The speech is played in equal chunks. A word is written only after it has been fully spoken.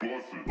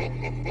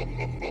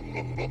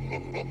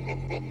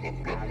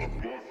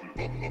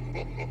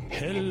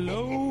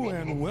Hello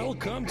and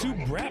welcome to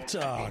Brap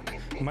Talk.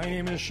 My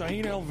name is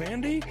Shahin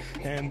Elvandi,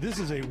 and this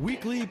is a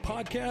weekly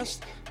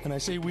podcast, and I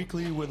say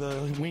weekly with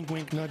a wink,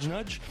 wink, nudge,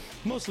 nudge.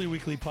 Mostly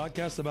weekly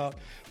podcast about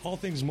all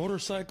things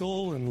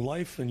motorcycle and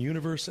life and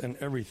universe and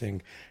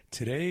everything.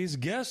 Today's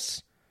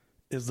guest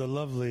is the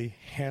lovely,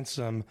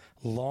 handsome,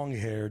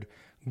 long-haired,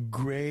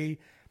 gray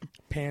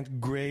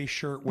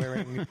shirt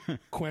wearing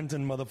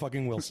Quentin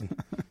motherfucking Wilson.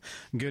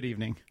 Good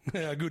evening.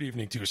 Yeah, good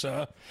evening too,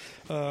 sir.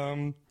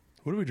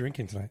 What are we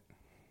drinking tonight?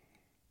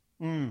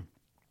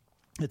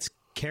 It's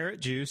carrot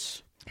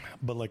juice.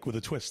 But like with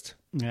a twist.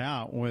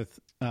 Yeah, with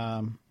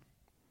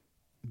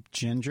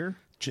ginger.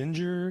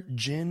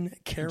 Gin,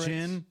 carrots.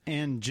 Gin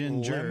and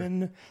ginger.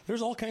 Lemon.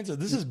 There's all kinds of...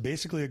 This is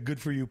basically a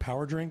good for you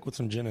power drink with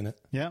some gin in it.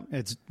 Yeah,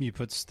 you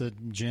puts the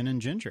gin and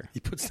ginger.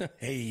 He puts the...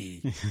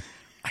 Hey...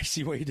 I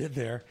see what you did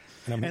there.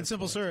 And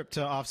simple syrup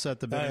to offset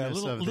the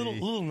bitterness of the...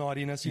 little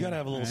naughtiness. You got to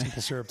have a little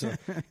simple syrup to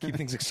keep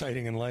things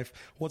exciting in life.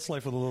 What's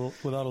life without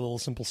a little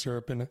simple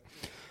syrup in it?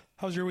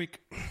 How's your week?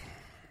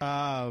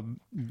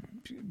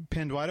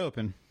 Pinned wide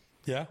open.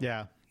 Yeah?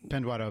 Yeah,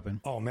 pinned wide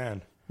open. Oh,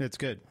 man. It's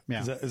good.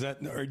 Yeah. Is that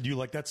or do you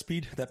like that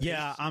speed? That pace?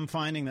 Yeah, I'm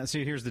finding that.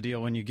 See, here's the deal.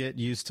 When you get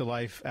used to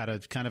life at a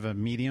kind of a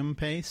medium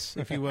pace,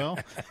 if you will,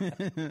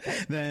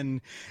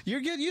 then you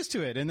get used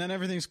to it, and then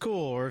everything's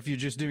cool. Or if you're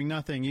just doing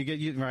nothing,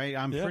 right?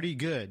 I'm pretty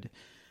good.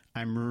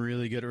 I'm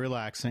really good at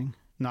relaxing.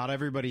 Not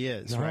everybody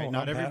is, right?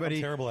 Not everybody.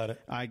 I'm terrible at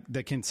it.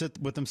 That can sit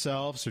with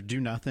themselves or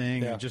do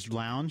nothing or just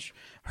lounge.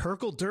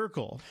 Hurkle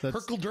Durkle.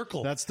 Hurkle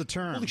Durkle. That's the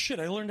term. Holy shit!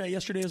 I learned that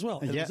yesterday as well.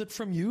 Yeah. Is it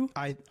from you?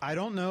 I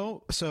don't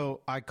know.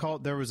 So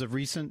there was a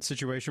recent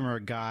situation where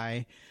a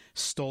guy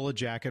stole a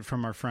jacket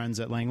from our friends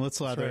at Langlet's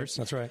Leathers.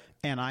 That's right.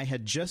 And I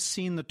had just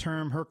seen the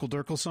term Hurkle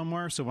Durkle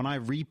somewhere. So when I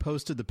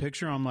reposted the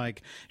picture, I'm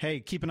like, hey,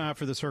 keep an eye out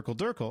for this Hurkle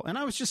Durkle. And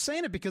I was just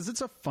saying it because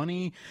it's a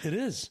funny, it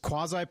is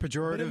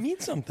quasi-pejorative. But it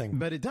means something.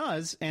 But it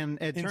does. And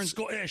it turns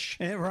Scottish.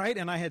 Right.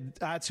 And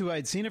that's who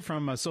I'd seen it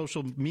from, a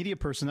social media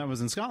person that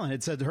was in Scotland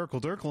had said Hurkle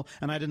Durkle.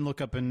 And I didn't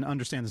look up and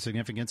understand the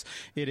significance.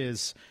 It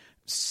is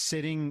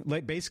sitting,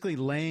 like basically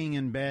laying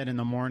in bed in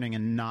the morning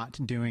and not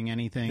doing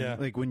anything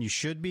like when you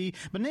should be,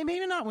 but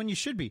maybe not when you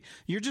should be.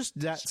 You're just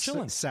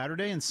chilling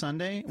Saturday and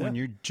Sunday when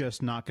you're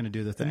just not going to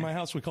do the thing. In my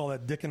house, we call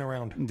that dicking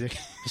around.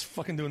 Just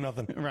fucking doing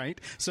nothing.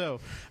 Right. So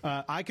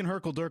I can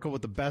Hurkle Durkle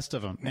with the best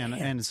of them,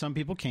 and some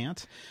people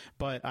can't,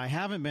 but I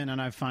haven't been,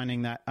 and I'm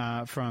finding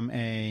that from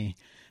a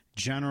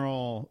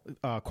general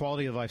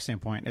quality of life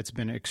standpoint, it's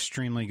been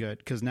extremely good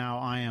because now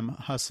I am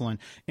hustling,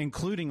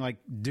 including like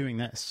doing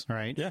this,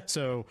 right? Yeah.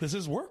 So this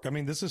is work. I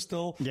mean, this is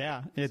still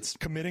it's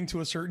committing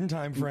to a certain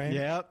time frame.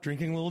 Yeah.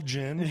 Drinking a little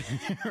gin,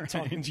 right.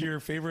 Talking to your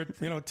favorite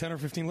 10 or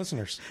 15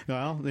 listeners.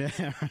 Well,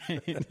 yeah,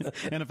 right.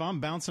 And if I'm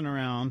bouncing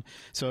around,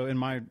 so in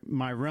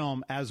my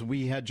realm, as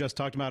we had just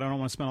talked about, I don't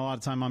want to spend a lot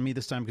of time on me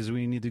this time because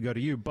we need to go to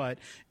you, but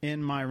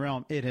in my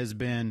realm, it has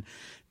been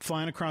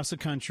flying across the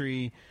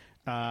country,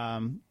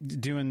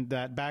 doing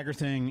that bagger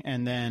thing,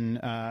 and then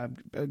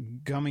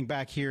coming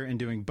back here and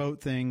doing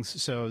boat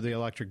things. So the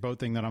electric boat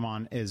thing that I'm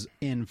on is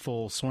in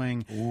full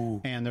swing.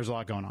 Ooh. And there's a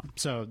lot going on.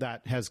 So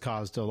that has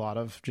caused a lot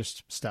of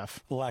just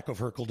stuff. Lack of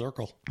Hurkle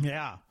Durkle.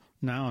 Yeah.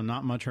 No,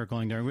 not much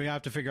hurkling there. We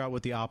have to figure out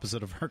what the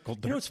opposite of Hurkle Durkle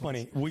is. You know what's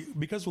funny?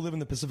 Because we live in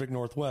the Pacific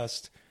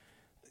Northwest,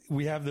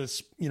 we have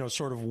this,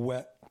 sort of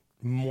wet,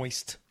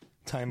 moist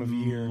time of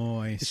year.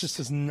 Moist. It's just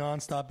this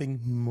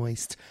non-stopping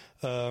moist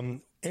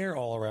air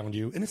all around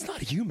you, and it's not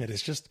humid.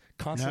 It's just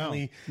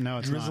constantly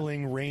it's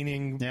drizzling, not.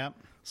 Raining, Yep.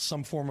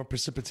 some form of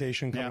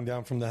precipitation coming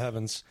down from the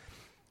heavens.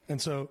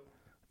 And so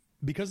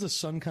because the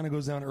sun kind of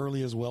goes down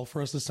early as well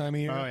for us this time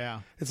of year. Oh,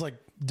 yeah. It's like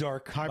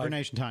dark.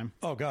 Hibernation time.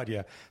 Oh, God,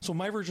 yeah. So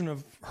my version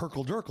of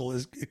Hurkle Durkle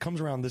is it comes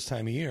around this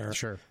time of year.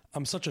 Sure.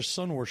 I'm such a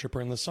sun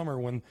worshiper in the summer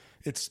when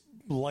it's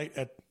light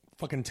at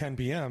fucking 10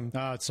 p.m.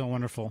 Oh, it's so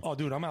wonderful. Oh,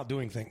 dude, I'm out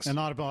doing things. And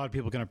not a lot of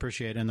people can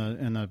appreciate in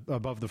the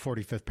above the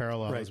 45th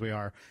parallel as we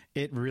are.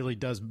 It really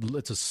does.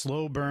 It's a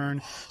slow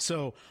burn.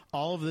 So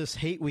all of this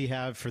hate we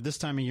have for this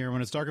time of year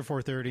when it's dark at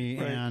 4:30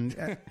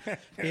 and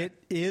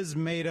it is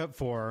made up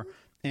for.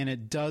 And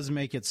it does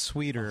make it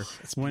sweeter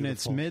when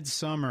it's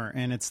midsummer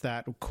and it's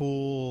that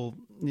cool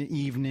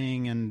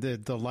evening and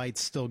the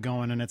light's still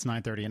going and it's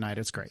 9:30 at night.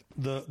 It's great.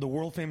 The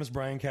world famous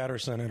Brian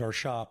Catterson at our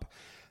shop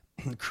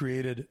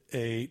created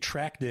a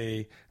track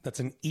day that's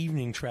an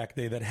evening track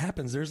day that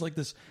happens. There's like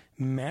this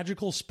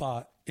magical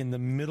spot in the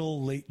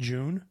middle, late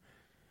June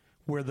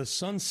where the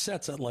sun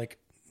sets at like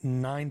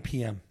 9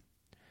 p.m.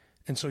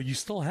 And so you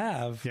still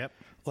have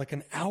like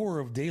an hour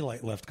of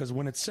daylight left because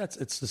when it sets,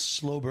 it's the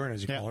slow burn,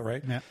 as you call it,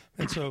 right? Yeah.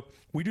 And so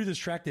we do this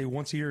track day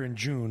once a year in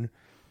June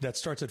that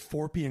starts at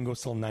 4 p.m. and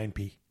goes till 9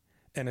 p.m.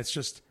 And it's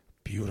just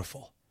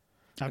beautiful.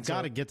 I've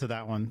got to get to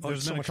that one.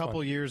 There's been a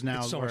couple years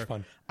now where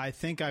I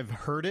think I've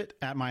heard it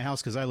at my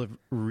house because I live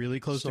really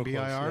close to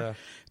BIR,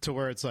 to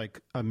where it's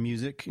like a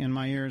music in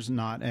my ears,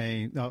 not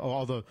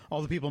all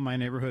the people in my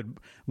neighborhood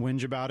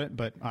whinge about it,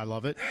 but I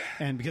love it,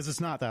 and because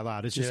it's not that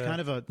loud, it's just kind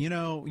of a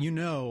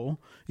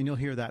and you'll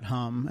hear that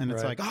hum, and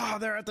it's like, oh,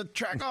 they're at the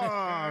track, oh,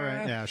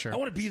 right, yeah, sure. I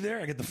want to be there.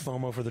 I get the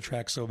FOMO for the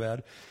track so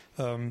bad.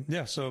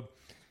 So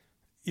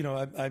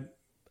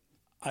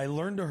I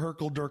learned to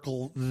Hurkle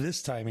Durkle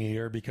this time of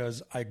year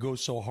because I go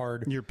so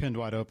hard. You're pinned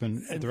wide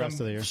open the rest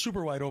of the year.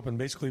 Super wide open,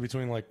 basically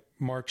between like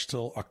March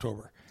till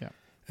October. Yeah.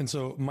 And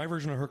so my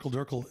version of Hurkle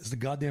Durkle is the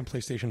goddamn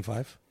PlayStation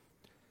 5.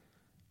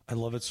 I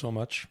love it so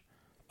much.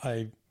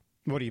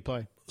 What do you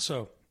play?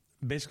 So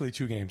basically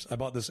 2 games. I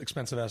bought this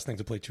expensive ass thing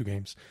to play 2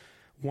 games.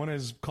 One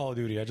is Call of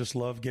Duty. I just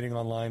love getting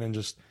online and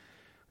just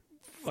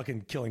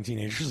fucking killing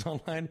teenagers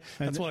online.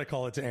 That's what I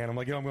call it to Ann. I'm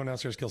like, I'm going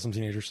downstairs to kill some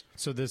teenagers.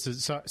 So this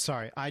is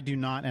sorry, I do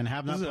not and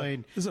have not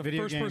played. This is a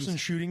video first-person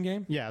shooting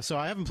game. Yeah, so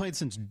I haven't played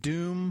since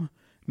Doom,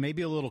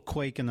 maybe a little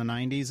Quake in the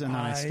 '90s, and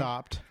then I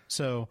stopped.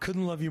 So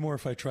couldn't love you more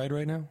if I tried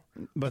right now.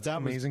 But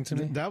that was amazing to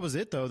me. That was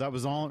it, though. That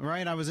was all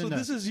right. I was in. So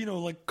this is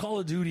like Call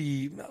of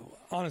Duty.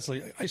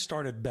 Honestly, I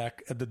started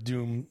back at the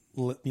Doom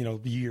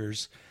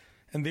years,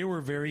 and they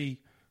were very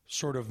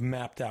sort of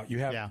mapped out. You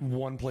have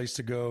one place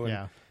to go.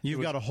 And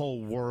you've got a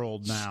whole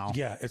world now.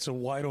 Yeah, it's a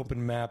wide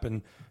open map,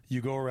 and you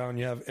go around.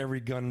 You have every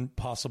gun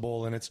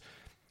possible, and it's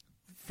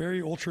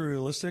very ultra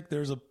realistic.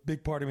 There's a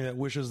big part of me that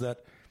wishes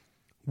that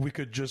we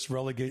could just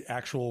relegate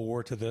actual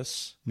war to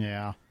this.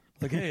 Yeah.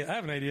 Like, hey, I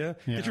have an idea.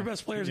 Get your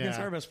best players against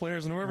our best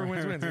players, and whoever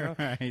wins wins.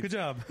 Right. Good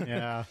job.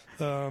 Yeah.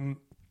 So,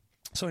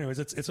 anyways,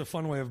 it's a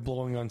fun way of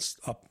blowing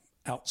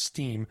out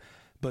steam,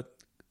 but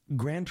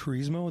Gran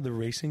Turismo, the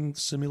racing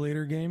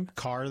simulator game.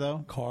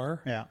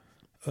 Car. Yeah.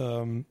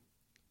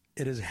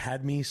 It has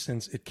had me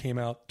since it came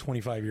out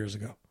 25 years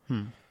ago.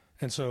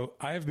 And so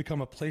I have become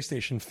a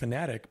PlayStation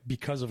fanatic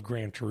because of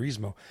Gran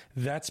Turismo.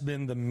 That's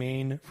been the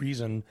main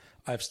reason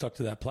I've stuck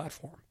to that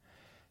platform.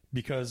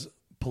 Because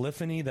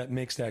Polyphony that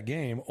makes that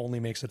game only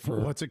makes it for...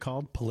 What's it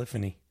called?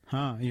 Polyphony.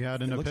 Huh, you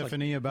had an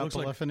epiphany about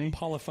Polyphony? Like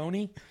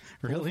polyphony?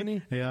 Really?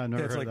 Polyphony? Yeah, I've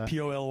never heard it's like that.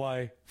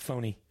 P-O-L-Y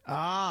phony.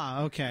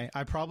 Ah, okay.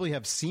 I probably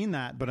have seen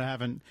that, but I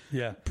haven't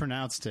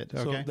pronounced it.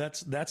 Okay.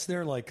 So that's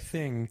their like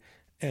thing.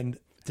 And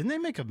didn't they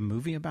make a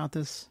movie about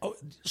this? Oh,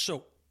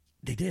 so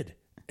they did.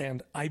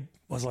 And I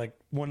was like,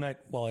 one night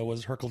while I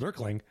was Hurkle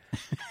Durkling,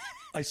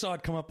 I saw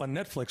it come up on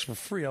Netflix for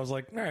free. I was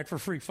like, all right, for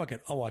free, fuck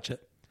it, I'll watch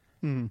it.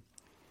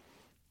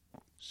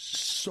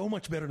 So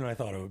much better than I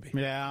thought it would be.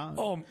 Yeah.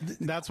 Oh,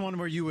 that's one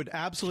where you would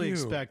absolutely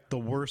expect the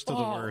worst of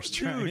the worst.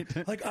 Dude,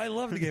 right? Like, I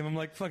love the game. I'm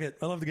like, fuck it.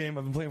 I love the game.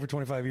 I've been playing for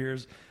 25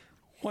 years.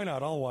 Why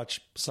not? I'll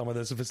watch some of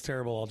this. If it's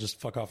terrible, I'll just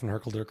fuck off and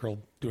Hurkle Durkle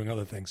doing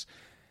other things.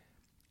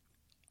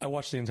 I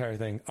watched the entire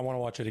thing. I want to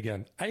watch it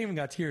again. I even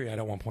got teary-eyed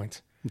at one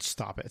point.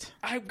 Stop it.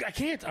 I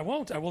can't. I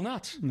won't. I will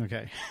not.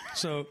 Okay.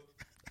 So,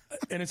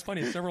 and it's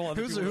funny. Several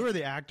other people. Who are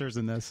the actors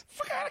in this?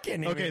 I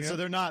can't name Okay, so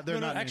they're not. They're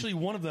not. Actually,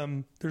 one of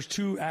them. There's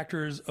 2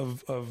 actors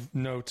of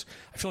note.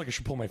 I feel like I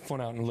should pull my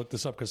phone out and look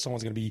this up because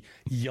someone's going to be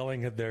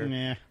yelling at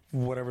their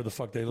whatever the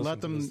fuck they listen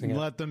to this thing.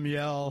 Let them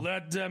yell.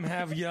 Let them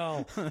have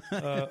yell. All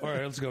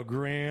right, let's go.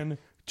 Gran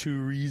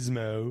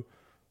Turismo,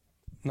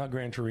 not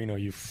Gran Torino.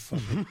 You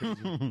fucking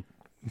crazy.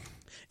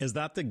 Is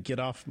that the get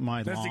off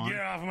my lawn? That's the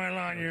get off my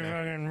lawn, you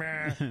fucking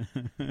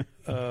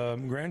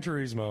man. Gran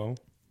Turismo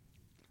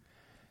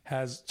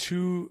has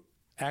 2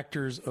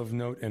 actors of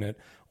note in it.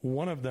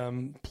 One of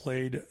them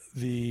played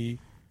the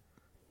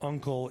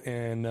uncle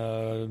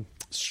in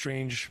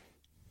Strange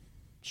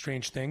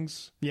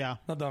Things. Yeah.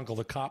 Not the uncle,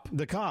 the cop.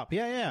 The cop.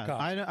 Yeah.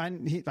 Cop.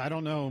 I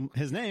don't know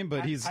his name,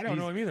 but I don't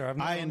know him either.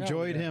 I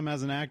enjoyed him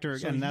as an actor,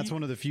 and that's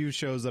one of the few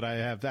shows that I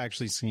have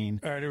actually seen.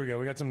 All right, here we go.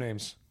 We got some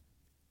names.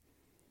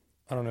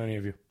 I don't know any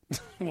of you.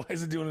 Why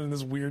is it doing it in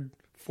this weird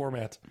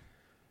format?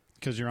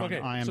 Because you're on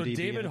IMDb. So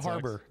David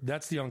Harbour,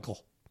 that's the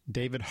uncle.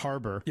 David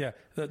Harbour. Yeah,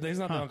 he's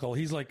not the uncle.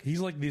 He's like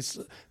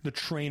the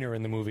trainer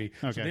in the movie.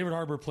 Okay. So David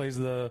Harbour plays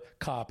the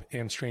cop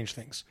in Strange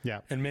Things. Yeah.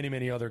 And many,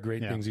 many other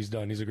great things he's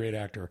done. He's a great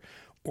actor.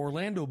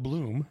 Orlando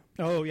Bloom.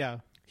 Oh, yeah.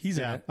 He's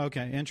in it.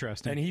 Okay,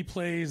 interesting. And he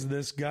plays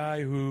this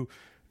guy who,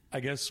 I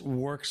guess,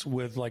 works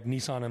with like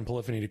Nissan and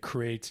Polyphony to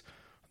create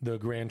the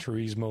Gran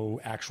Turismo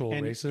actual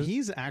races.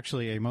 He's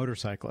actually a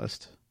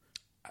motorcyclist.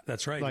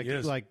 That's right. Like, he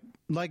is. Like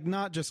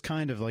not just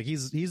kind of like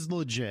he's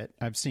legit.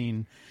 I've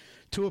seen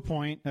to a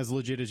point as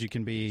legit as you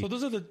can be. So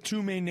those are the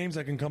 2 main names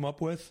I can come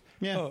up with.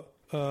 Yeah.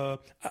 I'm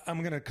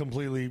going to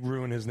completely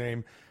ruin his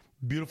name.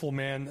 Beautiful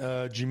man,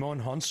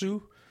 Jimon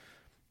Hansu.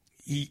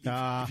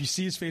 If you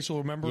see his face, you'll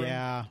remember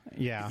him.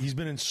 Yeah. He's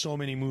been in so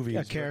many movies.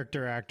 A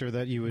character actor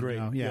that you would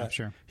know. Yeah,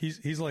 sure.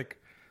 He's like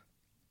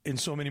in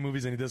so many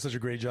movies, and he does such a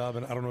great job.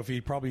 And I don't know if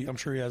I'm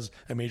sure he has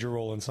a major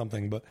role in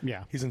something, but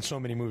he's in so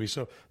many movies.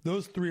 So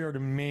those 3 are the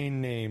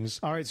main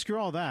names. All right, screw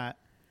all that.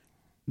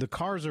 The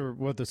cars are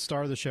what the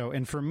star of the show.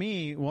 And for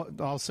me,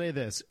 I'll say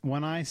this.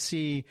 When I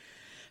see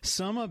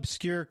some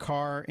obscure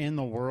car in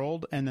the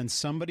world, and then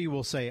somebody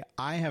will say,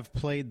 I have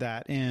played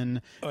that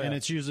in, and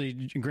it's usually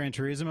Gran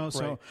Turismo.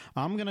 So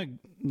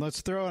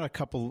let's throw out a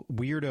couple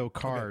weirdo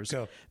cars.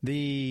 Okay,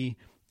 go.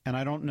 And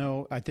I don't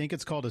know, I think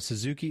it's called a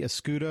Suzuki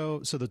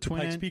Escudo. So the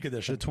twin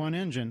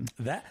engine,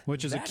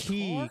 which is a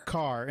key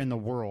car in the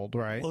world,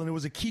 right? Well, and it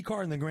was a key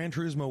car in the Gran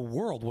Turismo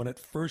world when it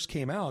first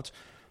came out.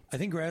 I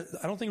don't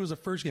think it was the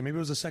first game. Maybe it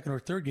was the second or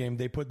third game.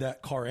 They put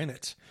that car in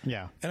it.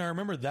 Yeah. And I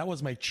remember that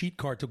was my cheat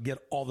car to get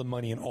all the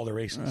money in all the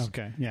races.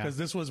 Okay. Yeah. Because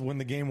this was when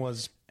the game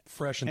was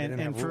fresh and they didn't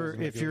have rules.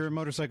 And if you're a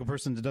motorcycle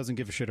person that doesn't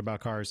give a shit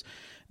about cars,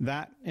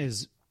 that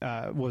is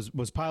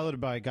was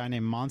piloted by a guy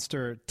named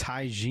Monster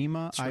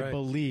Taijima, I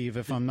believe,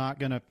 if I'm not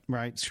going to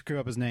screw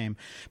up his name.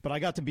 But I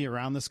got to be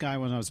around this guy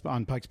when I was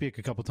on Pikes Peak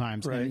a couple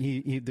times. Right.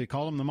 And they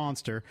call him the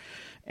Monster.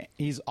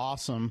 He's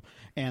awesome.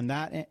 And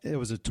it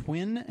was a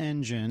twin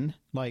engine,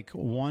 like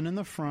one in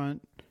the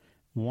front,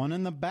 one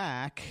in the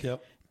back.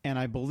 Yep. And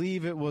I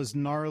believe it was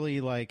gnarly,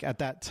 like at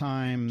that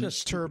time,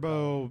 just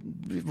turbo,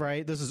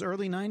 right? This is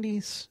early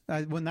 90s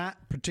when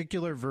that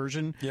particular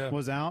version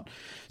was out.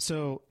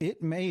 So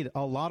it made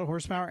a lot of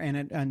horsepower.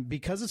 And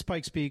because it's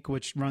Pikes Peak,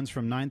 which runs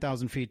from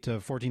 9,000 feet to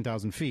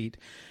 14,000 feet,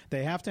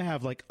 they have to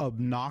have like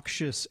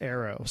obnoxious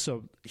aero.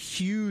 So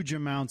huge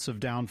amounts of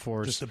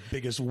downforce. Just the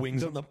biggest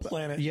wings on the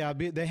planet. Yeah,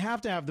 they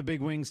have to have the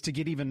big wings to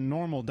get even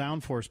normal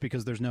downforce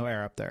because there's no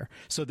air up there.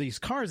 So these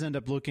cars end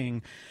up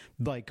looking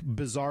like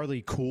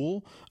bizarrely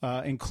cool.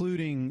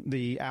 Including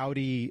the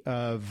Audi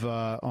of,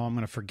 I'm going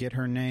to forget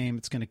her name.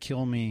 It's going to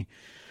kill me.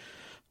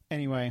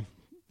 Anyway,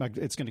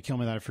 it's going to kill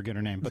me that I forget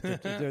her name. But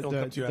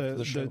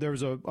there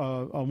was a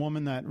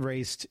woman that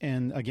raced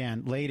in,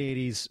 again, late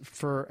 80s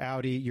for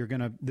Audi.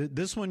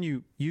 This one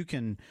you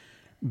can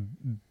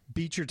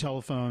beat your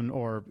telephone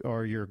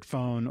or your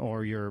phone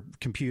or your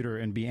computer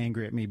and be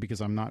angry at me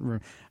because I'm not.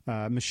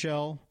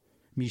 Michelle.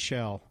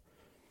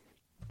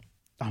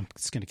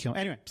 It's going to kill me.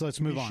 Anyway, so let's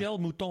move Michel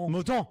on.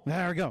 Mouton.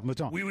 There we go.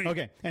 Mouton. Oui.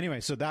 Okay.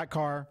 Anyway, so that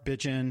car,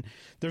 bitchin'.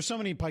 There's so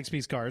many Pikes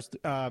Peak cars.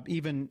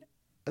 Even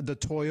the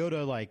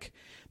Toyota,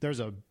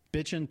 there's a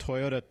bitchin'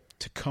 Toyota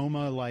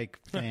Tacoma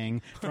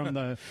thing from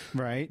the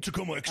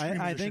Tacoma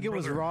Extreme I think it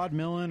was Rod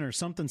Millen or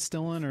something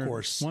Stillen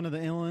or one of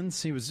the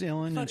Illens. He was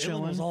Illen and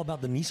chilling. Illen was all about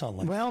the Nissan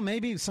life. Well,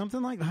 maybe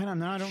something like that. I don't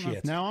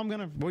know. Now I'm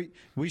gonna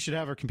we should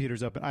have our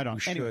computers open. I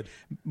don't. Anyway,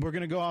 we're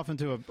gonna go off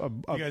into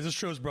a guys, this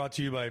show is brought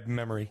to you by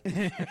memory.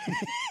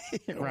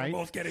 Right. We're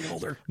both getting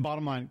older.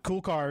 Bottom line,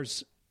 cool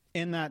cars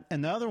in that,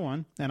 and the other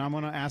one, and I'm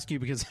gonna ask you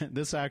because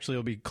this actually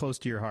will be close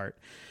to your heart.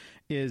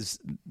 Is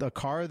the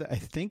car that I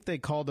think they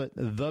called it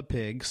the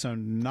Pig. So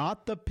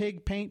not the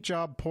pig paint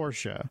job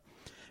Porsche,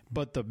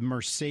 but the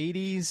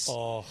Mercedes.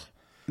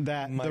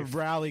 The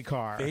rally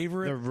car.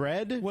 Favorite? The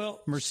red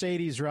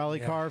Mercedes rally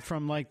car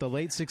from the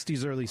late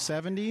 60s, early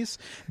 70s.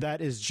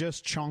 That is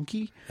just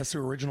chunky. That's the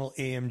original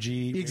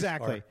AMG.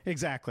 Exactly.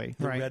 The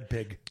Red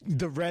Pig.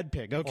 The Red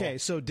Pig. Okay,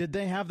 so did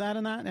they have that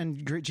in that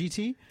and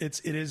GT?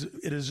 It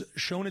is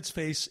shown its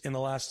face in the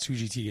last 2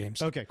 GT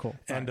games. Okay, cool.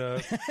 And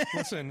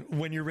listen,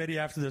 when you're ready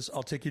after this,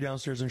 I'll take you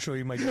downstairs and show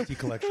you my GT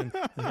collection.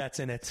 That's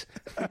in it.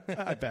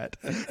 I bet.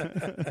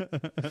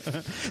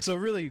 So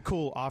really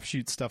cool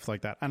offshoot stuff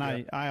like that. And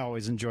I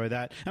always enjoy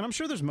that, and I'm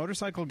sure there's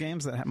motorcycle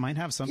games that might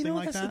have something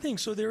like that. That's the thing.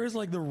 So there is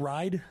the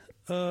Ride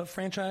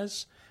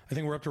franchise. I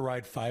think we're up to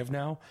Ride 5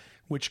 now,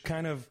 which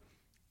kind of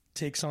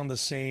takes on the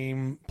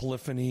same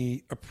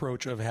polyphony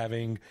approach of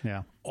having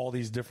all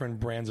these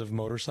different brands of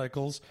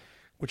motorcycles.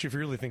 Which, if you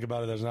really think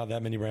about it, there's not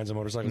that many brands of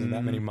motorcycles and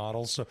that many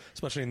models. So,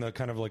 especially in the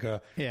kind of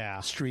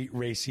a street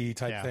racy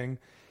type thing.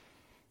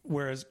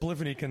 Whereas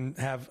polyphony can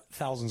have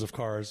thousands of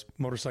cars.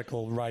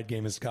 Motorcycle Ride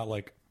game has got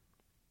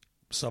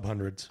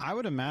sub-hundreds. I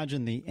would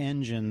imagine the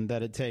engine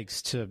that it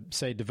takes to,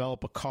 say,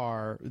 develop a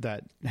car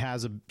that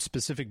has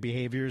specific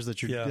behaviors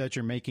that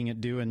you're making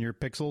it do in your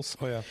pixels.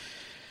 Oh, yeah.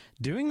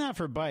 Doing that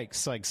for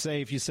bikes,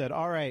 say if you said,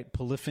 all right,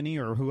 Polyphony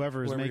or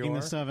whoever is making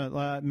this stuff,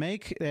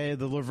 make the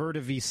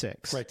Laverta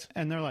V6. Right.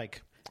 And they're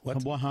like,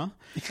 what? Huh?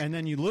 And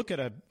then you look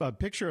at a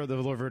picture of the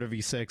Laverta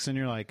V6 and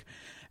you're like,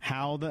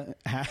 how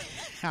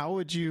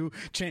would you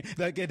change?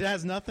 It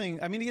has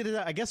nothing. I mean,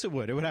 I guess it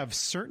would. It would have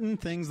certain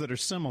things that are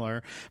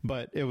similar,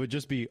 but it would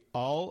just be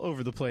all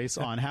over the place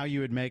on how you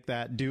would make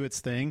that do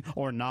its thing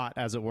or not,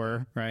 as it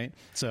were, right?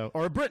 So,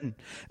 or a Britain.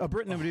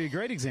 Would be a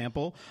great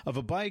example of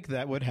a bike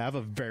that would have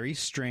a very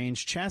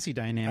strange chassis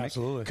dynamic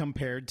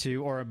compared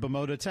to, or a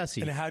Bimota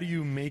Tessie. And how do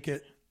you make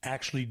it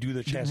actually do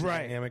the chassis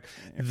dynamic?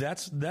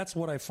 That's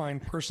what I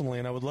find personally,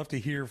 and I would love to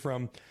hear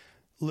from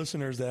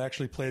listeners that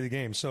actually play the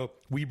game. So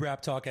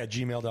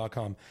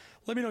webraptalk@gmail.com.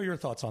 Let me know your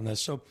thoughts on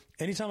this. So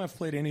anytime I've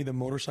played any of the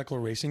motorcycle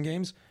racing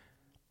games,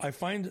 I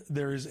find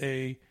there is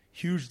a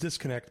huge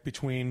disconnect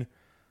between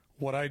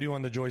what I do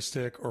on the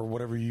joystick or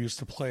whatever you use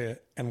to play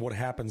it and what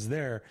happens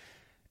there.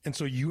 And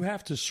so you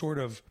have to sort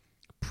of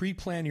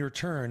pre-plan your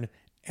turn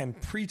and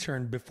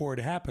pre-turn before it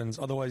happens.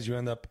 Otherwise you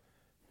end up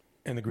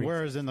in the green.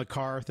 Whereas in the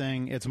car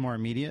thing, it's more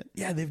immediate.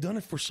 Yeah, they've done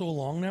it for so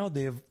long now.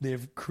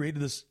 They've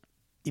created this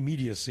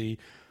immediacy.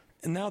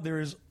 And now there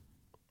is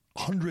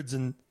hundreds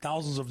and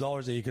thousands of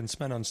dollars that you can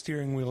spend on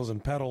steering wheels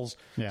and pedals.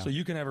 Yeah. So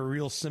you can have a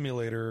real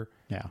simulator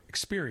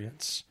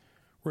experience.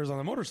 Whereas on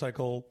the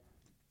motorcycle,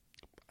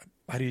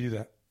 how do you do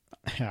that?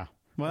 Yeah.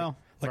 Well,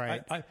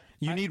 Like, right.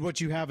 You need what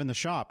you have in the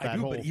shop. I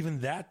do, but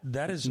even that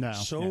is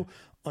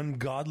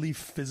ungodly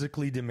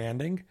physically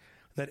demanding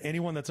that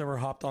anyone that's ever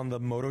hopped on the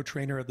moto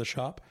trainer at the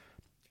shop,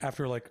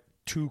 after like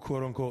 2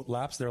 quote unquote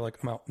laps, they're like,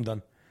 I'm out, I'm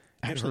done.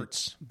 It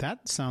hurts.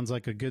 That sounds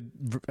like a good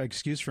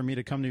excuse for me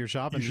to come to your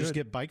shop and just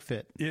get bike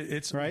fit.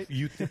 It's right.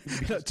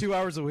 2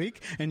 hours a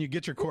week, and you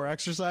get your core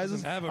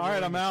exercises. All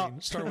right, I'm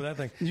out. Start with that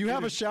thing. You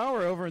have a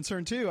shower over in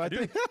turn 2. I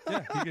think.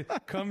 Yeah, you can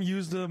come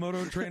use the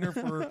moto trainer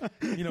for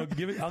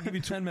I'll give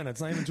you 10 minutes,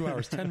 not even 2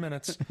 hours, 10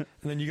 minutes, and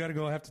then you got to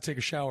go have to take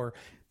a shower.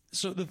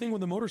 So the thing with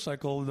the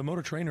motorcycle, the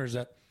motor trainer, is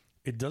that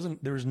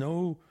there's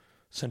no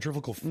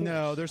centrifugal force.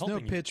 No, there's no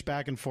pitch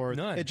back and forth.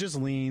 None. It just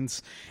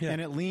leans,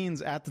 and it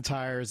leans at the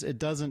tires. It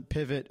doesn't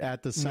pivot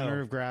at the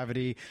center of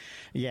gravity.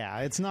 Yeah,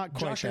 it's not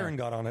quite. Josh Aaron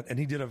got on it, and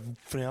he did a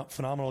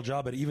phenomenal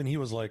job. But even he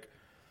was like,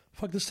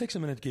 "Fuck, this takes a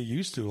minute to get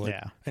used to."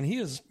 Like, and he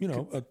is,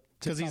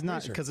 because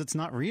it's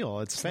not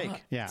real. It's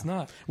fake. It's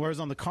not. Whereas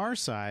on the car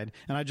side,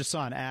 and I just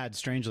saw an ad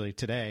strangely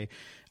today,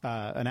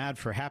 an ad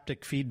for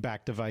haptic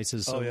feedback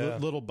devices, so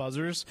little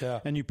buzzers,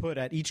 and you put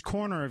at each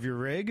corner of your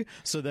rig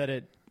so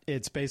that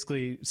it's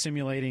basically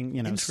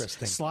simulating,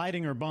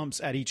 sliding or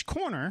bumps at each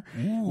corner,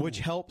 which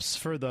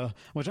helps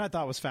which I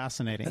thought was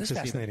fascinating. That is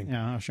fascinating.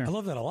 Yeah, sure. I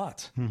love that a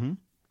lot. Mm-hmm.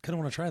 Kind of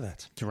want to try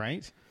that.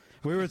 Right.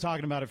 We were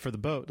talking about it for the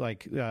boat,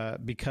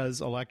 because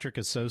electric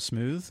is so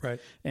smooth, right?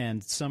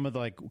 And some of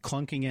the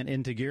clunking it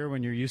into gear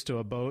when you're used to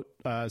a boat,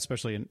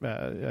 especially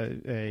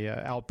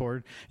a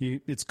outboard,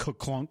 it's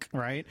clunk,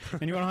 right?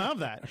 And you don't have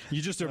that. You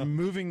just are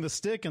moving the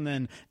stick, and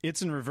then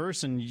it's in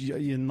reverse, and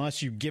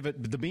unless you give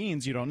it the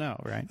beans, you don't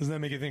know, right? Doesn't that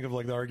make you think of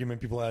the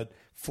argument people had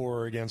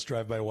for or against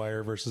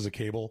drive-by-wire versus a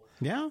cable?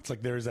 Yeah, it's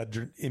like there's that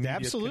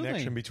immediate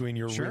connection between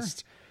your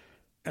wrist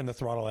and the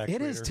throttle actuator.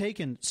 It has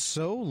taken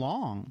so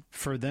long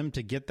for them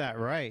to get that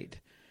right.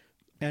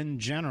 In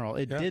general,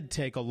 it did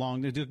take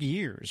it took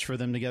years for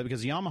them to get,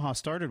 because Yamaha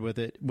started with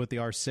the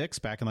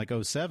R6 back in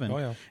 2007. Oh,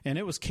 yeah. And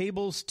it was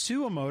cables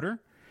to a motor,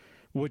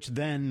 which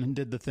then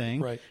did the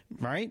thing.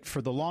 Right?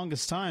 For the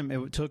longest time,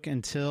 it took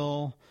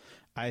until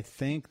I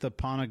think the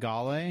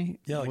Panigale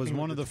was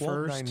one of the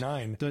first.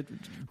 1299 that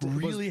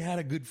really had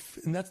a good,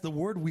 and that's the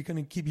word we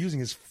can keep using,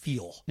 is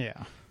feel.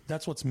 Yeah.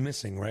 That's what's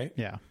missing, right?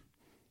 Yeah.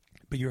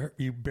 But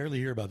you barely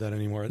hear about that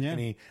anymore at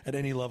any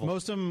level.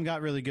 Most of them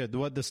got really good.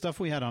 The stuff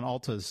we had on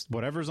Altas,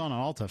 whatever's on an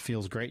Alta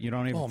feels great. You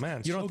don't even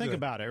think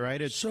about it,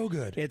 right? It's so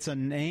good. It's a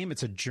name.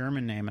 It's a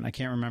German name, and I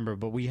can't remember.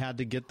 But we had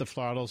to get the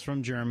throttles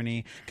from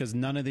Germany because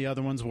none of the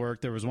other ones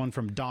worked. There was one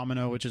from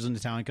Domino, which is an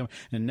Italian company,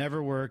 and it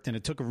never worked. And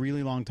it took a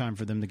really long time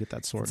for them to get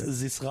that sorted.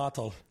 The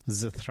throttle.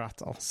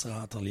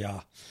 Throttle, yeah.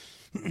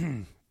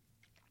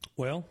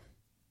 Well,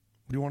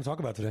 what do you want to talk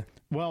about today?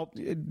 Well,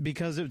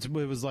 because it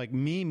was like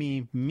me.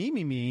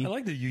 I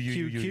like the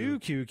you.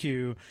 Q.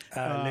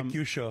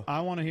 Show.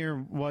 I want to hear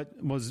what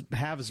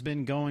has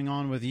been going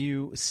on with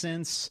you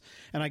since,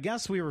 and I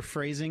guess we were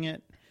phrasing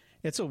it.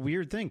 It's a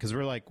weird thing because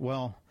we're like,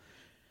 well,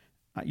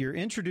 you're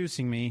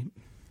introducing me.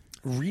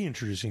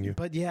 Reintroducing you.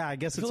 But yeah, I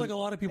guess I feel like a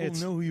lot of people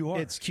know who you are.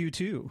 It's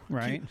Q2,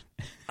 right?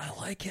 I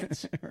like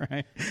it.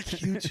 Right.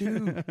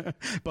 Q2.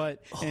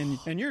 But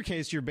in your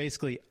case, you're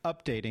basically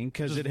updating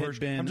because it had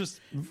been... I'm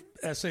just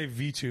SA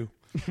V2.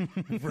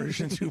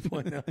 Version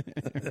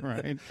 2.0.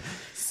 Right.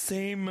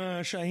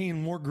 Same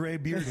Shahin, more gray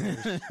beard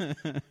hairs.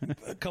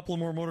 A couple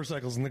more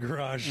motorcycles in the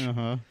garage.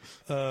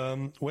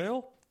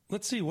 Well,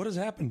 let's see. What has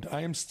happened?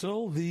 I am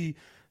still the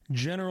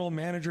general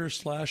manager /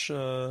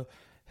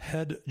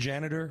 head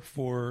janitor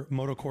for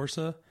Moto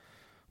Corsa,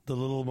 the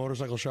little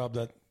motorcycle shop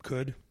that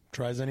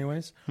tries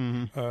anyways.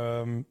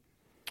 Mm-hmm.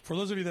 For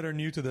those of you that are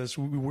new to this,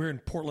 we're in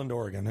Portland,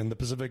 Oregon, in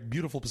the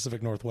beautiful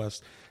Pacific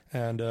Northwest.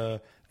 And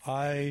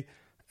I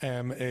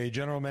am a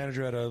general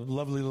manager at a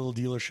lovely little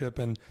dealership,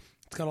 and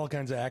it's got all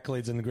kinds of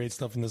accolades and great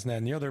stuff and this and that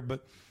and the other.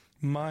 But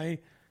my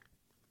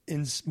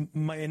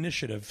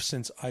initiative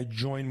since I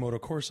joined Moto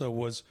Corsa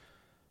was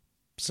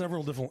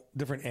several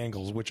different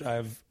angles, which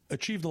I've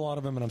achieved a lot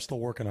of them, and I'm still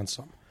working on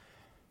some.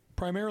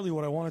 Primarily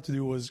what I wanted to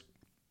do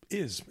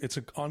it's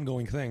an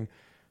ongoing thing,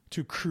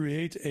 to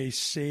create a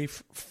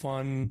safe,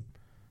 fun,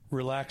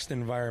 relaxed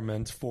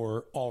environment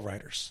for all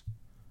riders.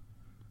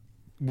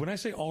 When I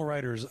say all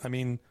riders, I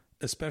mean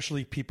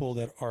especially people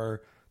that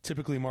are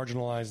typically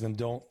marginalized and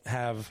don't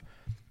have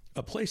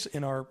a place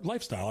in our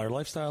lifestyle. Our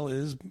lifestyle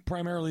is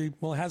primarily,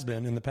 has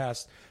been in the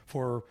past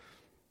for,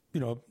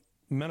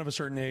 men of a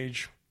certain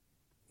age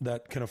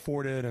that can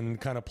afford it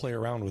and kind of play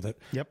around with it.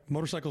 Yep.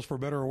 Motorcycles, for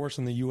better or worse,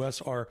 in the U.S.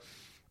 are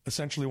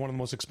essentially one of the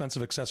most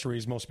expensive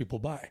accessories most people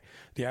buy.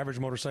 The average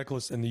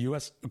motorcyclist in the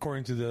U.S.,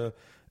 according to the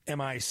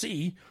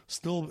MIC,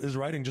 still is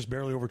riding just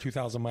barely over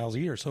 2,000 miles a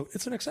year. So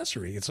it's an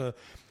accessory. It's a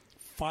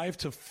 $5,000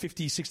 to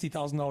 $50,000,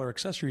 $60,000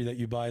 accessory that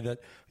you buy that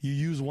you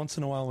use once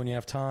in a while when you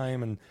have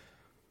time and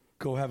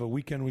go have a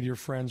weekend with your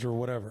friends or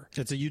whatever.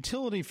 It's a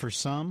utility for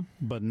some,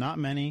 but not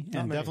many,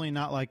 definitely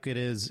not like it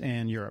is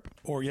in Europe.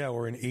 Or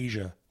in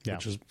Asia,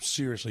 which is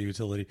seriously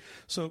utility.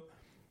 So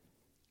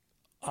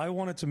I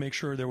wanted to make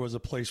sure there was a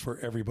place for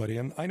everybody.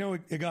 And I know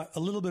it got a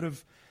little bit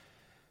of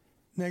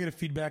negative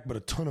feedback, but a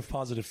ton of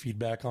positive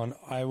feedback on,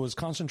 I was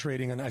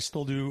concentrating, and I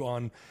still do,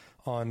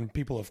 on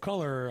people of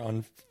color,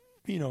 on,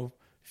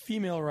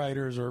 female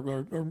writers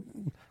or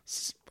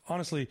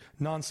honestly,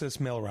 non-cis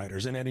male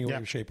writers in any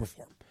way, shape, or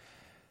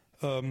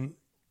form.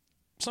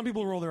 Some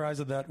people roll their eyes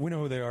at that. We know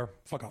who they are.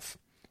 Fuck off.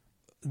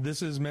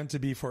 This is meant to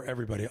be for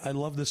everybody. I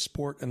love this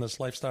sport and this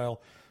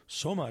lifestyle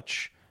so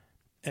much,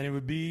 and it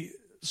would be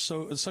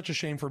such a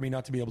shame for me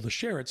not to be able to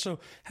share it. So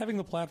having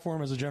the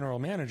platform as a general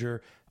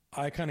manager,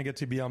 I kind of get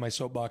to be on my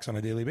soapbox on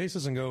a daily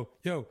basis and go,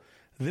 yo,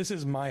 this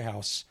is my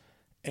house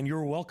and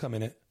you're welcome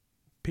in it,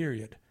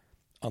 period.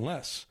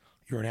 Unless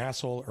you're an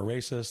asshole, a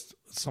racist,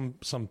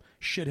 some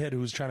shithead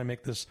who's trying to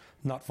make this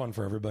not fun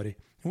for everybody.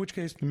 In which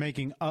case,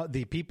 making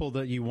the people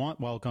that you want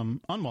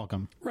welcome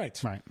unwelcome. Right.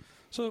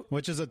 So,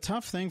 which is a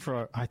tough thing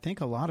for, I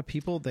think, a lot of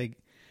people. They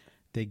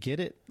get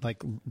it,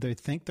 like they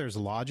think there's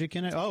logic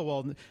in it. Oh,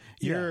 well,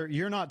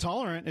 you're not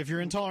tolerant if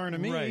you're intolerant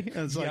of me. Right.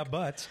 It's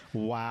but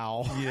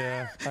wow.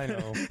 Yeah, I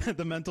know.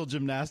 The mental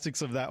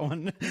gymnastics of that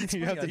one.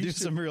 You have to do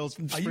some real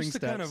spring steps. I used to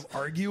kind of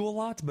argue a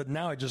lot, but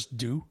now I just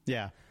do.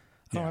 Yeah.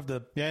 I don't have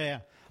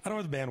the I don't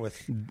have the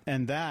bandwidth.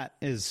 And that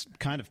is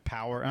kind of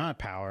power. Not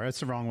power. That's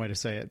the wrong way to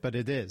say it, but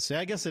it is.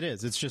 I guess it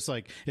is. It's just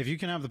like, if you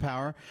can have the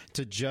power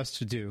to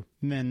just do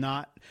and then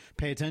not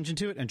pay attention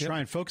to it and try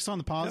and focus on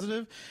the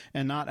positive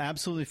and not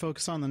absolutely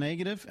focus on the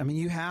negative. I mean,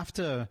 you have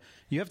to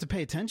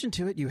pay attention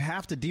to it. You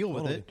have to deal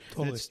with it.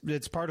 Totally.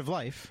 It's part of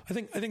life. I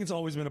think it's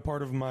always been a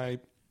part of my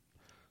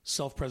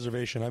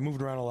self-preservation. I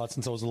moved around a lot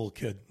since I was a little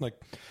kid. Like,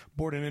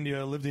 born in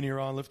India, lived in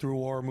Iran, lived through a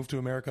war, moved to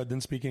America,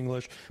 didn't speak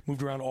English,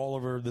 moved around all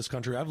over this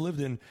country. I've lived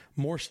in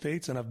more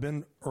states and I've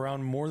been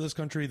around more of this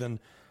country than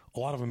a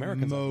lot of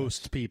Americans.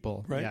 Most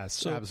people. Right?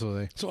 Yes,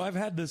 absolutely. So I've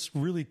had this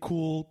really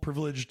cool,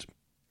 privileged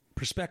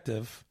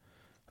perspective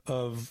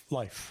of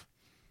life.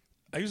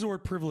 I use the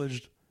word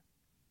privileged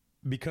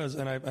because,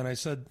 and I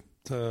said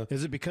to...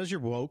 Is it because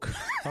you're woke?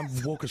 I'm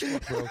woke as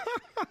fuck, bro.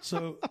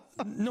 So,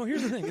 no,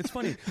 here's the thing. It's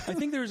funny. I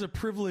think there's a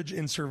privilege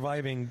in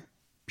surviving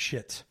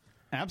shit.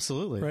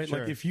 Absolutely. Right?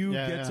 Sure. Like, if you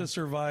get to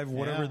survive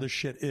whatever the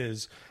shit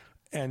is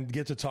and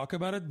get to talk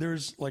about it,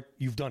 there's, like,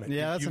 you've done it.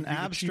 Yeah, that's an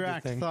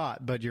abstract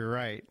thought, but you're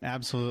right.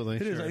 Absolutely.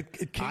 It is.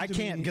 I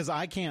can't, because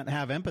I can't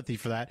have empathy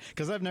for that,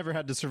 because I've never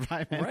had to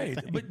survive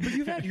anything. Right. But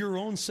you've had your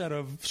own set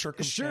of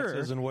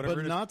circumstances and whatever.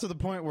 But not to the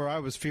point where I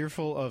was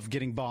fearful of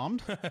getting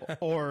bombed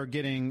or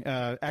getting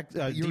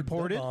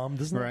deported. Bomb.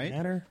 Doesn't that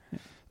matter?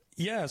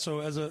 Yeah, so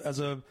as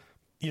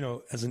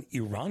an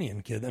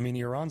Iranian kid, I mean,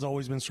 Iran's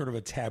always been sort of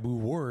a taboo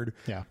word,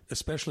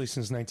 especially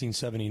since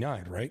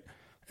 1979, right?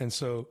 And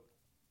so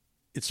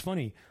it's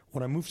funny,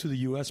 when I moved to the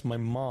U.S., my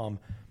mom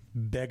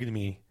begged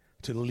me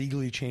to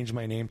legally change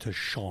my name to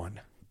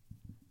Sean.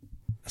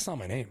 That's not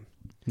my name.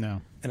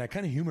 No. And I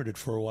kind of humored it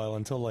for a while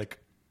until like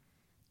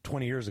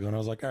 20 years ago, and I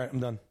was like, all right, I'm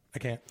done. I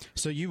can't.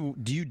 So you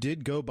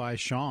did go by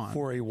Shahin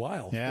for a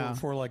while,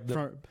 for like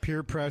for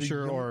peer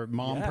pressure or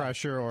mom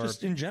pressure or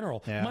just in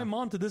general. Yeah. My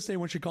mom to this day,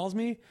 when she calls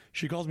me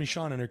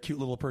Shahin in her cute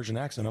little Persian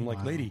accent. I'm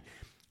like, lady,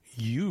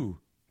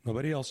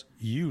 nobody else,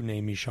 you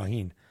name me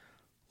Shahin.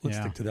 Let's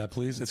stick to that,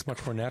 please. It's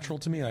much more natural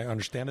to me. I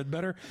understand it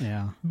better.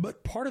 Yeah.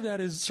 But part of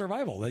that is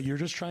survival, that you're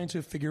just trying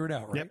to figure it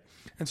out, right? Yep.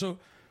 And so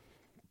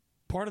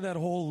part of that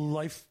whole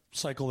life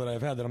cycle that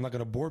I've had that I'm not going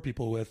to bore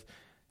people with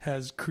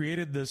has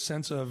created this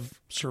sense of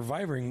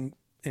surviving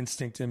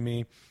instinct in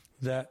me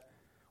that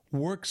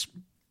works.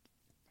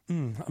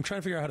 I'm trying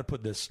to figure out how to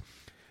put this.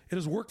 It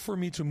has worked for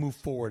me to move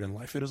forward in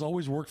life. It has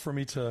always worked for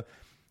me to,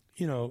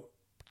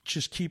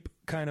 just keep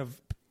kind of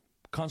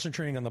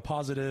concentrating on the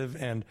positive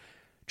and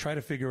try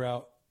to figure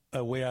out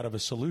a way out of a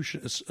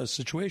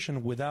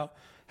situation without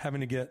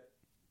having to get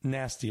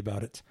nasty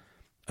about it.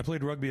 I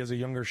played rugby as a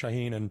younger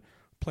Shahin, and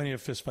plenty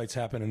of fistfights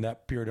happened in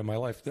that period of my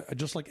life.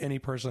 Just like any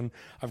person,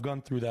 I've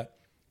gone through that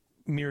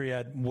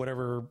myriad,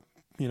 whatever,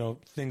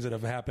 things that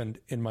have happened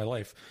in my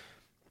life.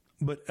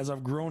 But as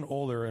I've grown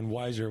older and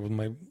wiser with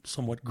my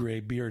somewhat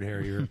gray beard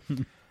hair here,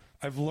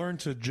 I've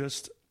learned to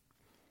just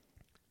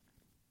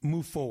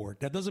move forward.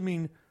 That doesn't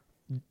mean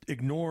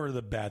ignore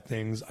the bad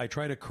things. I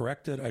try to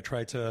correct it. I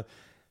try to,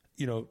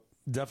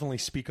 definitely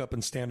speak up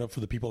and stand up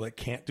for the people that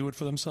can't do it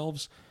for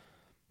themselves.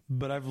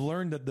 But I've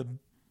learned that the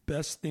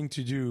best thing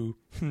to do,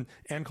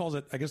 Anne calls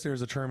it, I guess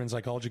there's a term in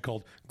psychology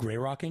called gray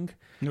rocking.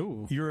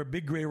 Ooh. You're a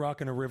big gray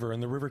rock in a river,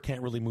 and the river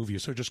can't really move you,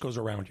 so it just goes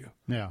around you.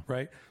 Yeah.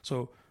 Right?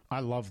 So I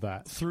love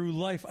that. Through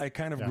life, I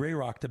kind of gray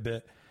rocked a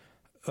bit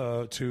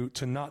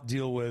to not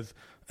deal with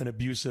an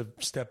abusive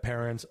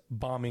step-parent,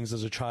 bombings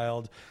as a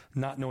child,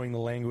 not knowing the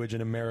language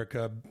in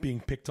America, being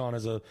picked on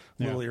as a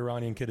little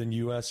Iranian kid in the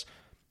U.S.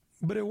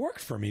 But it worked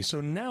for me. So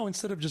now,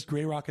 instead of just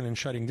gray rocking and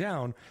shutting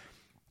down,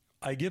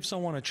 I give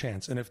someone a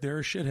chance. And if they're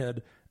a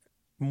shithead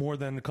more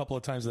than a couple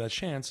of times of that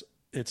chance,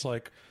 it's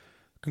like,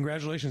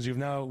 congratulations, you've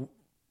now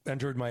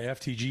entered my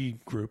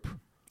FTG group.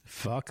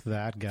 Fuck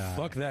that guy.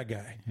 Fuck that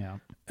guy. Yeah.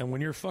 And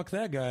when you're fuck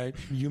that guy,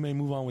 you may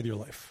move on with your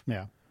life.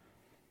 Yeah.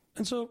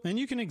 And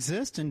you can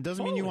exist, and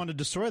doesn't mean you want to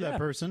destroy that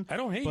person. I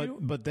don't hate you,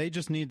 but they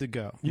just need to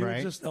go. You right?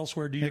 exist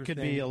elsewhere. Do your It could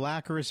thing. be a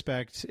lack of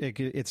respect.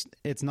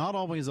 It's not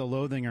always a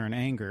loathing or an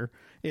anger.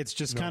 It's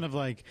just kind of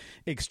like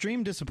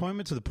extreme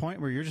disappointment to the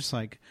point where you're just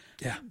like,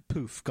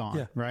 poof, gone.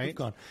 Yeah, right, poof,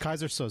 gone.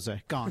 Kaiser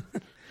Soze, gone.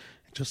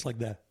 Just like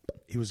that,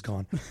 he was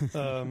gone.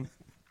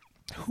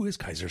 Who is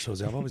Kaiser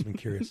Soze? I've always been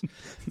curious.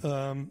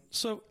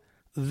 So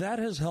that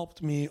has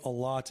helped me a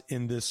lot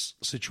in this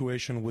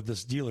situation with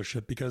this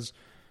dealership, because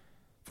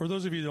for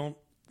those of you who don't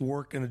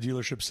work in a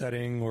dealership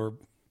setting or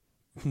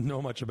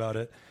know much about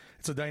it,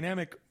 it's a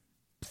dynamic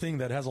thing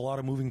that has a lot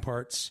of moving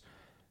parts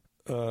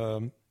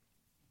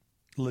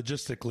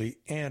logistically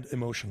and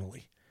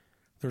emotionally.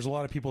 There's a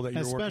lot of people that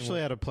you're especially working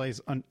with. at a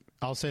place.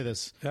 I'll say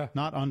this,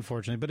 not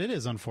unfortunate, but it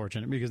is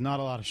unfortunate because not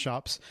a lot of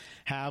shops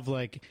have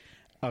like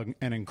an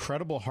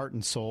incredible heart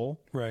and soul,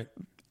 right?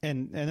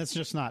 And it's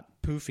just not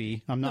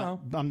poofy. I'm not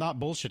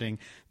bullshitting.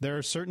 There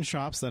are certain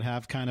shops that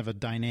have kind of a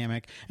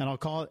dynamic, and I'll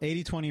call it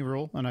 80-20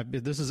 rule. And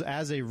this is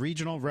as a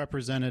regional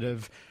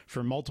representative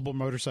for multiple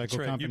motorcycle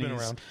companies. You've been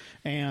around.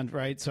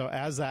 And so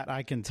as that,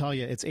 I can tell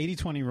you it's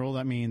 80-20 rule.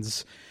 That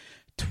means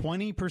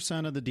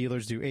 20% of the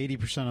dealers do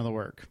 80% of the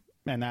work.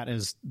 And that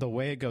is the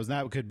way it goes.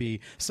 That could be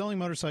selling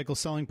motorcycles,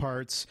 selling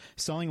parts,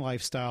 selling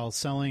lifestyle,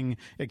 selling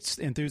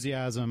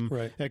enthusiasm.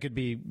 Right. That could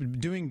be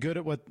doing good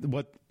at what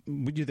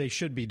they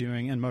should be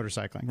doing in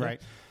motorcycling,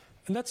 right?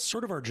 And that's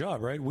sort of our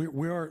job, right?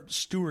 We are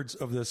stewards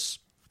of this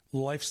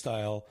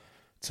lifestyle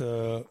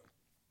to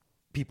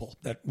people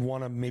that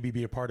want to maybe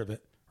be a part of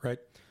it, right?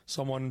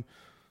 Someone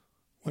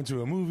went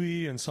to a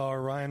movie and saw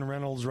Ryan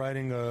Reynolds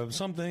riding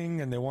something,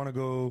 and they want to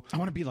go. I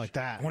want to be like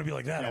that. I want to be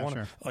like that. Yeah,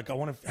 I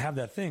want to have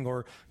that thing.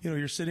 Or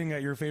you're sitting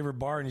at your favorite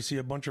bar and you see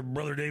a bunch of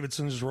Brother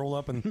Davidsons roll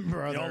up, and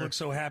they all look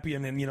so happy,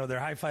 and then they're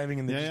high fiving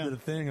and they just did a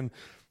thing,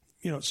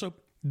 and so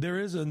there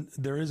is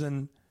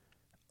an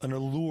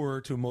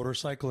allure to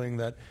motorcycling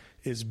that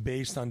is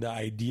based on the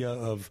idea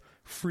of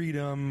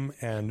freedom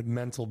and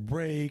mental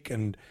break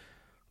and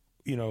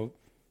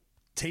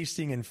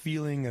tasting and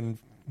feeling and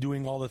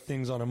doing all the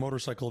things on a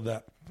motorcycle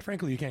that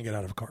frankly you can't get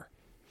out of a car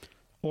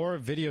or a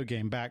video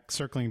game.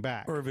 Circling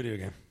back, or a video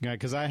game. Yeah,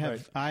 because I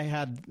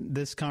had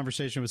this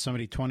conversation with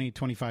somebody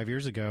 25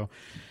 years ago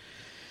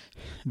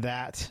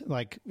that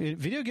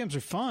video games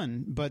are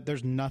fun, but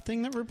there's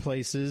nothing that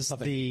replaces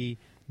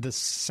the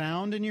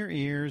sound in your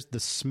ears, the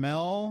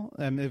smell.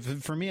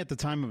 For me at the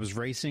time, it was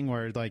racing,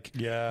 where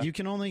you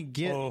can only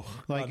get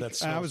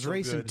I was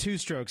racing good.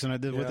 2-strokes, and I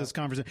did with this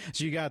conversation.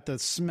 So you got the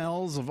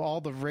smells of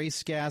all the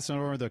race gas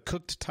or the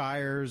cooked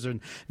tires, and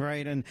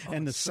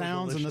the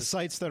sounds and the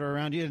sights that are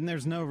around you, and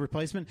there's no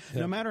replacement.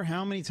 No matter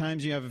how many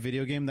times you have a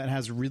video game that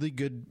has really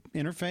good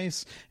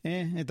interface,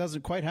 it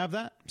doesn't quite have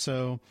that.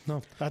 So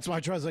that's why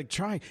I was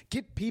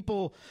get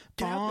people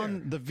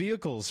on the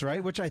vehicles,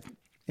 right? Which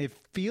it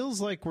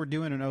feels like we're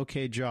doing an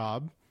okay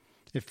job.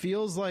 It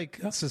feels like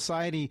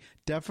society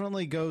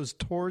definitely goes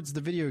towards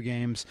the video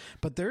games,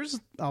 but there's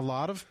a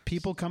lot of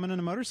people coming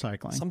into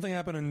motorcycling. Something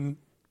happened in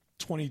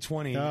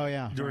 2020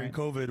 during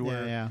COVID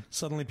where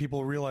suddenly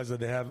people realized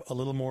that they have a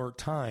little more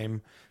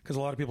time because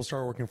a lot of people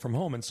started working from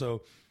home. And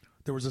so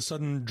there was a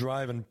sudden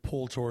drive and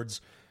pull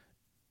towards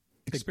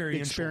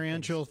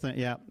experiential thing.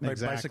 Yeah, right,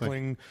 exactly.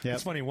 Bicycling. Yep.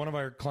 It's funny. One of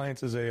our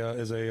clients is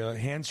a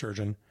hand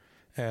surgeon.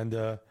 And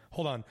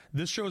hold on.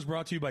 This show is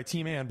brought to you by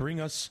Team Ann. Bring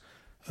us...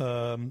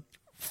 oh,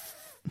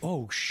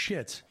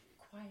 shit.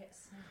 Quiet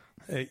snack.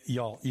 Hey,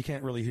 y'all, you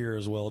can't really hear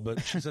as well,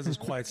 but she says it's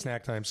quiet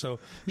snack time. So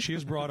she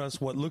has brought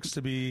us what looks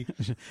to be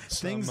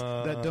things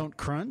that don't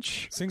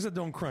crunch. Things that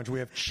don't crunch. We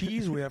have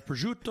cheese, we have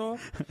prosciutto,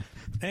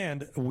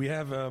 and we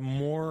have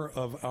more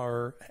of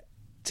our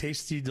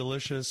tasty,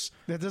 delicious...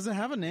 That doesn't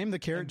have a name, the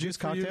carrot juice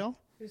cocktail?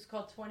 It's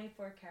called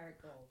 24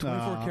 Karat Gold.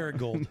 24 Karat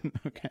Gold.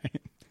 Okay.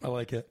 I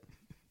like it.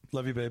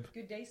 Love you, babe.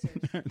 Good day, sir.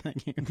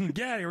 Thank you.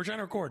 Get out of here. We're trying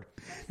to record.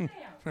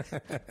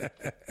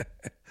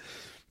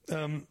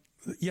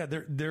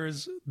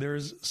 There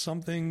is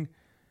something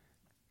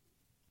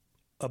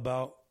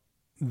about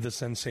the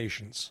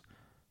sensations,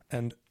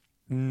 and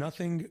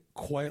nothing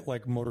quite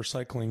like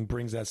motorcycling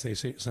brings that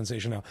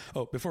sensation out.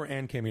 Oh, before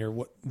Ann came here,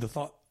 what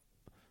the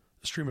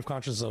stream of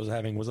consciousness I was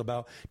having was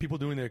about people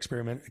doing the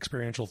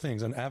experiential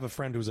things. And I have a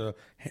friend who's a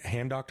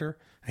hand doctor,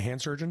 a hand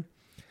surgeon.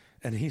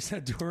 And he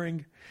said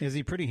during... Is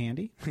he pretty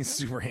handy? He's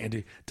super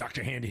handy.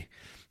 Dr. Handy.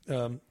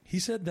 He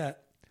said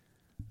that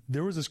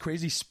there was this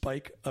crazy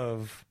spike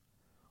of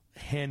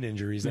hand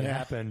injuries that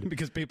happened...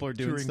 because people are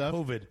doing during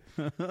COVID.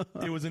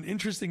 It was an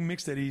interesting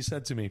mix that he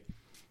said to me.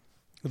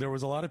 There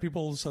was a lot of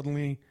people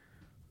suddenly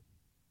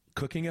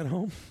cooking at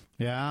home.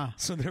 Yeah.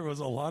 So there was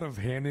a lot of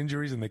hand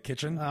injuries in the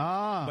kitchen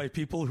by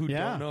people who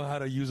don't know how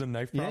to use a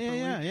knife properly.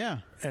 Yeah.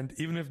 And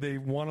even if they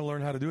want to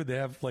learn how to do it, they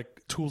have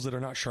tools that are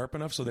not sharp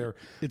enough, so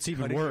it's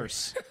even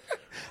worse.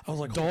 I was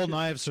like, dull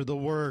knives are the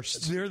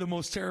worst. They're the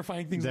most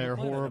terrifying things. They're on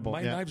the planet. horrible.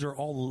 My knives are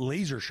all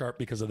laser sharp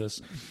because of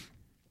this.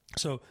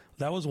 So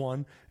that was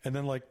one. And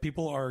then like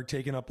people are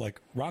taking up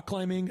like rock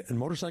climbing and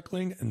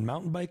motorcycling and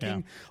mountain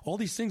biking, all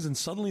these things. And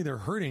suddenly they're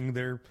hurting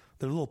their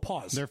little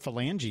paws. Their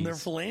phalanges. Their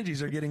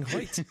phalanges are getting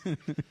hurt.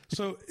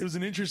 So it was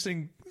an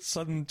interesting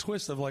sudden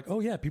twist of like, oh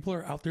yeah, people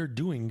are out there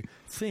doing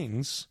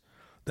things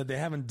that they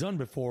haven't done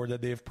before,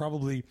 that they've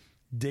probably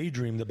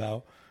daydreamed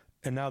about.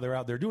 And now they're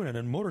out there doing it.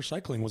 And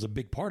motorcycling was a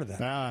big part of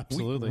that.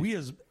 Absolutely. We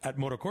as at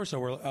Moto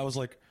Corsa, I was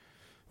like,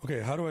 okay,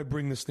 how do I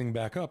bring this thing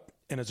back up?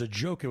 And as a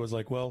joke, it was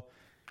like, well,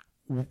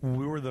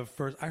 we were the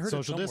first. I heard social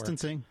it somewhere.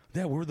 distancing.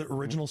 Yeah, we were the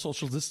original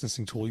social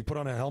distancing tool. You put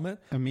on a helmet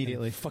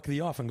immediately, and fuck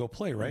the off and go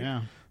play.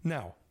 Right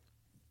now,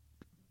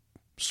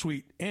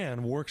 Sweet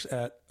Ann works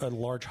at a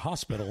large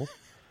hospital,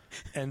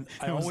 and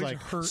I always like,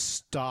 heard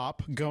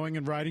stop going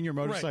and riding your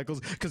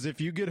motorcycles because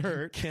if you get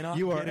hurt,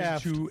 you are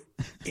get into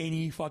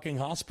any fucking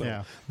hospital.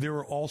 Yeah. They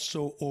were all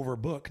so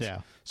overbooked.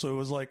 Yeah. So it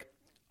was like,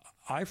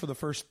 I for the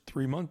first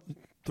 3 months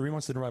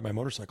didn't ride my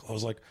motorcycle. I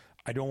was like,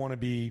 I don't want to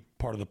be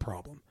part of the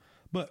problem,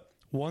 but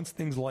once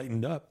things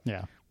lightened up,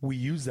 we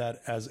used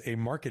that as a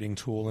marketing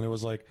tool. And it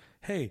was like,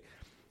 hey,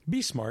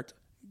 be smart.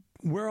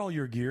 Wear all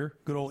your gear.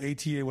 Good old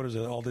ATA, what is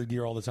it? All the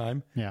gear all the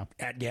time. Yeah.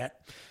 At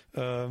GAT.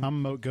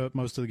 I'm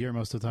most of the gear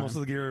most of the time. Most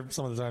of the gear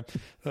some of the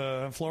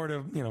time.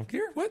 Florida,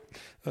 gear? What?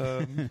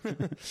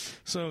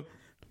 So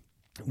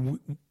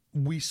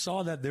we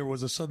saw that there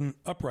was a sudden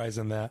uprise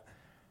in that.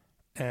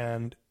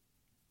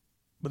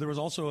 But there was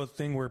also a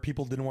thing where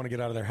people didn't want to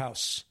get out of their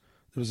house.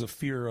 There was a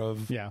fear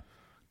of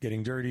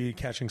getting dirty,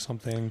 catching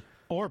something.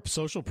 Or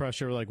social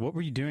pressure, like, what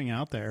were you doing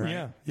out there?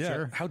 Right? Yeah.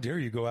 Sure. How dare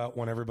you go out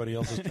when everybody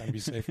else is trying to be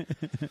safe?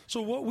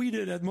 So what we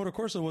did at Moto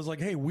Corsa was like,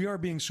 hey, we are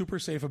being super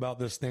safe about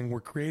this thing.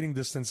 We're creating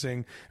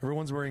distancing.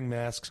 Everyone's wearing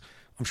masks.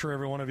 I'm sure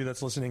every one of you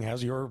that's listening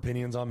has your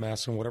opinions on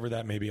masks and whatever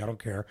that may be. I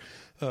don't care.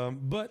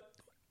 But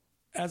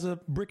as a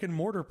brick and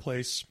mortar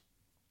place,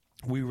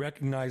 we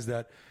recognize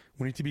that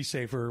we need to be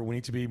safer. We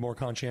need to be more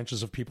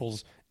conscientious of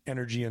people's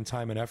energy and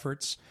time and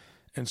efforts.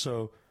 And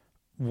so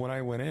when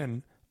I went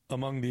in,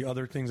 among the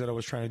other things that I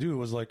was trying to do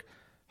was like,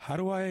 how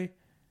do I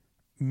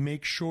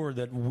make sure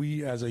that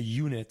we as a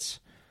unit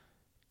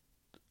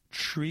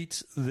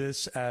treat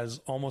this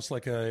as almost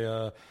like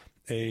a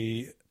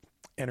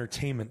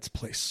entertainment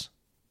place?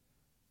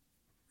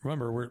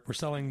 Remember, we're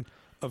selling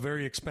a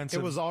very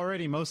expensive. It was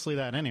already mostly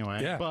that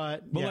anyway. Yeah,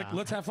 but like,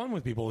 let's have fun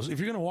with people. If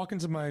you're going to walk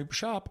into my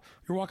shop,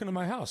 you're walking to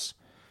my house.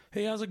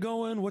 Hey, how's it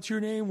going? What's your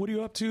name? What are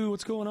you up to?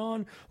 What's going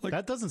on? Like,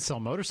 that doesn't sell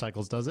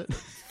motorcycles, does it?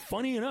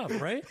 Funny enough,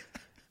 right?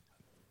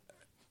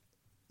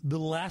 The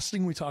last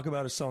thing we talk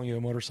about is selling you a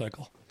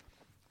motorcycle.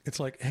 It's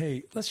like,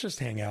 hey, let's just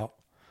hang out.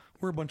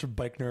 We're a bunch of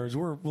bike nerds.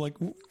 We're like,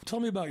 tell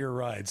me about your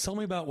rides. Tell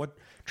me about what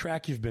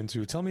track you've been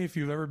to. Tell me if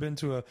you've ever been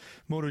to a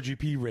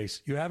MotoGP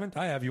race. You haven't?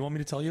 I have. You want me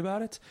to tell you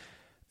about it?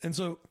 And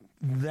so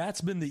that's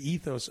been the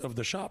ethos of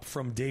the shop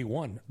from day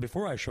one,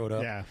 before I showed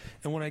up. Yeah.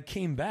 And when I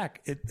came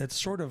back, it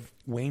sort of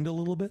waned a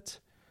little bit.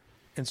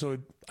 And so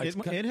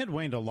it had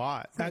waned a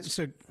lot.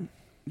 So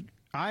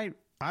I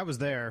was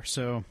there,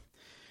 so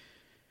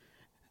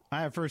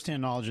I have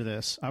firsthand knowledge of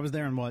this. I was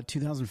there in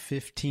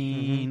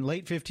 2015,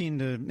 late 15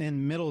 to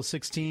in middle of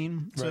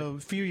 16, so a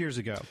few years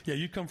ago. Yeah,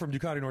 you come from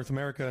Ducati North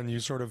America, and you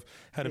sort of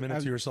had a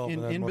minute to yourself.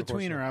 In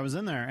betweener, I was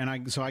in there, and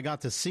I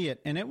got to see it,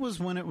 and it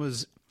was when it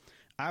was,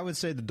 I would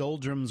say, the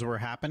doldrums were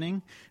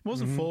happening. It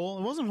wasn't full.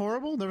 It wasn't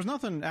horrible. There was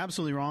nothing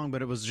absolutely wrong,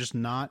 but it was just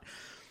not,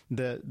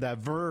 that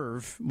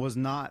verve was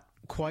not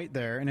quite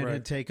there, and it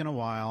had taken a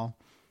while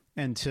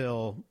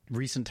until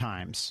recent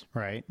times,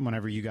 right,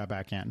 whenever you got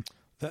back in.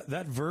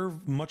 That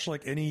verve, much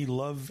like any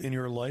love in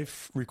your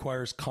life,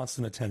 requires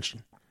constant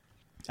attention.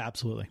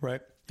 Absolutely.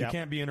 Right? You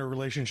can't be in a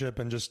relationship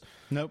and just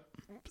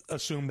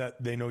assume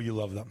that they know you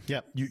love them.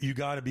 Yep. You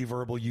got to be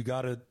verbal. You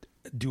got to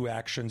do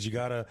actions. You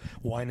got to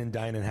wine and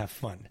dine and have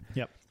fun.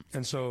 Yep.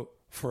 And so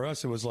for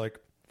us, it was like,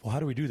 well, how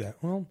do we do that?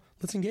 Well,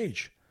 let's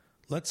engage.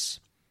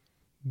 Let's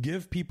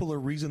give people a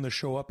reason to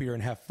show up here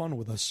and have fun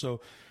with us.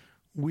 So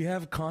we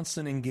have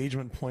constant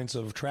engagement points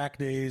of track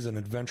days and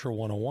Adventure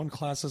 101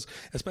 classes,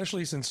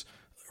 especially since,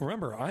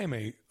 remember, I'm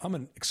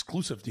an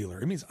exclusive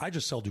dealer. It means I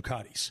just sell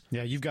Ducatis.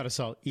 Yeah, you've got to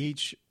sell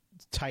each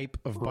type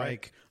of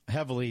bike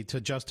heavily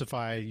to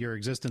justify your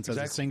existence as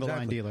a single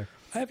line dealer.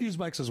 I have used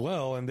bikes as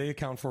well, and they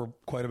account for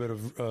quite a bit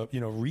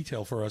of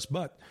retail for us.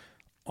 But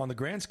on the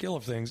grand scale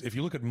of things, if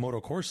you look at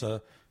Moto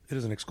Corsa, it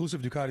is an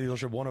exclusive Ducati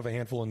dealership, one of a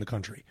handful in the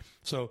country.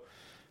 So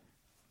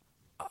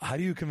how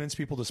do you convince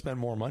people to spend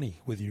more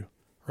money with you,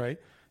 right?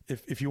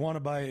 If you want to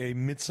buy a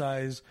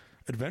mid-size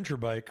adventure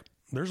bike,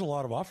 there's a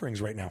lot of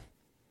offerings right now.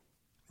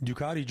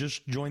 Ducati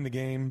just joined the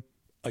game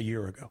a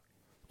year ago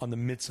on the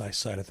mid-size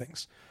side of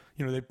things.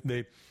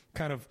 They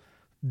kind of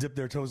dipped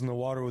their toes in the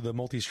water with the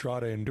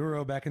Multistrada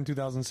Enduro back in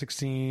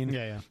 2016.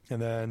 Yeah.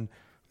 And then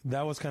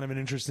that was kind of an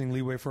interesting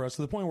leeway for us,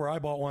 to the point where I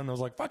bought one and I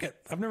was like, fuck it,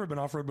 I've never been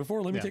off-road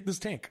before. Let me take this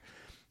tank.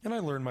 And I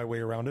learned my way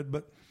around it,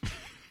 but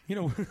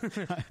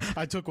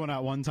I took one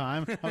out one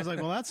time. I was like,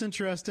 well, that's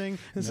interesting.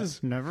 This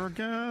is never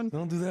again.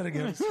 Don't do that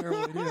again. It's a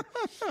terrible idea.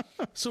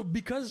 So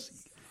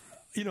because,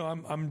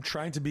 I'm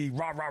trying to be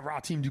rah, rah, rah,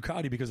 Team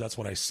Ducati because that's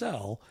what I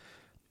sell,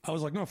 I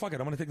was like, no, fuck it.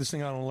 I'm going to take this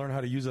thing out and learn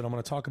how to use it. I'm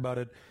going to talk about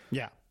it.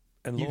 Yeah.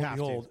 And lo and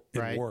behold,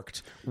 it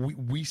worked.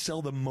 We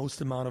sell the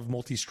most amount of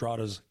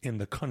multi-stratas in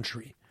the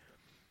country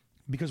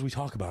because we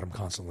talk about them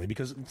constantly.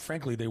 Because,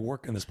 frankly, they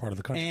work in this part of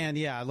the country. And,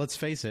 yeah, let's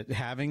face it,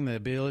 having the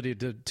ability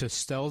to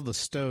sell the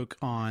stoke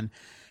on,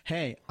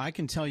 hey, I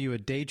can tell you a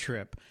day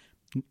trip.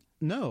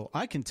 No,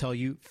 I can tell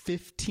you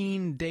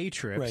 15 day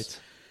trips. Right.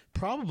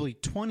 Probably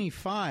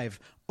 25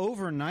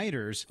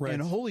 overnighters. Right.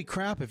 And holy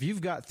crap, if you've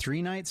got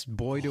 3 nights,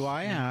 boy, do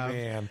I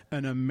have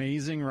an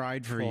amazing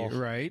ride for you,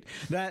 right?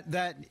 And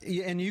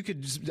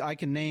I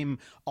can name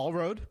all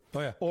road,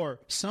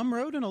 or some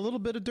road and a little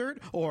bit of dirt,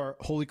 or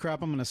holy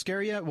crap, I'm going to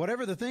scare you.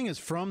 Whatever the thing is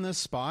from this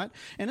spot.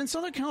 And in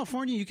Southern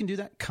California, you can do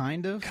that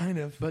kind of,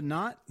 but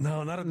not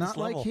at this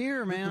level. Like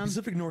here, man. The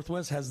Pacific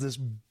Northwest has this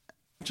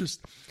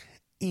just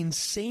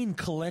insane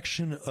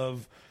collection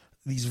of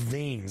these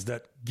veins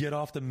that get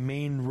off the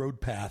main road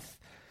path.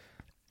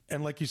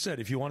 And like you said,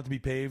 if you want it to be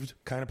paved,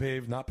 kind of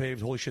paved, not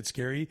paved, holy shit,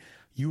 scary,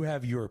 you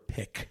have your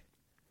pick.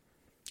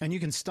 And you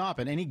can stop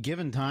at any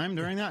given time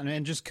during that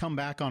and just come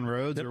back on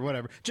roads or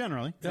whatever.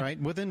 Generally, right?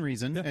 Within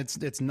reason.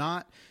 It's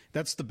not,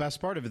 that's the best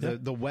part of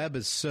it. The web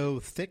is so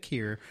thick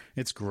here.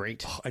 It's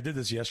great. I did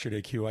this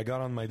yesterday, Q. I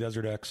got on my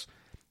Desert X,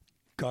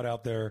 got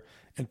out there,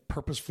 and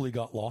purposefully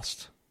got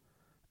lost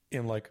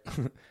in like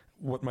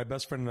what my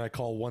best friend and I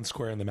call one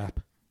square in the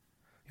map.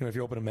 You know, if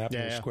you open a map,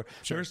 there's a square.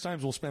 Sure. There's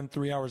times we'll spend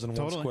 3 hours in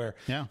one square.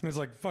 Yeah. And it's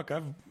like, fuck,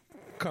 I've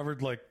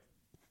covered like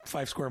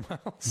 5 square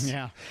miles.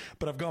 Yeah.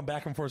 But I've gone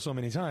back and forth so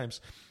many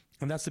times.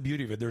 And that's the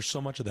beauty of it. There's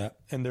so much of that.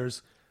 And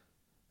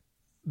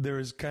there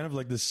is kind of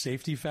like this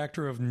safety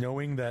factor of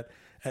knowing that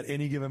at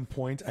any given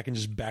point, I can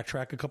just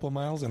backtrack a couple of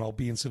miles and I'll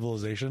be in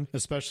civilization.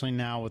 Especially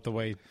now with the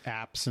way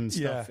apps and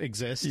stuff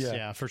exist.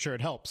 Yeah, for sure.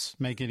 It helps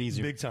make it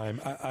easier. Big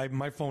time.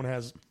 My phone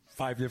has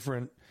 5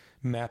 different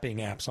mapping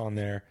apps on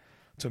there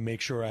to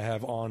make sure I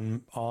have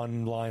online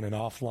and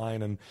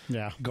offline and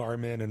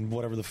Garmin and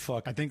whatever the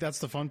fuck. I think that's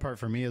the fun part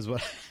for me is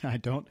what I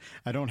don't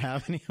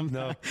have any of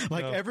that.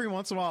 Every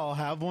once in a while I'll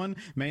have one,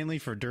 mainly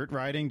for dirt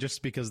riding,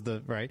 just because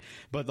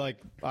but like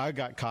I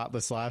got caught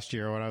this last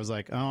year when I was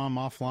like, oh, I'm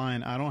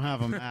offline. I don't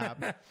have a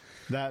map.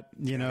 That,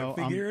 you know,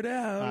 figure it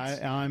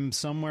out. I'm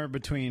somewhere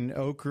between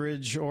Oak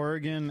Ridge,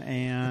 Oregon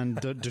and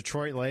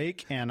Detroit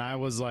Lake, and I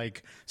was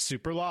like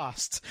super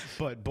lost,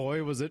 but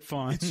boy, was it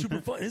fun. It's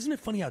super fun. Isn't it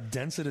funny how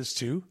dense it is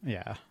too?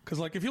 Yeah. Because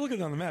like if you look at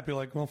it on the map, you're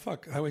like, well,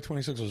 fuck, Highway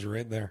 26 was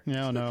right there.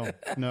 No,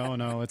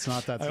 it's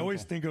not that simple. I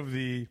always think of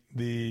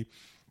the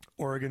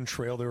Oregon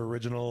Trail, their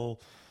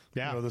original,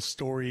 you know, the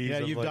stories. Yeah,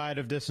 you've died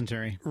of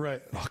dysentery.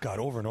 Right. Oh, God,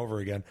 over and over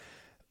again.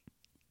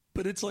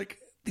 But it's like,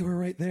 they were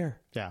right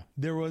there. Yeah.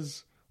 There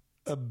was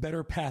a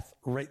better path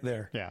right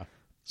there. Yeah.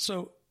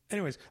 So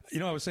anyways, you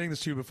know, I was saying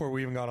this to you before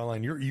we even got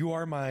online. You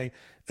are my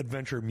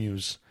adventure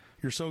muse.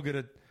 You're so good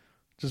at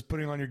just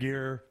putting on your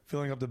gear,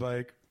 filling up the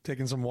bike,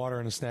 taking some water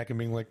and a snack and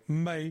being like,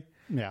 bye.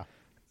 Yeah.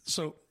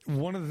 So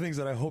one of the things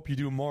that I hope you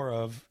do more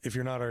of, if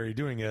you're not already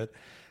doing it,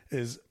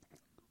 is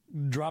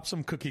drop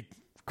some cookie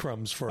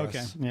crumbs for us.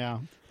 Okay. Yeah.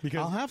 Because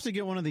I'll have to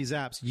get one of these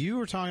apps. You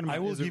were talking about, I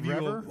will give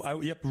Rever?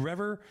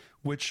 Rever,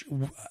 which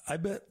I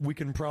bet we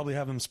can probably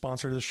have them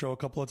sponsor this show a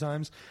couple of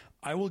times.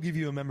 I will give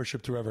you a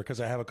membership to Rever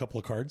because I have a couple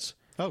of cards.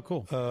 Oh,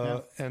 cool.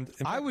 And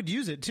I would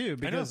use it too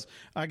because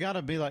I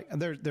gotta be like,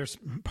 there's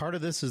part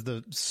of this is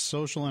the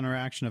social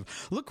interaction of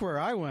look where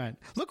I went,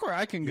 look where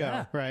I can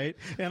go, right?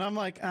 And I'm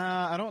like,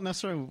 I don't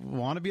necessarily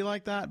want to be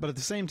like that, but at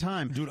the same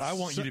time, dude, I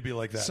want you to be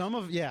like that. Some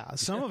of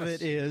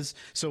it is.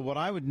 So what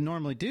I would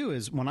normally do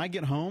is when I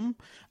get home,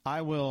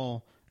 I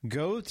will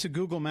go to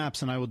Google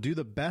Maps and I will do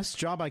the best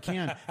job I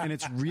can. And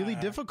it's really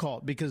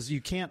difficult because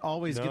you can't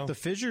always get the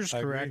fissures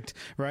correct,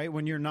 right?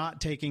 When you're not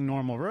taking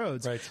normal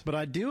roads. Right. But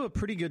I do a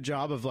pretty good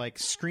job of like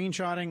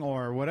screenshotting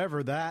or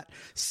whatever that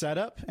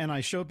setup. And I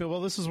show people,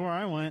 well, this is where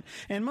I went.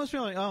 And most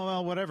people are like, oh,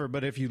 well, whatever.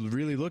 But if you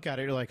really look at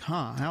it, you're like,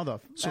 huh, how the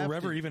So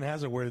Rever even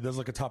has it where it does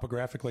like a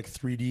topographic, like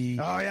 3D.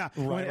 Oh, yeah.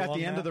 At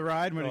the end of the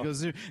ride when it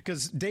goes through.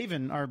 Because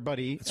Davin, our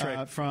buddy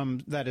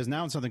from that is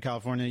now in Southern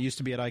California, used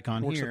to be at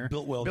Icon Works here. At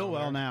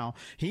Biltwell now.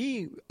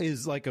 He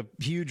is like a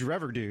huge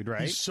Rever dude,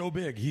 right? He's so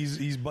big.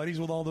 He's buddies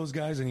with all those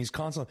guys, and he's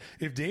constant.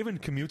 If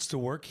David commutes to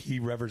work, he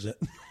revers it.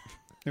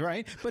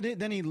 Right, but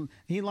then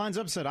he lines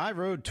up and said, "I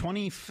rode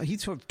 20. He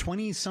took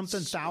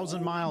 20-something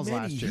thousand miles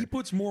last year." He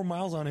puts more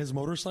miles on his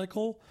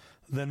motorcycle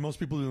than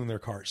most people do in their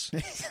cars.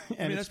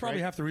 I mean, that's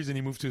probably half the reason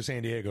he moved to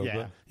San Diego. Yeah.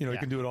 But you know, he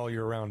can do it all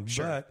year round.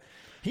 Sure. But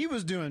he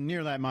was doing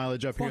near that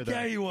mileage up here, though.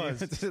 Yeah, he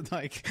was.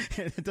 Like,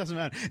 it doesn't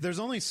matter. There's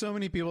only so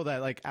many people that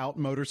like out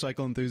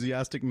motorcycle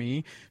enthusiastic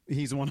me.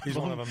 He's one of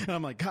them. And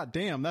I'm like, God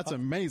damn, that's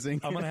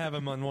amazing. I'm going to have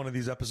him on one of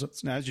these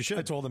episodes. As you should.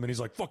 I told him, and he's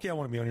like, fuck yeah, I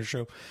want to be on your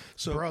show.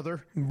 So,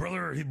 brother.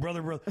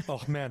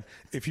 Oh, man.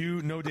 If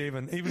you know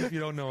David, even if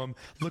you don't know him,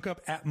 look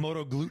up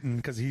 @MotoGluten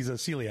because he's a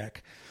celiac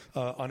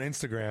on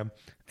Instagram.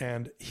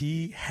 And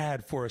he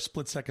had, for a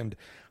split second,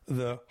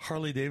 the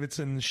Harley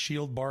Davidson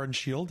Shield Bar and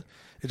Shield.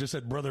 It just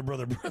said brother,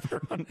 brother,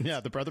 brother on it. Yeah,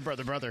 the brother.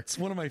 It's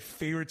one of my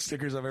favorite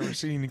stickers I've ever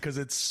seen because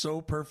it's so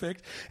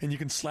perfect, and you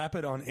can slap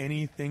it on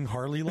anything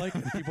Harley-like,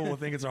 and people will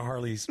think it's a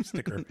Harley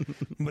sticker,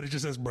 but it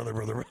just says brother,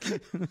 brother, brother.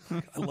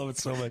 I love it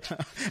so much.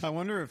 I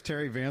wonder if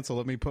Terry Vance will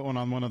let me put one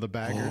on one of the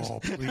baggers. Oh,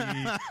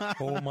 please.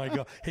 Oh, my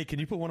God. Hey, can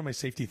you put one of my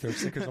safety third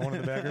stickers on one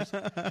of the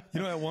baggers?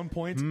 You know, at one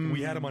point,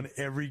 we had them on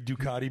every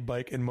Ducati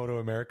bike in Moto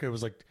America. It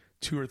was like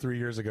 2 or 3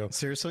 years ago.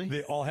 Seriously?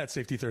 They all had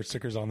safety third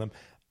stickers on them.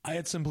 I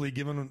had simply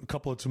given a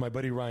couple to my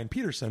buddy Ryan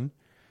Peterson,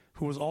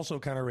 who was also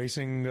kind of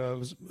racing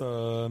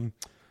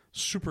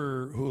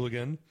super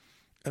hooligan.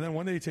 And then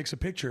one day he takes a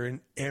picture, and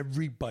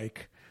every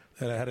bike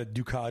that had a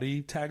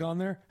Ducati tag on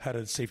there had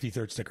a safety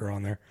third sticker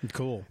on there.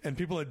 Cool. And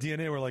people at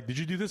DNA were like, did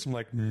you do this? I'm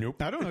like,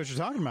 nope. I don't know what you're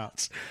talking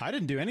about. I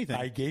didn't do anything.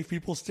 I gave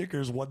people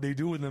stickers. What they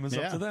do with them is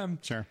up to them.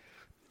 Sure.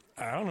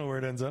 I don't know where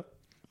it ends up.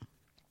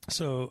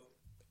 So,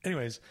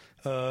 anyways,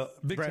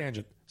 big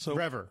tangent. So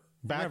Rever.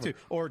 Back to,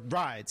 or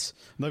rides.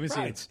 Let me see.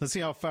 Rides. Let's see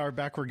how far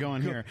back we're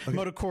going here. Okay.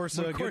 Moto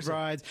Corsa, good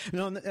rides.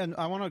 No, and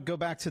I want to go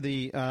back to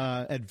the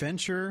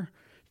adventure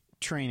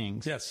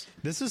trainings. Yes.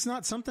 This is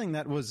not something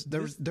that was,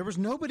 there was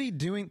nobody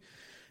doing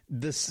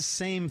the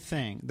same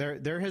thing.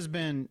 There has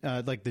been,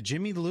 like the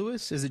Jimmy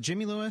Lewis. Is it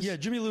Jimmy Lewis? Yeah,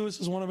 Jimmy Lewis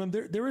is one of them.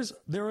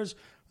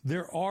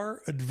 There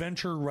are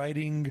adventure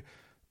riding,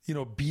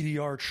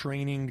 BDR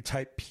training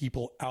type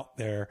people out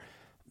there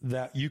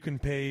that you can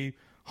pay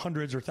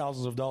hundreds or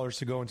thousands of dollars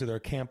to go into their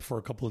camp for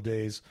a couple of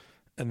days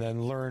and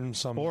then learn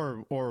some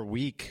or a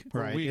week,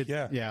 right? Week,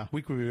 yeah.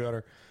 Week would be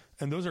better.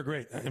 And those are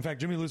great. In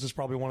fact, Jimmy Lewis is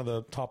probably one of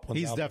the top ones.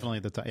 He's definitely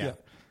the top. Yeah.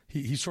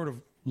 He's sort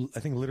of, I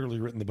think, literally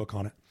written the book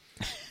on it.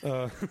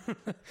 The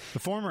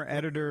former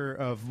editor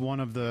of one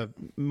of the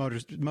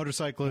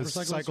motorcyclists,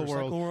 Cycle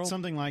World,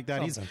 something like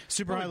that. He's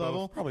super high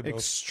level, probably both.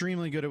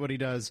 Extremely good at what he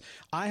does.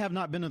 I have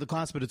not been to the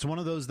class, but it's one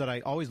of those that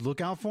I always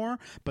look out for,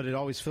 but it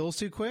always fills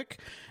too quick.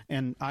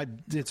 And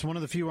it's one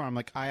of the few where I'm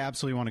like, I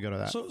absolutely want to go to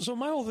that. So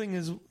my whole thing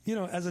is,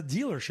 as a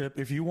dealership,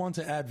 if you want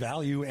to add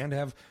value and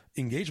have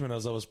engagement,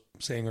 as I was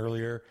saying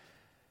earlier,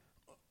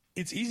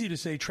 it's easy to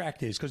say track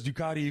days because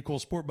Ducati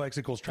equals sport bikes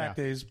equals track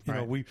days.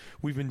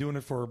 We've been doing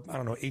it for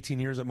 18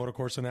 years at Moto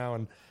Corsa now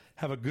and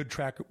have a good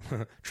track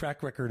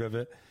record of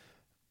it.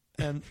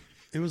 And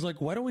it was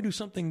like, why don't we do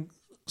something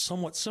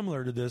somewhat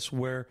similar to this?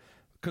 Where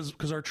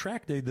because our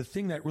track day, the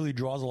thing that really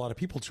draws a lot of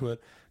people to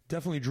it,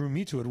 definitely drew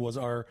me to it, was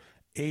our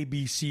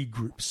ABC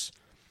groups.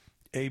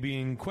 A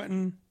being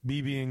Quentin,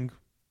 B being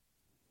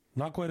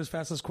not quite as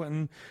fast as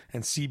Quentin,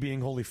 and C being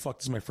holy fuck,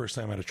 this is my first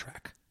time at a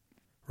track,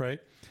 right?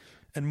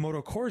 And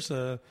Moto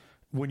Corsa,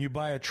 when you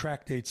buy a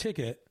track day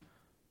ticket,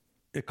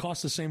 it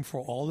costs the same for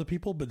all the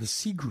people, but the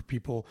C group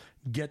people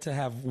get to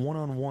have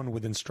one-on-one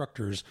with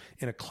instructors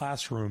in a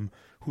classroom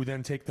who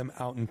then take them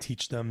out and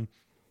teach them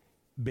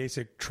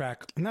basic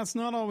track. And that's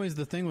not always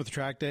the thing with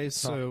track days.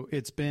 So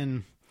it's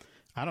been,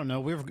 I don't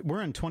know,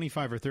 we're in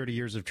 25 or 30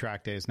 years of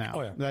track days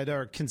now that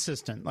are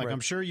consistent. Like, I'm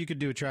sure you could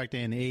do a track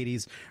day in the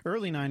 80s,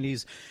 early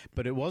 90s,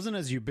 but it wasn't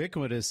as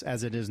ubiquitous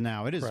as it is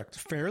now. It is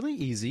fairly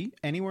easy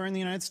anywhere in the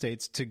United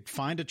States to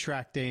find a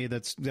track day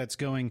that's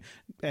going,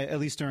 at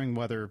least during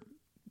weather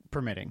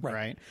permitting,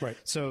 right?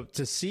 So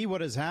to see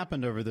what has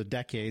happened over the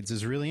decades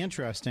is really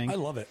interesting. I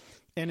love it.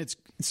 And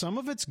some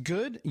of it's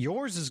good.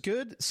 Yours is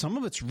good. Some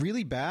of it's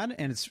really bad,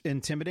 and it's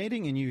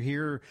intimidating, and you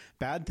hear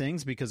bad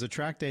things because a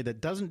track day that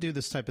doesn't do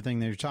this type of thing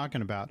that you're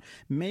talking about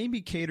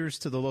maybe caters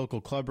to the local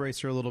club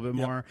racer a little bit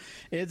more.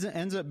 It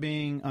ends up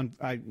being,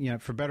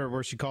 for better or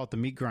worse, you call it the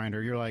meat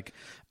grinder. You're like,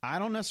 I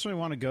don't necessarily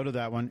want to go to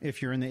that one.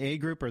 If you're in the A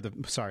group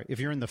if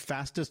you're in the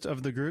fastest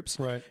of the groups,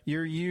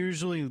 you're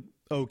usually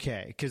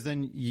okay, because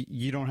then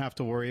you don't have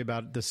to worry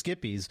about the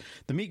skippies.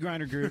 The meat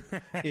grinder group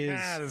is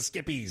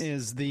the skippies,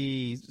 is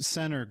the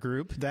center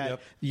group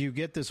that you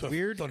get this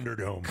weird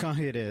Thunderdome.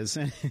 It is.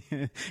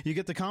 You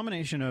get the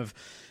combination of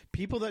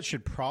people that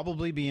should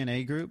probably be in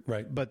A group,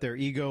 but their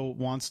ego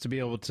wants to be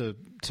able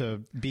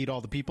to beat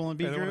all the people in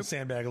B group. They want to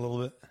sandbag a little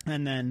bit.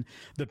 And then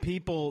the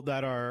people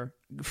that are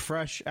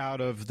fresh out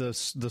of the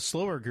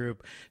slower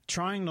group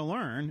trying to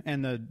learn,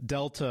 and the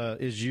delta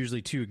is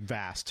usually too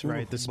vast,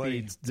 right? The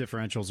speed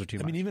differentials are too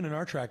much. I mean, even in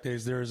our track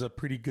days, there is a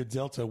pretty good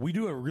delta. We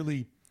do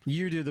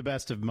You do the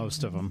best of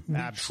most of them.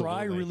 Absolutely.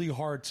 Try really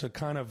hard to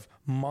kind of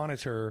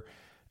monitor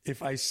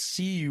if I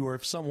see you, or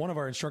if one of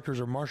our instructors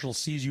or marshals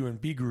sees you in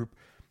B group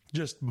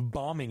just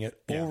bombing it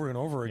over and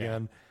over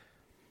again.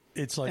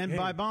 It's like, and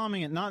by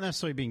bombing it, not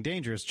necessarily being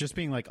dangerous, just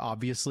being like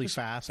obviously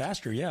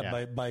faster.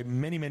 By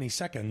many, many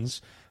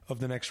seconds of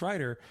the next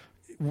rider.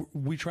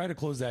 We try to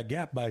close that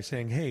gap by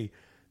saying, hey,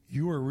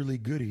 you are really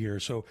good here.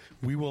 So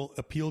we will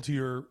appeal to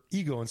your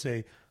ego and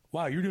say,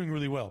 wow, you're doing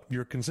really well.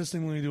 You're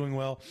consistently doing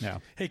well. Yeah.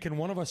 Hey, can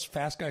one of us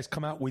fast guys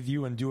come out with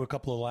you and do a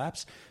couple of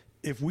laps?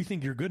 If we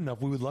think you're good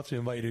enough, we would love to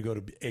invite you to go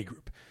to A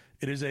group.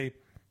 It is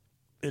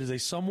a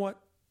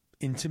somewhat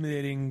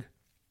intimidating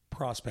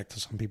prospect to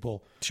some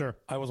people. Sure.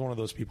 I was one of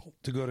those people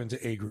to go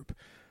into A group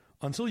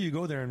until you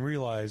go there and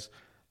realize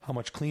how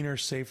much cleaner,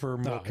 safer,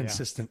 more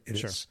consistent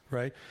it is,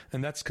 right?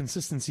 And that's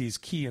consistency is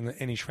key in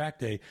any track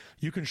day.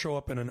 You can show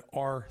up in an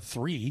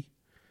R3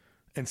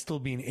 and still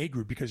be in A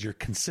group because you're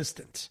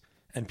consistent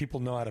and people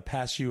know how to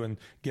pass you and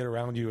get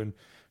around you, and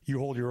you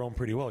hold your own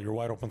pretty well. You're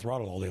wide open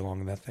throttle all day long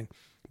in that thing.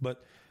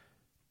 But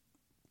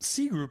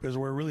C group is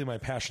where really my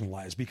passion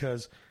lies,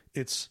 because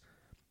it's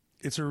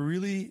a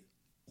really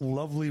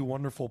lovely,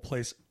 wonderful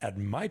place at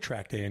my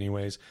track day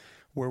anyways,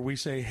 where we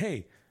say,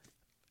 hey,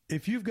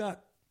 if you've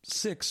got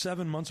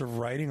 6-7 months of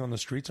riding on the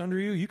streets under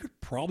you, you could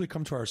probably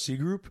come to our C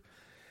group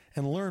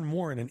and learn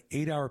more in an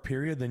 8-hour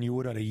period than you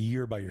would at a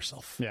year by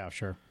yourself. Yeah,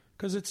 sure.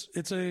 Because it's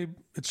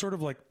sort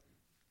of like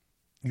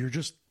you're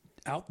just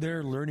out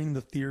there learning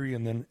the theory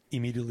and then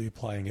immediately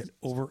applying it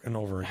over and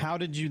over again. How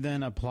did you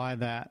then apply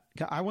that?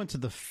 I went to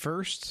the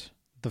first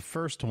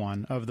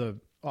one of the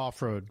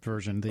off-road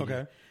version.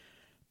 Okay.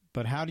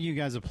 But how do you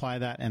guys apply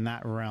that in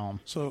that realm?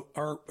 So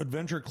our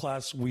adventure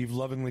class, we've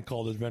lovingly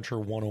called Adventure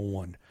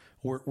 101.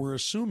 We're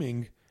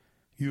assuming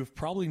you've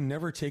probably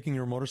never taken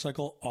your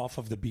motorcycle off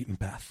of the beaten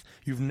path.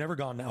 You've never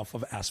gone off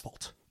of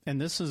asphalt.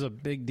 And this is a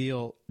big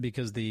deal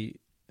because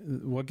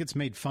what gets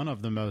made fun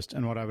of the most,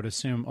 and what I would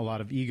assume a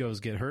lot of egos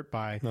get hurt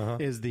by,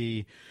 is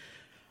it's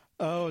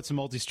a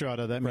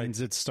multistrada. That means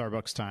it's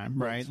Starbucks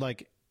time, right?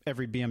 Like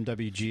every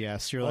BMW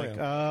GS,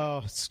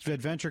 you're it's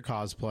adventure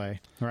cosplay,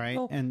 right?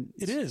 Well, and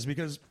it is,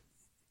 because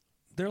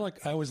they're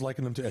like, I always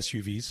liken them to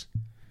SUVs.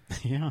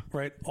 Yeah.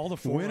 Right. All the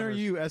 4Runners. When are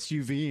you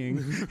SUVing?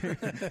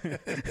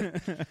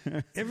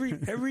 every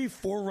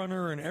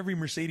 4Runner and every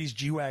Mercedes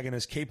G-Wagon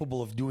is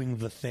capable of doing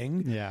the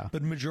thing. Yeah.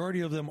 But majority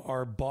of them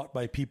are bought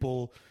by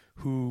people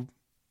who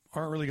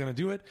aren't really going to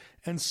do it.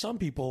 And some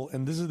people,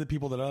 and this is the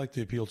people that I like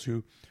to appeal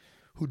to,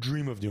 who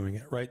dream of doing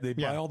it, right? They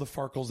buy all the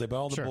Farkles, they buy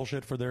all the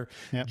bullshit for their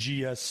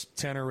GS,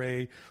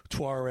 Tenere,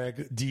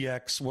 Touareg,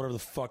 DX, whatever the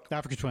fuck.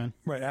 Africa Twin.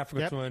 Right,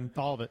 Africa Twin.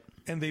 All of it.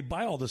 And they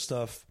buy all this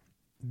stuff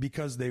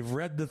because they've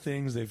read the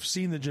things, they've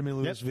seen the Jimmy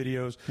Lewis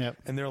videos,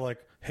 and they're like,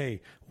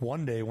 hey,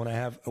 one day when I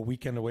have a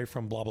weekend away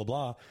from blah, blah,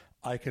 blah,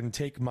 I can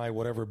take my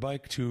whatever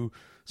bike to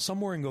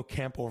somewhere and go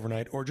camp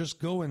overnight, or just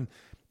go and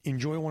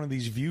enjoy one of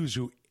these views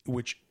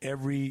which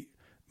every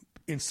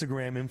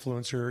Instagram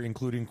influencer,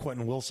 including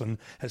Quentin Wilson,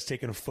 has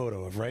taken a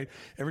photo of, right?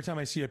 Every time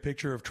I see a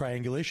picture of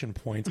triangulation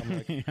points,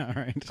 I'm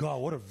like,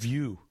 God, what a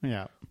view.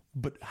 Yeah.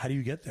 But how do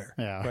you get there?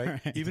 Yeah.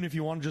 Right? Even if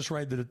you want to just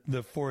ride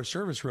the Forest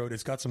Service Road,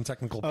 it's got some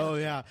technical parts. Oh,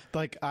 yeah.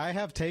 Like, I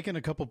have taken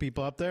a couple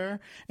people up there,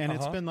 and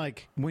it's been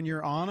like, when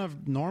you're on a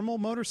normal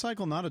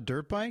motorcycle, not a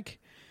dirt bike,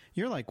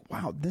 you're like,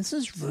 wow, this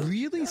is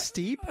really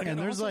steep. And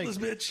there's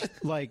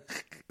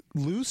like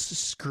loose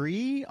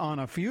scree on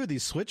a few of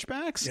these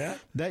switchbacks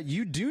that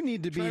you do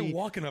need to be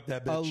walking up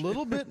that bitch a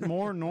little bit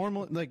more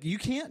normal. Like, you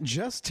can't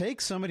just take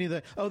somebody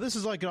that, this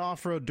is like an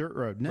off-road dirt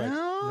road.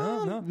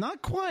 No,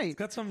 not quite. It's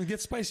got something to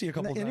get spicy a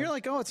couple times. And you're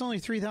like, it's only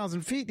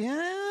 3,000 feet.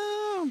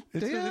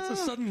 It's a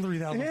sudden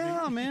 3,000 feet.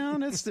 Yeah,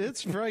 man.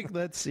 It's right.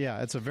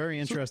 It's a very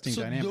interesting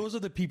dynamic. Those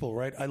are the people,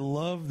 right? I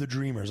love the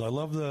dreamers. I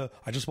love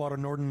I just bought a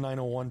Norden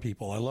 901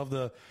 people. I love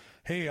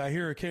hey, I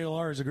hear a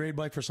KLR is a great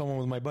bike for someone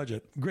with my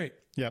budget. Great.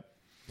 Yep.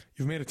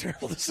 You've made a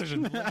terrible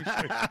decision.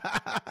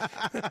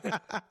 I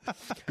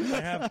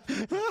have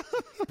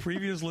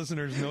previous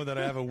listeners know that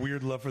I have a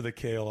weird love for the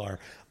KLR.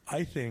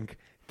 I think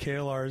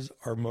KLRs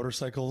are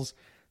motorcycles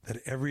that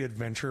every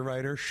adventure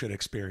rider should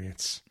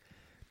experience.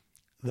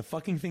 The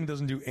fucking thing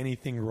doesn't do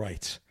anything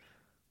right,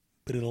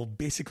 but it'll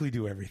basically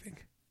do everything.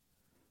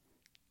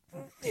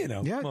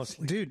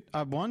 Mostly. Dude,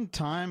 one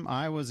time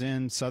I was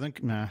in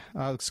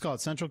let's call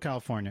it Central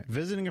California,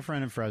 visiting a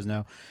friend in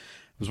Fresno.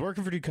 Was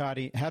working for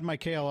Ducati, had my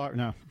KLR.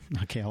 No,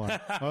 not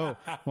KLR. Oh,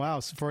 wow,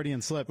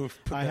 Freudian slip.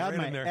 I had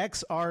my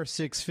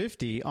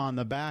XR650 on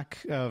the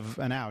back of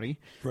an Audi,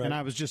 and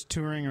I was just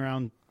touring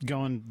around,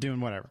 doing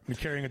whatever. You're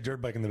carrying a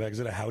dirt bike in the back. Is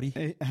it a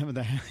Howdy?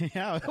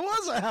 Yeah, it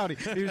was a Howdy.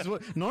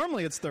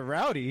 Normally it's the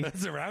Rowdy.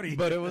 That's a Rowdy.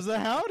 But it was a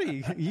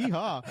Howdy.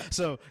 Yeehaw.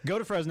 So go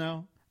to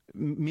Fresno,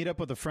 meet up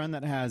with a friend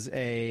that has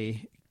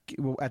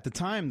at the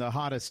time, the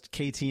hottest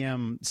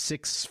KTM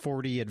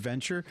 640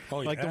 Adventure,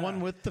 the one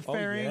with the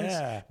fairings.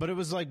 But it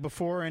was like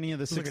before any of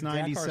the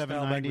 690,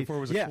 790. Before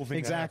it was a cool thing.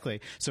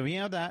 Exactly. So he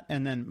had that,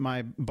 and then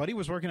my buddy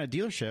was working at a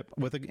dealership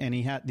and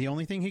he had the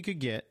only thing he could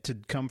get to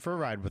come for a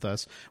ride with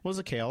us was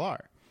a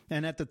KLR.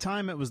 And at the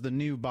time, it was the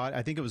new body.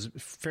 I think it was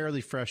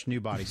fairly fresh new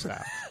body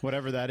style,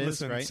 whatever that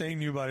is. Right? Saying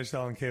new body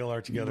style and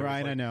KLR together.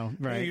 Right, I know.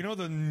 Right. Hey, you know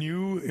the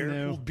new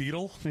air-cooled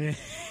Beetle?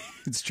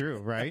 It's true,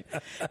 right?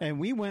 And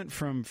we went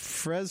from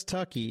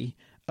Tucky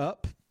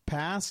up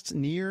past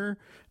near,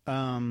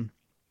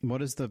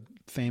 what is the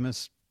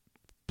famous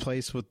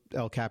place with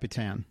El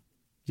Capitan?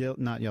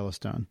 Not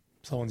Yellowstone.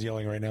 Someone's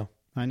yelling right now.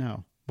 I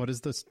know. What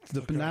is this?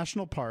 The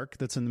national park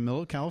that's in the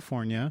middle of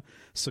California,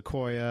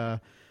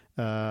 Sequoia.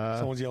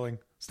 Someone's yelling.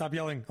 Stop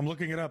yelling. I'm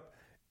looking it up.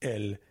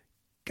 El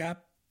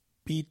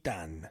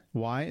Capitan.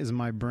 Why is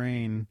my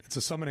brain... It's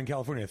a summit in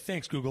California.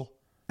 Thanks, Google.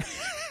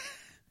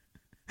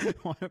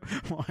 Why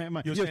am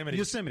I...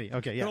 Yosemite.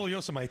 Okay, yeah. Little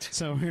Yosemite.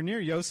 So we're near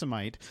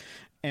Yosemite,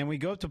 and we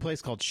go up to a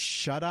place called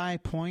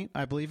Shut-Eye Point.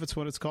 I believe it's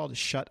what it's called.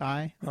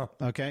 Shut-Eye. Oh.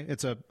 Okay.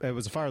 It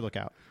was a fire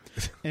lookout.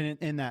 And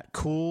in that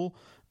cool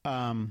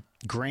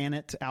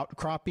granite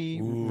outcroppy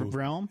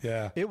realm.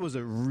 Yeah. It was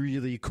a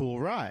really cool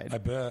ride. I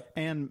bet.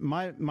 And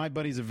my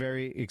buddy's a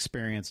very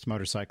experienced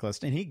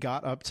motorcyclist, and he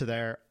got up to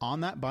there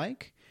on that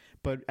bike.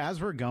 But as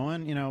we're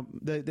going, you know,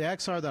 the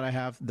XR that I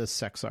have, the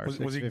Sexar.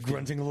 Was he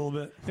grunting a little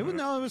bit? It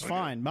was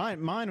fine.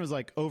 Mine was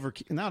like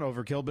not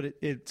overkill, but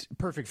it's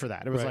perfect for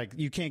that. It was like,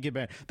 you can't get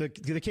back. The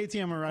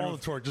KTM we're riding all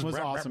the torque just was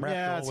awesome.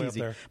 Yeah, it's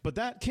easy. But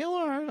that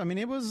KLR, I mean,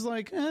 it was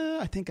like,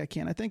 I think I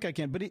can.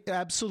 But he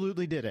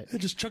absolutely did it. It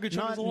just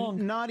chugs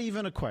along. Not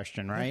even a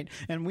question, right?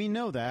 And we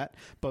know that.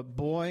 But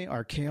boy,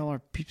 our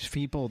KLR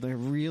people, they're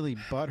really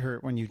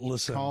butthurt when you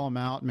call them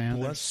out, man.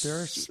 Bless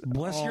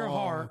your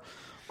heart.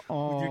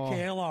 With your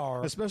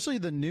KLR, especially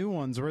the new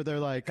ones where they're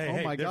like,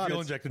 "Oh my god,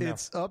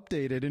 it's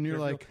updated," and you're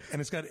like,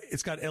 and it's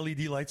got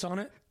LED lights on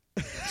it.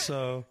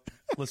 So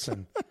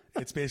listen,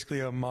 it's basically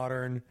a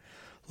modern,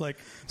 like,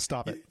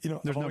 stop it. You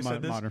know, there's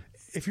I've no modern.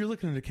 If you're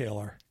looking into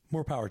KLR,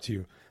 more power to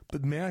you.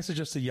 But may I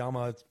suggest a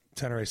Yamaha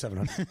Tenere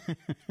 700?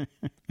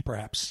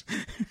 Perhaps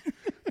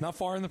not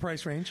far in the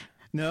price range.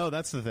 No,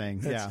 that's the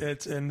thing.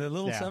 It's and the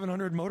little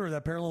 700 motor,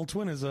 that parallel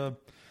twin is a.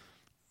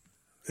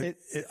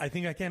 I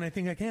think I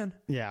can.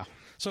 Yeah.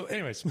 So,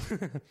 anyways,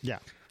 yeah.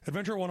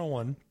 Adventure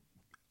 101,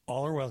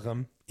 all are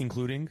welcome,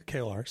 including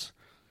KLRs.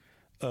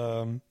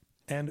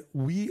 And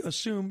we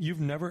assume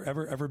you've never,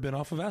 ever been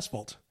off of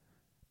asphalt.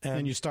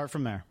 And you start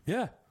from there.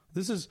 Yeah.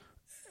 This is,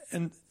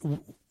 and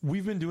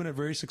we've been doing it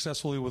very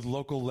successfully with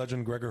local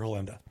legend Gregor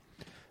Holenda.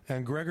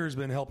 And Gregor's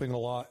been helping a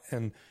lot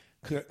and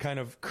kind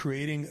of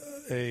creating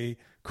a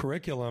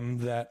curriculum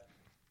that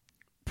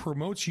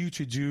promotes you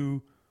to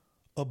do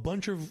a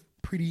bunch of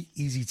pretty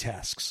easy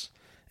tasks.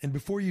 And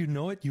before you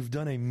know it, you've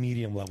done a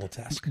medium level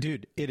task.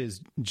 Dude, it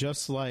is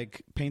just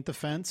like paint the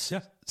fence,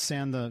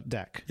 sand the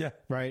deck. Yeah.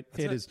 Right?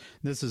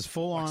 This is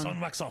full on. Wax on,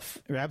 wax off.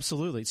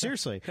 Absolutely.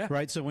 Seriously. Yeah.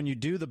 Right? So when you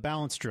do the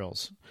balance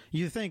drills,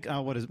 you think,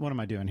 oh, what am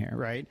I doing here?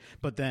 Right?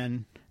 But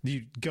then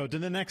you go to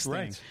the next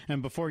thing.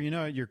 And before you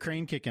know it, you're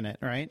crane kicking it.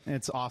 Right?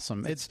 It's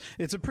awesome. It's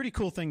a pretty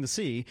cool thing to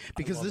see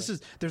because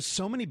there's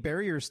so many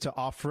barriers to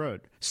off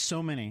road.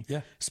 So many.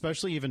 Yeah.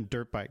 Especially even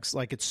dirt bikes.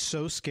 Like, it's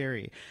so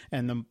scary.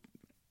 And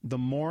the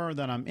more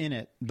that I'm in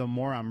it, the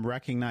more I'm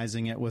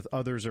recognizing it with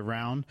others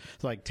around,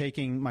 like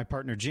taking my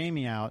partner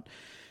Jamie out,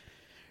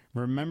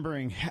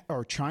 remembering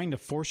or trying to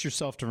force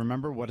yourself to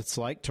remember what it's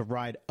like to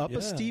ride up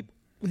a steep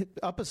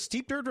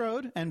dirt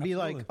road and be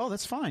like, oh,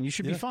 that's fine. You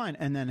should be fine.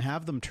 And then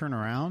have them turn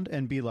around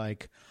and be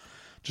like,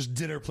 just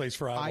dinner place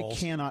for eyeballs. I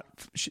cannot.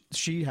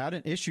 She had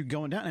an issue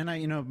going down,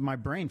 and my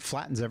brain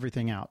flattens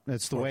everything out.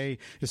 That's the way,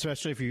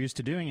 especially if you're used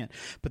to doing it.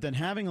 But then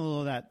having a little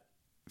of that,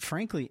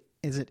 frankly,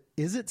 is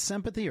it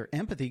sympathy or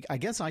empathy? I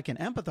guess I can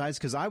empathize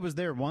because I was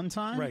there one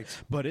time, right?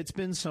 But it's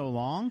been so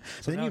long.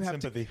 So then you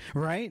have sympathy,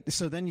 right?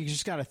 So then you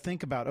just got to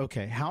think about,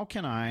 okay,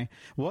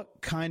 what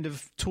kind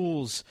of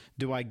tools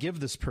do I give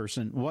this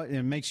person? What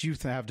it makes you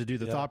have to do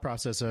the thought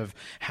process of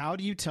how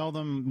do you tell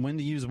them when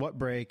to use what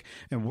brake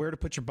and where to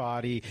put your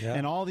body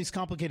and all these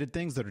complicated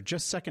things that are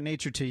just second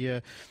nature to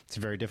you. It's a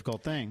very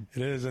difficult thing.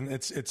 It is, and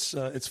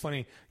it's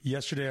funny.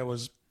 Yesterday I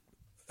was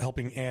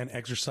helping Ann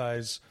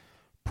exercise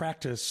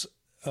practice.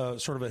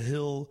 Sort of a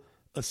hill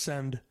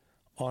ascend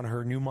on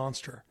her new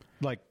monster.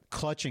 Like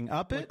clutching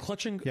up it? Like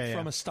clutching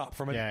from a stop.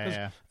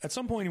 At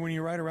some point when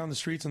you ride around the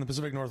streets in the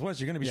Pacific Northwest,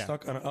 you're going to be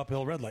stuck on an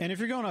uphill red light. And if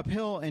you're going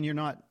uphill and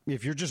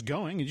if you're just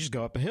going, you just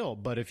go up a hill.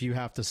 But if you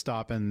have to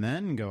stop and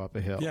then go up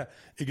a hill. Yeah,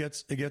 it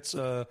gets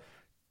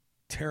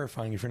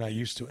terrifying if you're not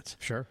used to it.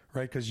 Sure.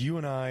 Right? Because you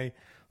and I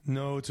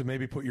know to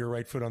maybe put your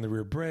right foot on the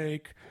rear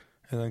brake,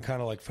 and then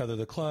kind of like feather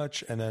the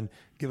clutch and then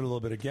give it a little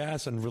bit of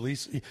gas and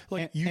release.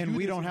 And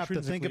we don't have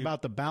to think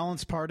about the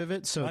balance part of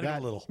it. So not even a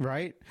little.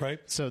 Right? Right.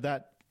 So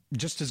that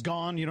just is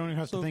gone. You don't even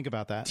have to think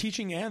about that.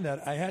 Teaching Ann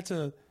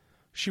that,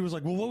 she was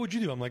like, well, what would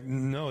you do? I'm like,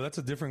 no, that's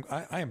a different,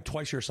 I am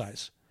twice your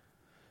size.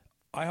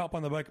 I hop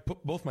on the bike,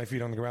 put both my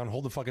feet on the ground,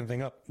 hold the fucking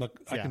thing up. Look,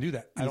 I can do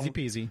that. Easy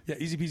peasy. Yeah,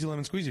 easy peasy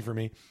lemon squeezy for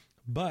me.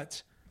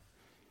 But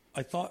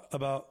I thought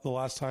about the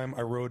last time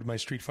I rode my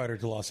Street Fighter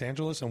to Los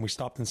Angeles, and we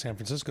stopped in San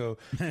Francisco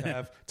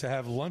to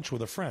have lunch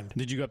with a friend.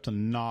 Did you go up to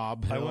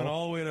Knob Hill? I went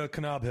all the way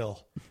to Knob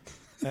Hill,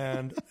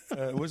 and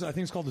I think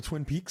it's called the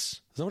Twin Peaks. Is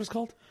that what it's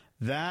called?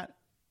 That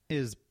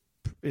is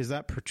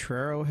that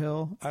Potrero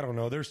Hill? I don't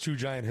know. There's two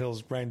giant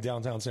hills right in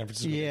downtown San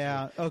Francisco.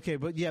 Yeah. Okay,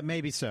 but yeah,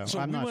 maybe so. So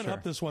I'm we not went sure.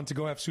 up this one to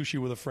go have sushi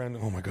with a friend.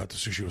 Oh my god, the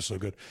sushi was so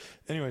good.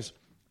 Anyways.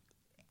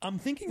 I'm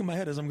thinking in my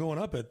head as I'm going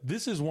up it,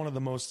 this is one of the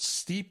most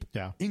steep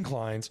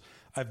inclines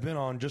I've been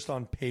on just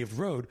on paved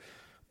road.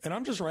 And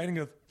I'm just riding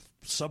a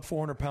sub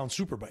 400-pound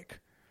super bike.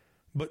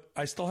 But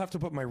I still have to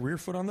put my rear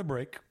foot on the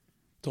brake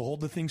to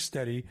hold the thing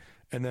steady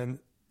and then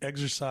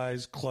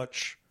exercise,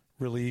 clutch,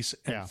 release,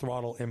 and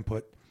throttle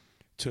input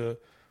to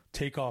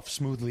take off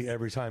smoothly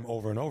every time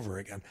over and over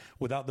again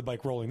without the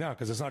bike rolling down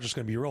because it's not just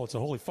going to be a roll. It's a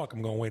holy fuck,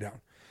 I'm going way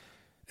down.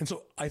 And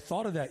so I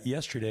thought of that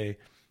yesterday,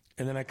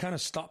 and then I kind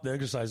of stopped the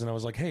exercise and I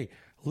was like, hey,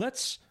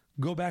 let's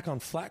go back on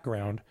flat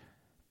ground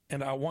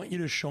and I want you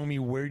to show me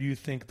where do you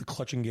think the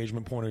clutch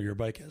engagement point of your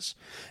bike is.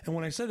 And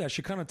when I said that,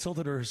 she kind of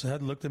tilted her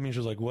head, looked at me, and she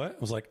was like, what? I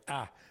was like,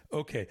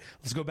 okay,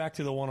 let's go back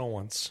to the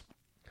 101s.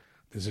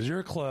 This is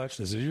your clutch.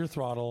 This is your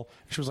throttle.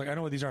 And she was like, I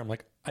know what these are. I'm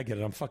like, I get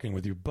it. I'm fucking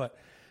with you. But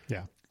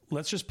Yeah.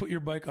 let's just put your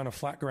bike on a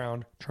flat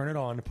ground, turn it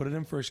on, put it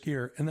in first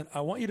gear, and then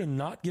I want you to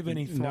not give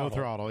any throttle. No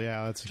throttle.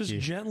 Yeah, that's Just key.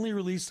 gently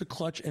release the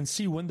clutch and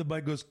see when the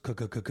bike goes,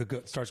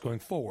 starts going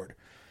forward.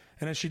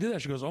 And as she did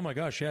that, she goes, oh my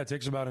gosh, yeah, it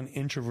takes about an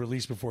inch of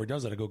release before it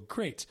does that. I go,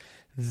 great.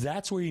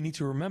 That's where you need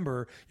to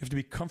remember you have to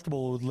be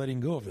comfortable with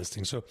letting go of this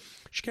thing. So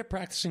she kept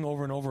practicing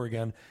over and over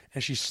again,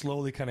 and she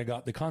slowly kind of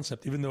got the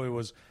concept, even though it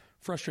was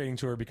frustrating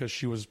to her because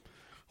she was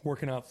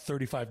working out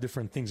 35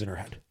 different things in her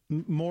head.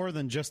 More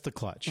than just the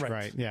clutch,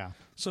 right? Yeah.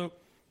 So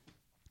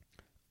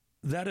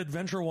that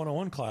Adventure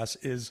 101 class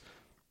is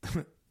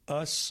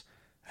us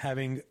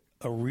having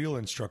a real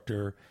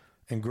instructor,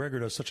 and Gregor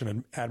does such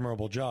an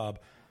admirable job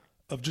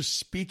of just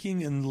speaking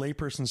in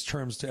layperson's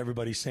terms to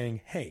everybody, saying,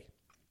 hey,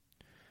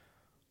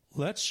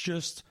 let's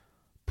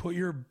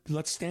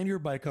stand your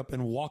bike up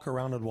and walk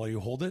around it while you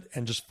hold it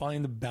and just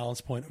find the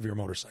balance point of your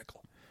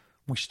motorcycle.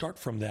 We start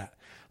from that.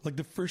 Like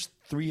the first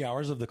 3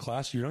 hours of the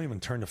class, you don't even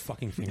turn the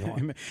fucking thing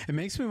on. It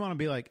makes me want to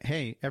be like,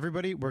 hey,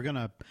 everybody, you're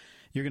going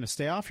to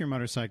stay off your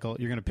motorcycle.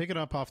 You're going to pick it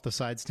up off the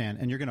side stand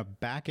and you're going to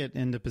back it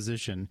into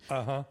position.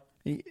 Uh-huh.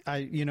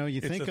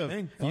 You think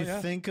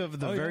of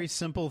the very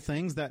simple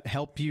things that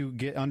help you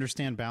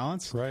understand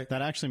balance. Right.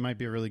 That actually might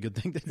be a really good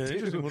thing to do.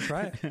 Interesting. We'll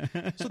try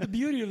it. So the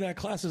beauty of that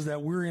class is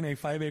that we're in a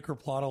 5-acre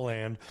plot of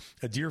land.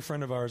 A dear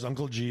friend of ours,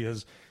 Uncle G,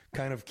 has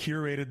kind of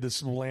curated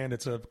this land.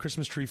 It's a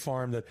Christmas tree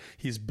farm that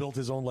he's built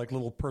his own like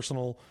little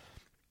personal,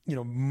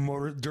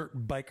 dirt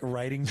bike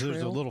riding trail.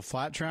 There's a little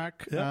flat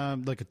track,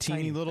 like a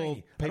teeny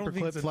little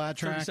paperclip flat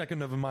track.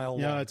 32nd of a mile long.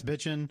 Yeah, it's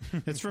bitchin'.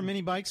 It's for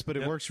mini bikes, but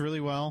it works really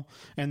well.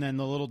 And then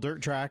the little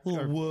dirt track,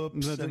 little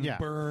whoops and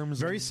berms.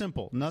 Very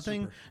simple.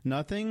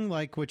 Nothing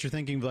like what you're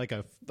thinking, like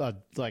a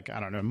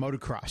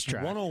motocross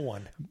track.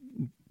 101.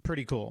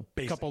 Pretty cool.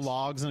 A couple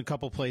logs in a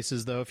couple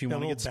places, though, if you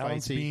want to get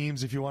balance spicy.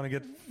 Beams, if you want to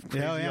get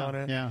crazy on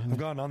it. Yeah. I've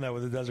gone on that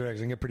with the Desert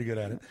X and get pretty good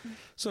at it.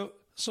 So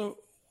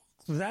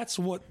that's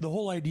what the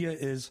whole idea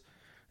is.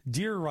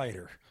 Dear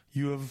rider,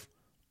 you have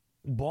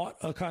bought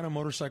a kind of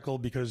motorcycle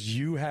because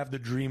you have the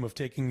dream of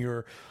taking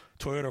your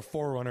Toyota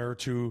 4Runner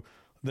to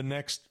the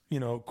next,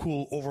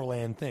 cool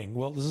overland thing.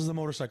 Well, this is the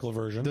motorcycle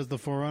version. Does the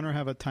 4Runner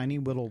have a tiny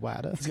Whittle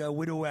Wada? It's got a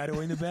Whittle Wada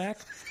in the back.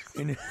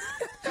 And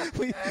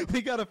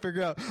we got to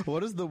figure out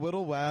what is the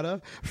Whittle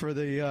Wada for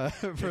the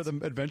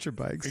adventure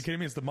bikes. Are you kidding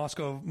me? It's the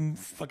Moscow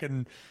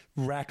fucking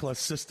rackless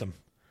system.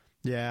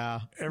 Yeah.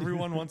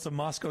 Everyone wants a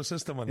Moscow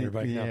system on their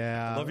bike now.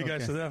 Yeah. I love you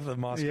guys to death of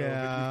Moscow.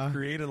 Yeah. But you've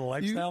created a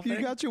lifestyle thing.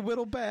 You got your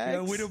Whittle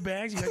bags. Yeah, Whittle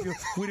bags. You got your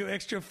Whittle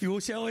extra fuel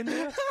cell in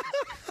there.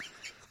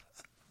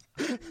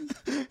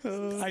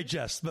 I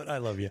jest, but I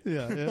love you.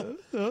 Yeah.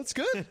 That's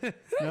good.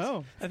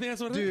 No. I think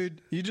that's what it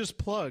Dude, you just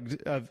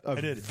plugged a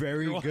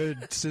very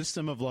good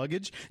system of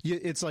luggage.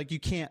 It's like you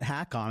can't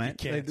hack on it.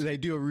 They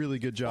do a really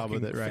good job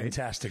with it, right?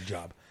 Fantastic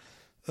job.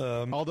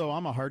 Although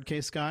I'm a hard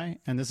case guy,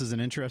 and this is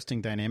an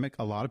interesting dynamic.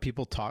 A lot of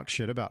people talk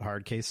shit about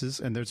hard cases,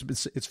 and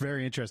it's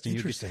very interesting.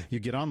 You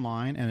get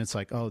online, and it's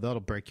like, oh,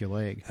 that'll break your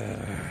leg.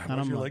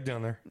 What's your leg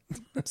down there?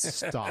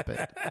 Stop it.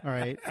 All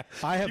right.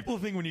 People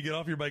think when you get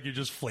off your bike, you're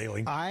just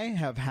flailing. I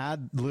have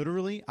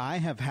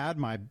had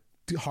my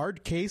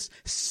hard case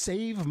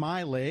save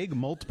my leg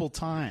multiple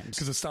times.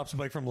 Because it stops the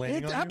bike from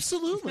landing on you?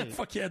 Absolutely.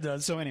 Fuck yeah, it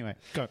does. So anyway,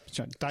 go.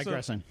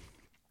 Digressing.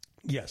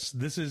 Yes,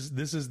 this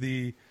is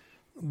the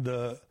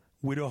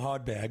Widow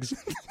Hod bags.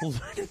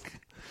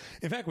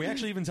 In fact, we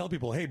actually even tell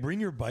people, hey, bring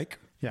your bike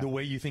the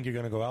way you think you're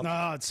going to go out.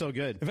 Oh, it's so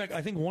good. In fact,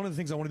 I think one of the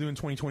things I want to do in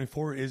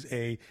 2024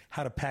 is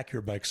how to pack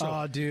your bike.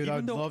 So, dude,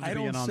 I'd love to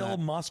be in on that. I don't sell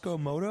Moscow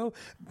Moto.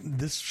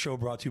 This show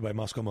brought to you by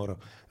Moscow Moto.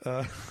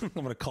 I'm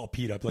going to call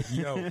Pete up like,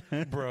 yo,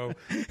 bro,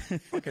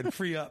 fucking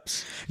free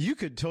ups. You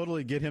could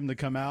totally get him to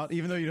come out,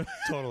 even though you don't.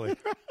 Totally.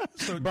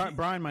 So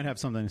Brian might have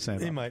something to say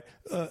about it. He might.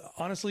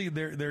 Honestly,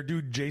 their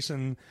dude,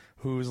 Jason,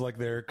 who's like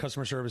their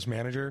customer service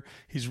manager,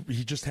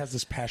 he just has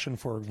this passion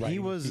for writing. He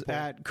was people.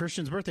 at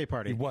Christian's birthday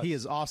party. He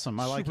is awesome.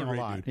 I like him a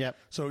lot. Dude. Yep.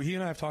 So he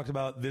and I have talked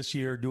about this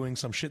year doing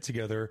some shit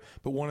together,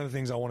 but one of the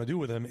things I want to do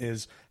with him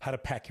is how to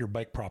pack your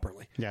bike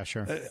properly. Yeah,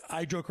 sure.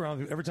 I joke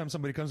around every time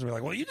somebody comes to me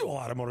like, well, you do a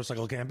lot of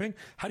motorcycle camping.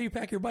 How do you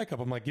pack your bike up?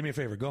 I'm like, give me a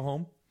favor. Go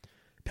home,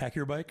 pack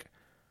your bike,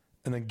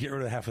 and then get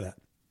rid of half of that.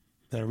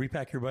 Then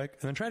repack your bike,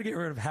 and then try to get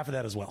rid of half of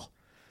that as well.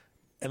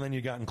 And then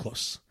you've gotten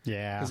close.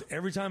 Yeah. Because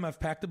every time I've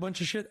packed a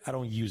bunch of shit, I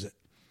don't use it.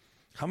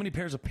 How many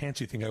pairs of pants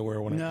do you think I wear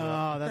when I go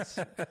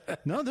out?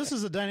 No, this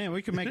is a dynamic.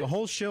 We could make a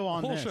whole show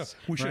on this.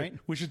 We should. Right?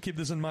 We should keep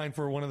this in mind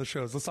for one of the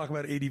shows. Let's talk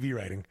about ADV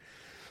riding.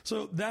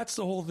 So that's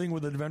the whole thing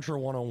with Adventure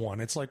 101.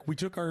 It's like we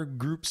took our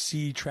Group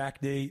C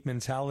track day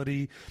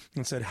mentality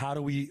and said, how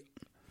do we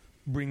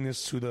bring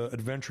this to the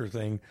adventure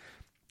thing?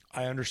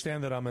 I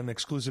understand that I'm an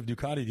exclusive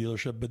Ducati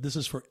dealership, but this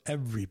is for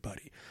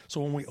everybody. So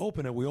when we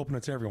open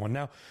it to everyone.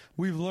 Now,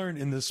 we've learned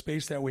in the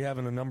space that we have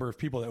and the number of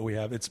people that we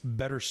have, it's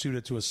better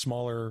suited to a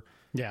smaller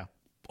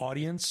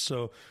audience.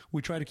 So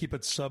we try to keep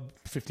it sub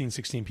 15,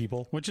 16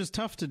 people. Which is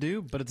tough to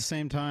do, but at the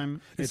same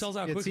time, It sells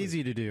out it's quickly.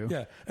 easy to do. Yeah.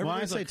 Well,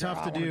 I Everybody's say like, tough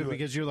 "I to wanna do do it."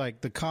 because you're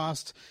like, the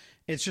cost,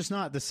 it's just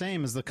not the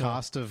same as the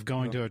cost of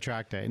going to a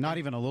track day. Not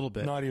even a little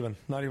bit. Not even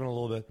a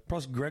little bit.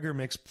 Plus, Gregor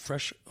makes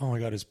fresh. Oh my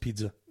God, his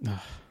pizza.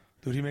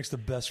 Dude, he makes the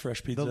best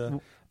fresh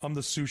pizza. I'm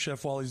the sous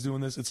chef while he's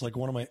doing this. It's like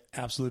one of my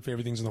absolute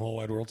favorite things in the whole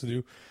wide world to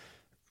do,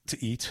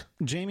 to eat.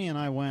 Jamie and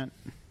I went.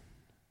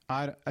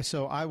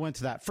 I went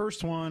to that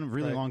first one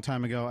really long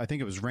time ago. I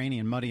think it was rainy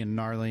and muddy and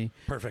gnarly.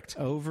 Perfect.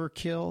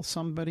 Overkill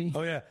somebody.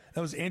 Oh yeah,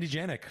 that was Andy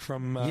Janik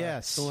from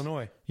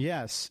Illinois.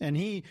 Yes, and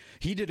he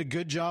did a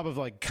good job of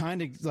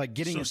kind of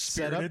getting So it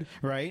set up spirited.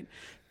 right.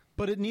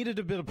 But it needed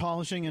a bit of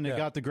polishing, and it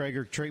got the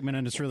Gregor treatment,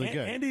 and it's really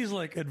good. Andy's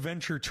like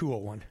Adventure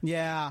 201.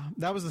 Yeah,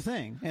 that was the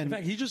thing. And In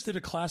fact, he just did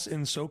a class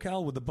in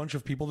SoCal with a bunch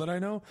of people that I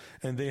know,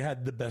 and they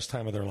had the best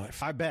time of their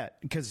life. I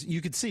bet, because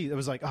you could see it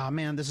was like, oh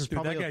man, this is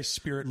probably that guy's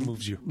spirit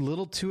moves you. a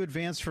little too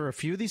advanced for a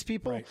few of these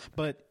people. Right.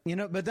 But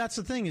but that's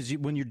the thing is,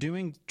 when you're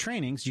doing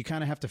trainings, you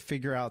kind of have to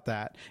figure out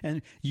that.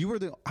 And you were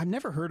I've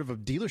never heard of a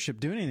dealership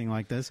doing anything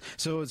like this,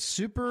 so it's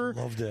super.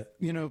 Loved it.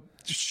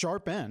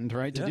 Sharp end,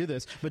 right, to do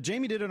this. But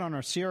Jamie did it on our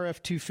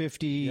CRF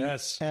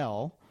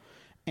 250L.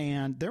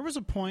 And there was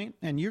a point,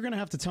 and you're going to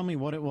have to tell me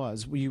what it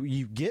was.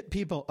 You get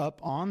people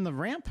up on the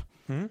ramp,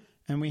 and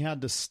we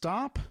had to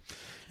stop.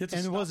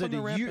 And was it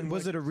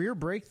a rear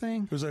brake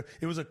thing?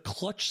 It was a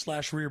clutch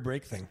 / rear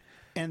brake thing.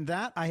 And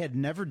that I had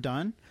never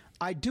done.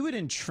 I do it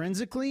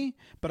intrinsically,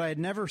 but I had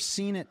never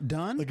seen it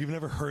done. Like you've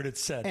never heard it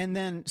said. And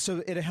then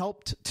so it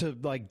helped to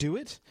do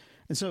it.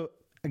 And so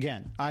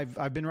again,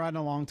 I've been riding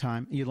a long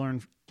time. You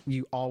learn.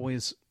 You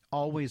always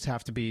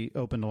have to be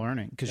open to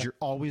learning, because you're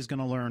always going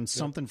to learn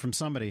something from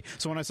somebody.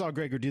 So when I saw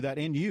Gregor do that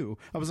and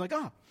I was like,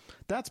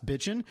 that's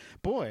bitchin'.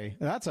 Boy,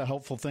 that's a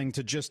helpful thing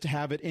to just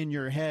have it in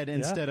your head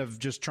instead of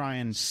just try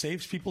and...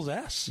 Saves people's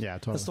ass. Yeah,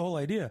 totally. That's the whole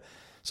idea.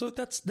 So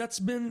that's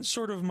been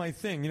sort of my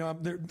thing.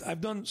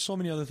 I've done so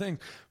many other things.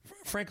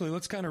 Frankly,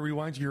 let's kind of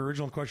rewind to your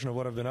original question of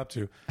what I've been up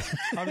to.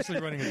 Obviously,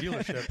 running a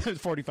dealership.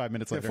 45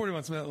 minutes later.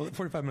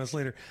 45 minutes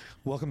later.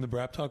 Welcome to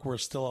Brap Talk. We're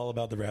still all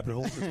about the rabbit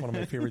hole. It's one of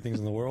my favorite things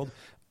in the world.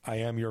 I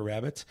am your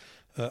rabbit.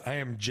 I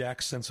am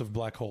Jack's sense of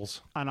black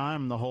holes. And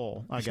I'm the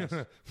hole, I guess.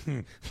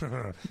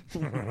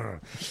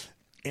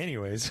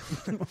 Anyways,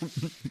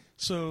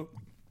 so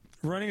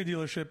running a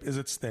dealership is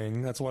its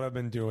thing. That's what I've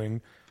been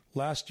doing.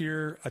 Last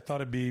year, I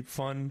thought it'd be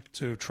fun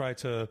to try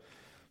to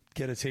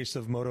get a taste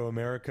of Moto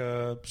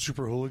America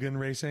Super Hooligan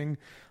racing.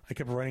 I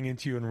kept running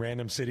into you in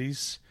random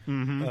cities.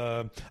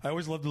 I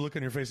always love to look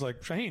on your face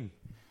like, Shahin,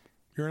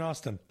 you're in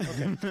Austin.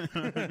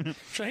 Okay.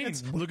 Shahin.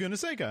 Laguna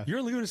Seca. You're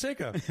in Laguna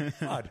Seca.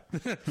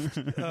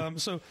 Odd.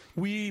 So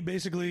we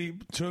basically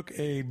took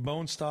a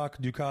bone stock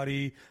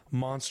Ducati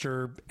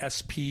Monster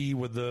SP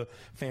with the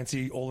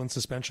fancy Olin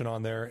suspension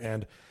on there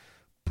and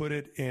put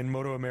it in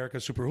Moto America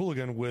Super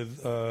Hooligan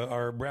with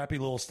our brappy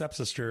little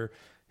stepsister,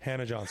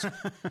 Hannah Johnson.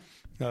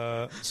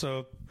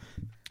 So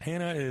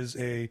Hannah is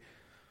a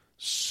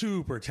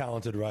super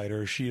talented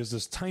rider. She is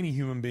this tiny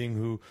human being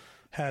who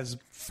has,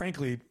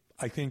 frankly,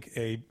 I think,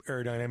 a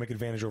aerodynamic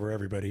advantage over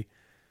everybody.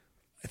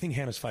 I think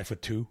Hannah's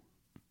 5'2".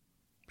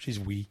 She's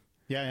wee.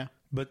 Yeah.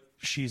 But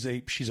she's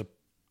a.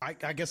 I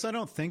guess I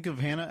don't think of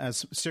Hannah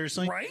as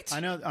seriously. Right?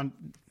 I know.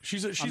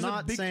 She's I'm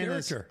not a big saying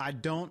character.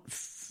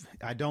 This,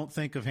 I don't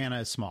think of Hannah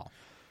as small.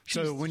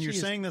 So when you're she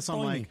is saying this, I'm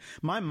tiny. like,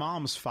 my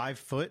mom's 5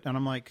 foot, and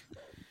I'm like,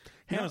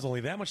 Hannah's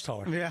only that much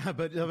taller. yeah,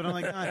 but I'm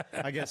like,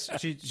 I guess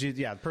she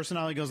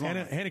personality goes along.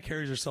 Hannah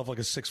carries herself like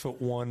a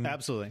 6'1"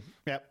 Absolutely.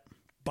 Yep.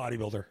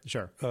 bodybuilder.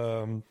 Sure.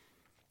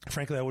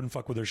 Frankly, I wouldn't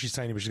fuck with her. She's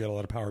tiny, but she's got a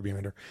lot of power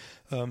behind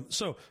her.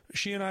 So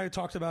she and I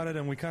talked about it,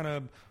 and we kind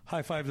of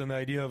high-fived on the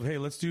idea of, hey,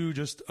 let's do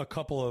just a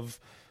couple of,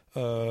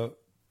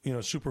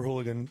 super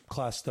hooligan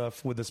class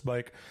stuff with this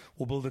bike.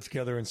 We'll build it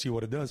together and see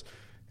what it does.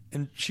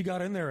 And she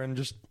got in there and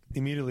just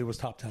immediately was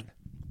top 10.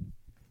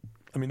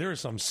 I mean, there are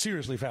some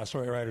seriously fast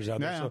riders out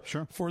there. Yeah, So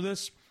sure. for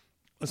this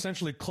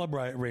essentially club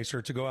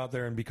racer to go out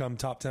there and become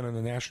top 10 on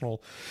the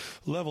national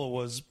level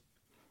was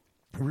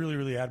really,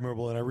 really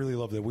admirable, and I really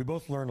loved it. We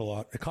both learned a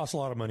lot. It costs a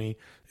lot of money.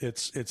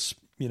 It's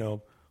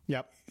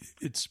Yep.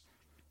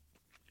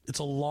 it's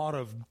a lot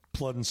of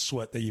blood and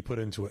sweat that you put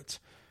into it.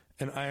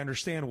 And I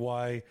understand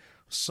why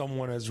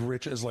someone as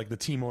rich as like the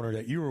team owner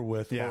that you were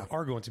with or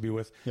are going to be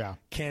with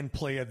can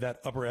play at that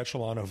upper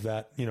echelon of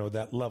that,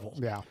 that level.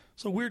 Yeah.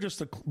 So we're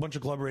just a bunch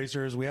of club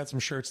racers. We had some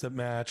shirts that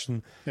matched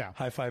and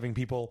high-fiving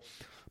people.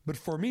 But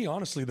for me,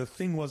 honestly, the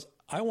thing was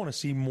I want to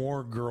see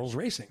more girls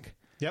racing.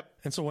 Yep.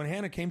 And so when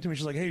Hannah came to me,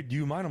 she's like, hey, do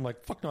you mind? I'm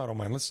like, fuck no, I don't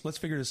mind. Let's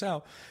figure this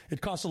out.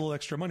 It costs a little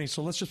extra money,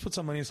 so let's just put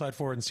some money aside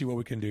for it and see what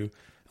we can do. And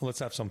let's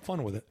have some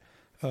fun with it.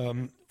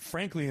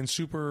 Frankly, in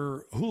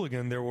Super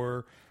Hooligan, there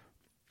were,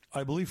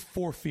 I believe,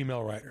 4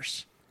 female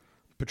riders.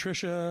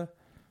 Patricia,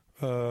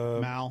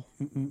 Mallory,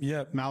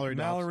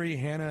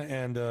 Hannah,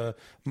 and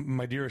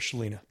my dearest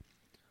Shalina.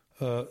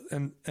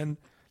 And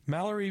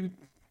Mallory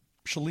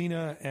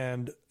Shalina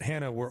and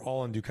Hannah were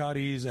all on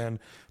Ducatis, and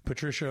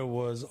Patricia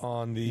was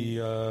on the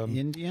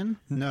Indian.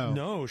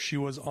 No, she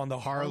was on the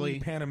Harley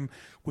Pan-Am,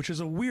 which is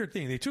a weird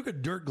thing. They took a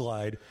dirt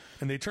glide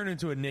and they turned it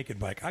into a naked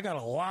bike. I got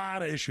a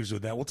lot of issues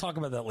with that. We'll talk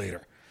about that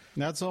later.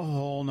 That's a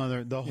whole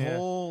nother. The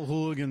whole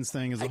hooligans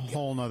thing is a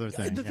whole nother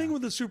thing. The thing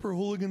with the super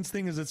hooligans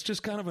thing is it's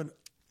just kind of an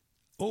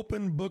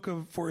open book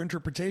for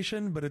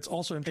interpretation, but it's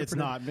also interpreted. It's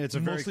not. It's a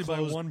very mostly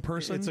closed, by one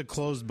person. It's a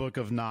closed book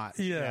of not.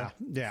 Yeah.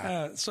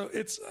 So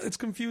it's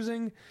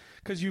confusing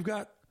because you've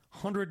got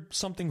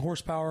 100-something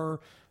horsepower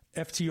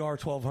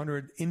FTR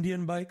 1200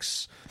 Indian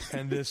bikes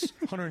and this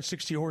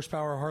 160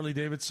 horsepower Harley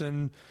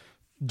Davidson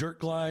dirt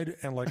glide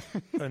and like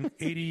an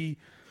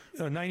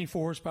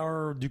 94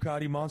 horsepower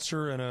Ducati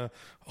Monster and a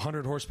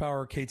 100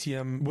 horsepower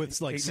KTM with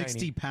like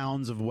 60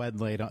 pounds of lead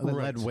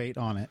weight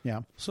on it.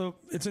 Yeah. So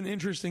it's an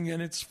interesting,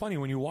 and it's funny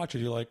when you watch it.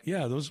 You're like,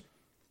 yeah, those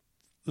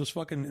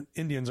fucking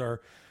Indians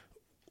are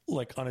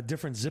like on a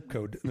different zip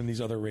code than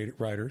these other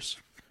riders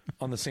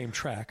on the same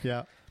track.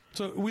 Yeah.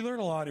 So we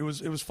learned a lot. It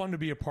was fun to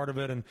be a part of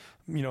it, and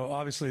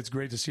obviously it's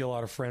great to see a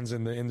lot of friends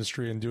in the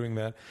industry and doing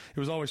that. It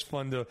was always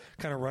fun to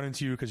kind of run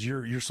into you because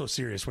you're so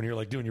serious when you're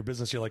like doing your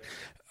business. You're like,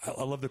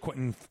 I love the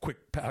Quentin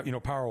quick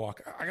power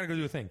walk. I gotta go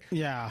do a thing.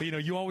 Yeah.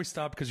 But, you always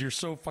stop because you're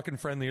so fucking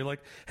friendly. You're like,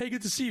 hey,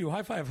 good to see you.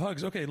 High five,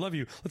 hugs. Okay, love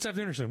you. Let's have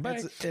dinner soon.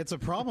 Bye. It's a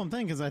problem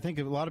thing because I think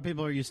a lot of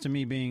people are used to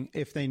me being,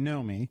 if they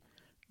know me.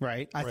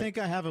 Right. I think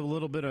I have a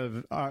little bit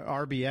of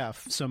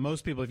RBF. So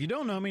most people, if you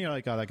don't know me, you're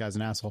like, oh, that guy's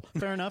an asshole.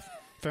 Fair enough.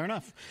 Fair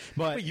enough.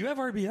 But wait, you have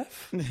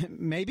RBF?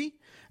 Maybe.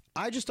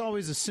 I just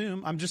always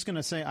assume, I'm just going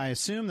to say, I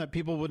assume that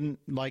people wouldn't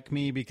like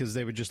me because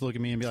they would just look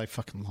at me and be like,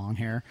 fucking long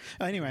hair.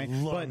 Anyway.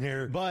 Long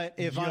hair. But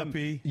if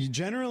yuppie. I'm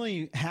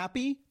generally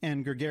happy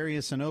and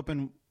gregarious and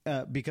open,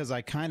 because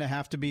I kind of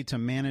have to be to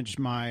manage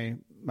my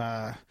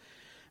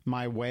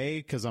way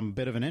because I'm a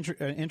bit of an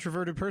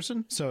introverted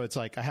person. So it's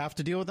like I have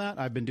to deal with that.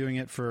 I've been doing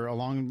it for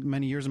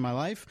many years of my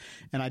life,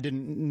 and I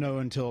didn't know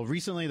until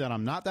recently that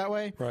I'm not that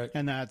way. Right.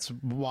 And that's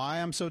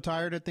why I'm so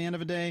tired at the end of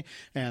the day.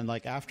 And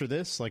like after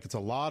this, like it's a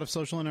lot of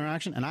social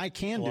interaction, and I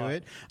can do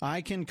it.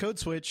 I can code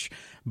switch,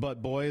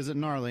 but boy, is it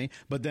gnarly.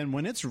 But then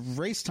when it's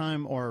race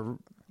time or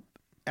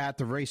at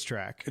the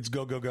racetrack, it's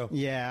go, go, go.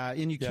 Yeah,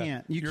 and you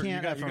can't you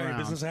got your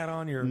business hat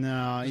on. You're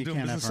no, you doing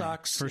can't business have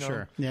socks for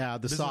sure. Yeah, the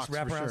business socks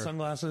wraparound for sure.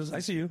 sunglasses. I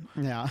see you.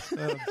 Yeah.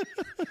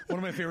 One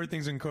of my favorite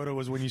things in Kodo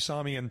was when you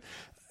saw me, and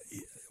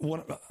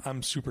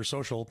I'm super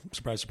social.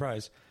 Surprise,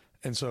 surprise.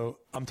 And so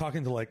I'm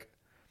talking to like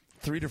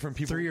 3 different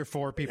people, 3 or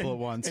 4 people at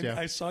once. And yeah,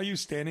 I saw you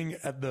standing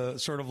at the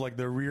sort of like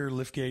the rear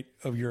liftgate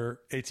of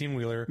your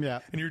 18-wheeler. Yeah,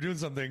 and you're doing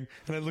something,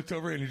 and I looked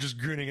over and you're just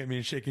grinning at me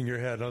and shaking your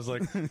head. And I was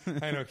like,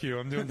 I know, Q,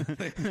 I'm doing the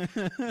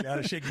thing. You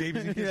gotta shake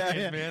babies and kids'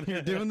 hands, man.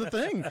 You're doing the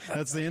thing.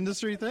 That's the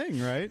industry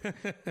thing, right?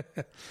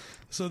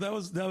 So that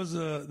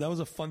was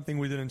a fun thing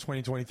we did in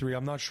 2023.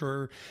 I'm not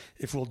sure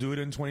if we'll do it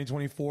in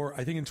 2024.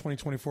 I think in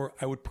 2024,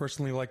 I would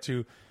personally like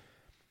to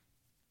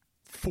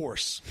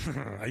force.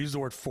 I use the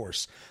word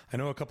force. I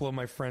know a couple of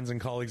my friends and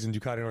colleagues in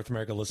Ducati North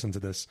America listen to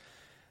this.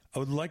 I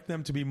would like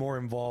them to be more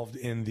involved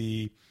in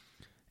the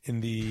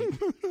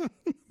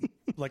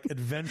like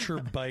adventure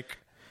bike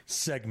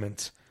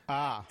segment.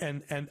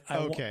 And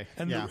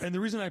the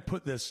reason I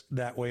put this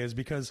that way is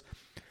because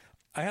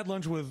I had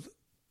lunch with,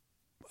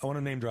 I want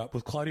to name drop,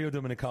 with Claudio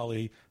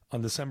Domenicali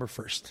on December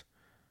 1st.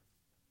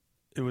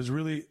 It was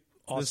really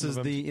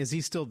awesome. Is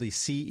he still the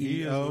CEO?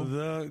 He is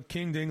the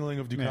king dingling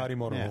of Ducati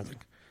Motor Holding.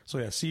 So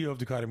yeah, CEO of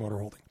Ducati Motor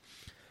Holding.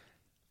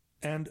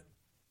 And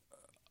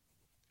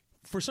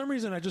for some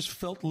reason, I just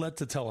felt led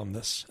to tell him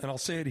this, and I'll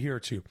say it here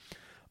too.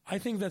 I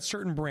think that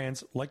certain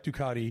brands like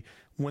Ducati,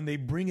 when they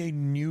bring a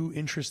new,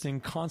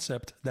 interesting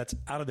concept that's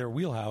out of their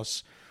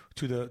wheelhouse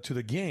to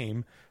the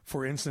game,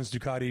 for instance,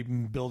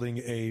 Ducati building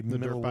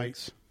dirt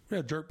bikes.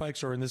 Yeah, dirt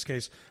bikes, or in this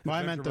case,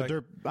 I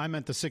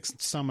meant the 6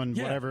 summon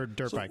whatever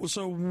dirt bike.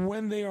 So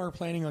when they are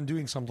planning on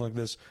doing something like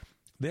this,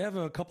 they have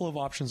a couple of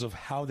options of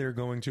how they're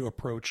going to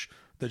approach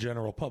the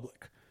general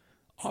public.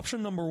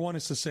 Option number 1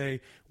 is to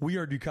say, we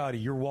are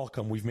Ducati, you're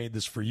welcome, we've made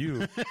this for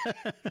you.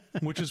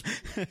 Which is,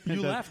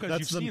 you laugh because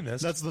you've seen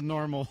this. That's the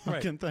normal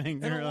fucking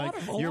thing. And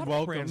you're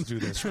welcome. Brands do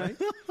this, right?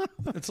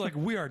 It's like,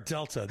 we are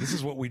Delta, this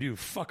is what we do,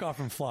 fuck off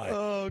and fly.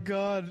 Oh,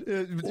 God.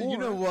 You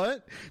know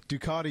what?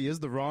 Ducati is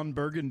the Ron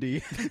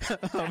Burgundy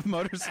of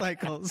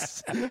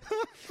motorcycles.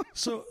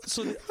 So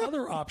the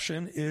other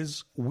option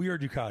is, we are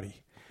Ducati.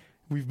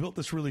 We've built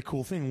this really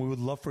cool thing, we would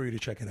love for you to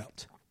check it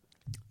out.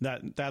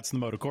 That's the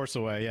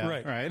Motocorsa way, yeah.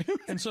 Right.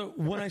 And so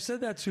when I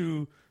said that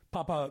to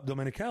Papa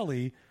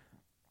Domenicali,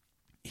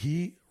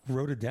 he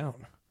wrote it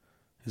down.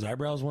 His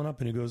eyebrows went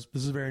up and he goes,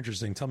 this is very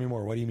interesting. Tell me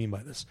more. What do you mean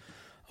by this?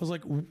 I was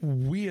like,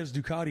 we as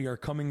Ducati are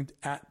coming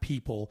at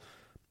people.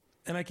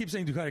 And I keep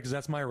saying Ducati because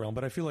that's my realm,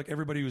 but I feel like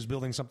everybody who's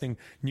building something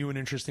new and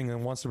interesting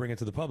and wants to bring it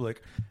to the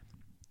public,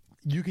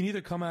 you can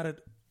either come at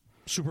it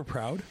super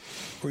proud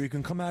or you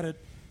can come at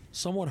it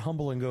somewhat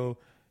humble and go,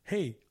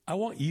 hey, I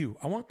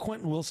want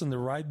Quentin Wilson to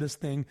ride this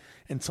thing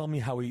and tell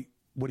me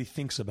what he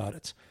thinks about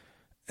it.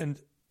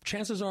 And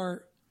chances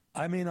are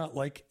I may not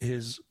like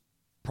his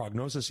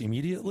prognosis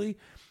immediately,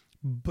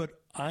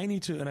 but I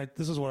need to, and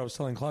this is what I was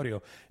telling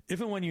Claudio,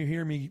 if and when you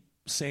hear me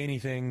say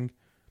anything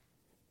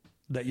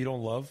that you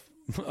don't love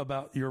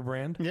about your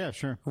brand, yeah,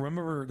 sure,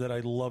 remember that I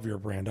love your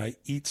brand. I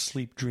eat,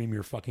 sleep, dream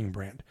your fucking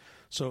brand.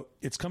 So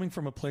it's coming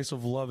from a place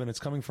of love, and it's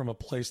coming from a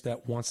place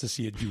that wants to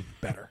see it do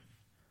better.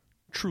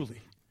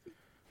 Truly.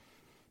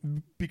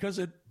 Because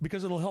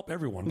it'll help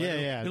everyone. Right?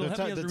 Yeah.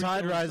 The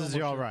tide rises,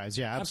 you all rise.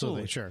 Yeah,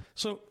 absolutely. Sure.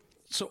 So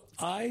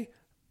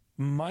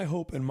my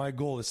hope and my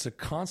goal is to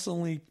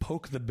constantly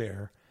poke the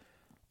bear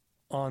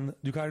on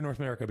Ducati North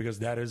America, because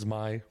that is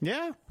my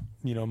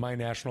my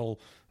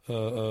national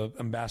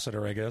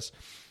ambassador, I guess,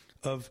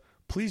 of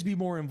please be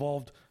more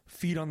involved,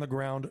 feet on the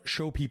ground,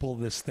 show people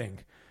this thing.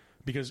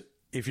 Because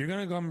if you're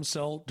going to come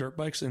sell dirt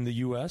bikes in the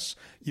U.S.,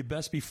 you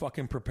best be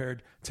fucking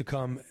prepared to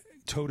come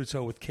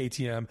toe-to-toe with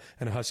KTM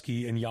and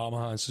Husky and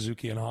Yamaha and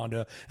Suzuki and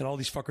Honda and all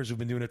these fuckers who've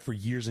been doing it for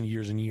years and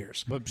years and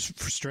years. But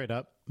straight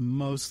up,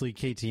 mostly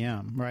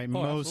KTM, right?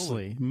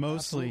 Mostly,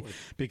 absolutely.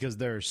 Because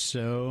there are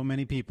so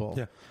many people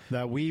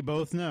that we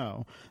both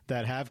know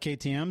that have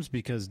KTMs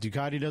because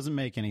Ducati doesn't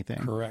make anything.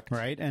 Correct.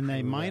 Right? And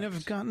they might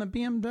have gotten a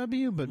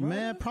BMW,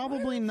 but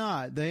probably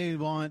not. They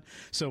want,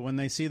 so when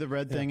they see the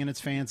red thing and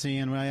it's fancy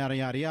and yada,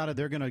 yada, yada,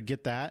 they're going to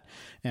get that.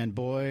 And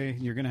boy,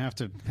 you're going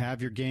to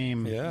have your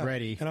game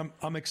ready. And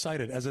I'm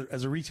excited. As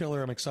a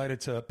retailer, I'm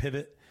excited to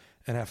pivot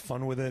and have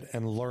fun with it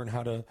and learn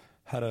how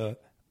to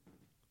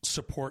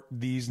support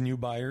these new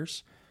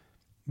buyers.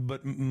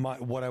 But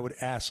what I would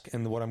ask,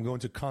 and what I'm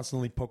going to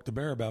constantly poke the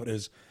bear about,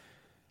 is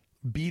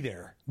be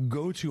there.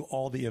 Go to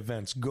all the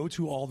events. Go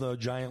to all the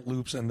giant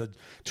loops and the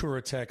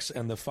Touratechs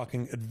and the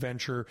fucking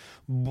adventure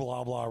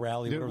blah blah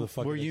rally, whatever the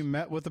fuck. Were you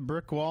met with a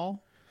brick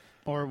wall,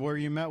 or were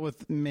you met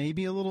with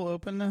maybe a little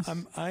openness?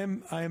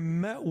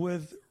 I'm met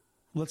with,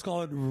 let's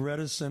call it,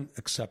 reticent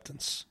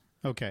acceptance.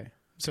 Okay.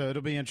 So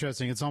it'll be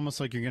interesting. It's almost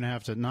like you're going to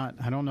have to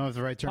I don't know if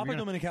the right term. Papa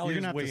Domenicali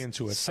is way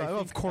into it.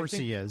 Of course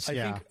he is.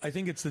 I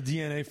think it's the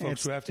DNA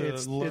folks who have to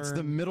learn. It's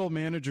the middle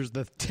managers,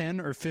 the 10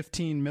 or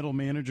 15 middle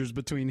managers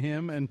between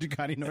him and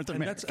Ducati North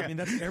America.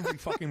 That's every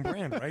fucking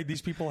brand, right?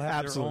 These people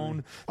have their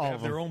own,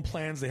 their own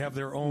plans. They have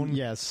their own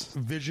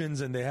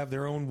visions, and they have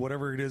their own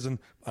whatever it is. And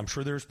I'm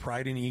sure there's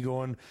pride and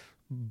ego and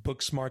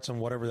book smarts and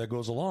whatever that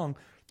goes along.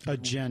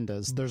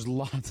 Agendas. There's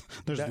lots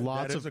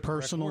of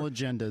personal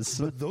agendas.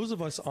 But those of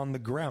us on the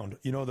ground,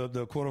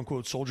 the quote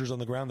unquote soldiers on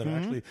the ground that are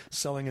actually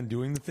selling and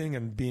doing the thing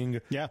and being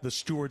the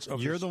stewards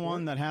of You're the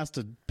one that has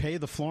to pay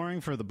the flooring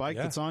for the bike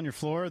that's on your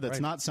floor that's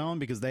not selling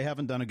because they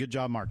haven't done a good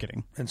job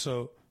marketing. And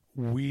so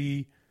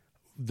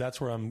that's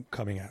where I'm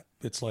coming at.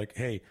 It's like,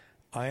 hey,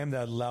 I am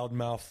that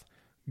loudmouth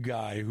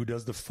guy who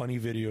does the funny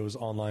videos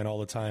online all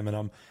the time, and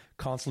I'm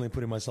constantly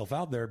putting myself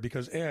out there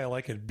because A, I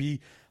like it, B,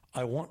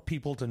 I want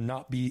people to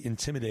not be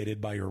intimidated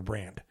by your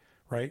brand,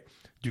 right?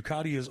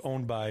 Ducati is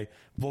owned by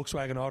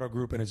Volkswagen Auto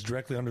Group, and it's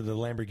directly under the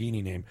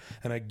Lamborghini name.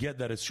 And I get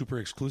that it's super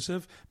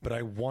exclusive, but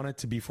I want it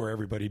to be for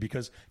everybody,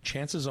 because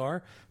chances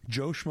are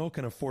Joe Schmo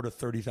can afford a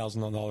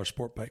 $30,000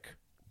 sport bike.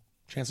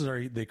 Chances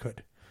are they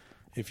could.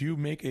 If you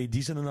make a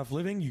decent enough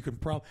living, you can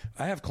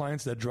I have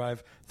clients that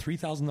drive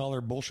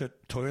 $3,000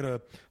 bullshit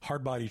Toyota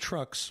hardbody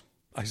trucks.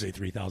 I say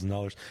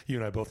 $3,000. You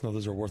and I both know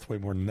those are worth way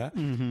more than that.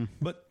 Mm-hmm.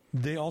 But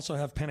they also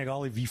have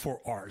Panigale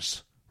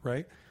V4Rs,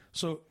 right?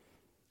 So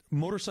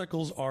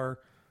motorcycles are,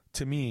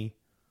 to me,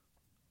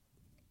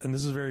 and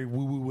this is a very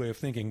woo-woo way of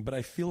thinking, but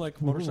I feel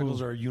like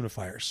motorcycles are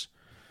unifiers.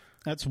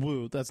 That's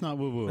woo. That's not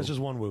woo-woo. That's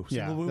just one woo.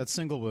 Single woo? That's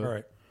single woo. All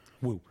right.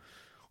 Woo.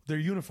 They're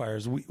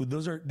unifiers.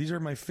 These are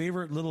my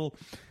favorite little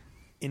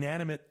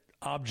inanimate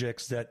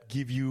objects that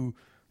give you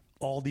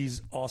all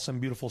these awesome,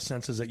 beautiful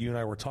senses that you and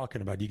I were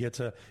talking about. You get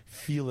to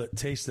feel it,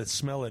 taste it,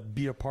 smell it,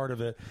 be a part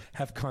of it,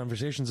 have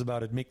conversations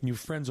about it, make new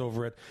friends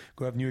over it,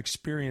 go have new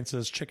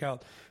experiences, check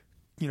out,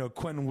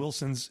 Quentin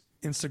Wilson's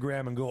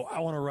Instagram and go,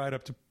 I want to ride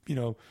up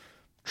to,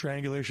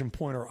 Triangulation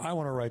Point, or I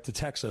want to ride to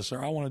Texas,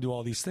 or I want to do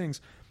all these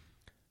things.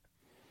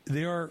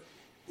 They are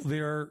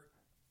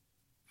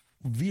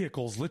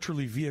vehicles,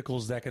 literally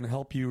vehicles that can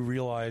help you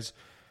realize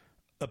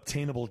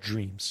obtainable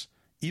dreams.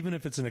 Even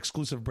if it's an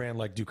exclusive brand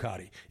like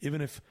Ducati,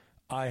 even if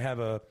I have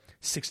a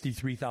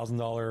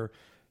 $63,000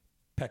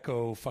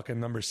 Pecco fucking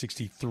number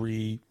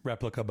 63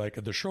 replica bike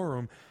at the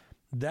showroom,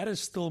 that is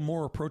still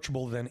more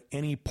approachable than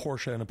any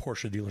Porsche in a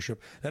Porsche dealership.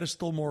 That is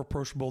still more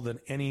approachable than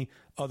any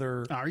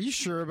other. Are you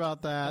sure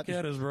about that? Yeah,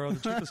 it is, bro.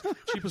 The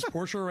cheapest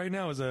Porsche right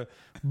now is a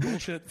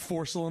bullshit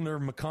 4-cylinder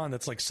Macan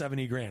that's like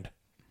 $70,000.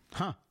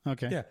 Huh.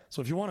 Okay. Yeah.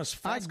 So if you want a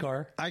fast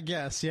car, I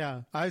guess.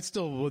 Yeah. I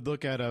still would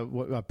look at a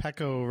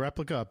Pecco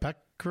replica,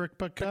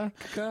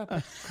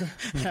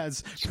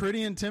 as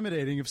pretty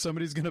intimidating if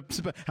somebody's going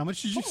to. How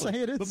much did you say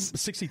it is?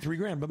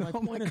 $63,000. But my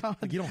point is,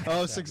 like, you don't.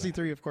 Oh,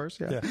 63, of course.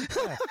 Yeah.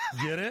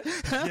 Get it?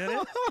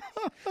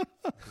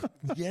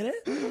 Get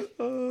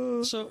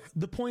it? So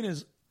the point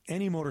is,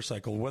 any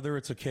motorcycle, whether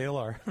it's a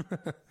KLR,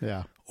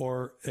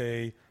 or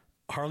a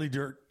Harley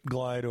Dirt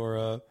Glide, or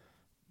a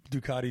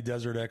Ducati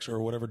Desert X, or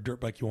whatever dirt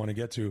bike you want to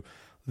get to,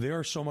 they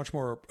are so much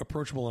more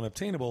approachable and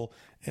obtainable.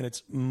 And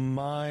it's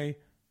my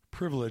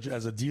privilege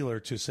as a dealer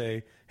to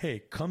say,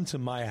 hey, come to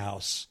my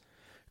house.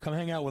 Come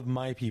hang out with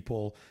my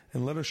people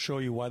and let us show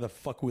you why the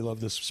fuck we love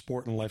this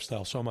sport and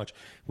lifestyle so much.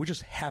 We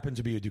just happen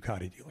to be a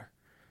Ducati dealer.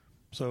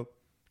 So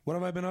what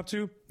have I been up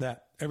to?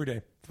 That every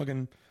day.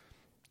 Fucking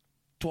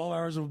 12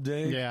 hours a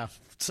day.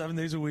 7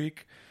 days a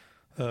week.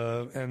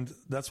 And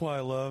that's why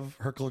I love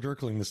Hurkle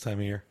Durkling this time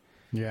of year.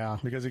 Yeah.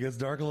 Because it gets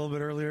dark a little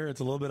bit earlier.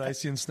 It's a little bit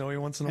icy and snowy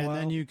once in a while. And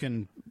then you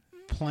can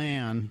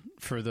plan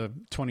for the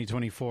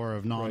 2024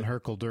 of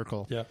non-Hurkle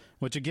Durkle. Yeah.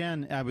 Which,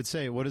 again, I would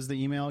say, what is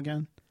the email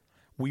again?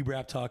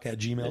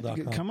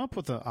 WeBrapTalk@gmail.com. Come up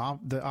with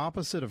the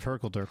opposite of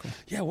Hurkle Durkle.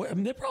 Yeah, well, I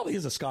mean, there probably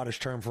is a Scottish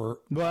term for...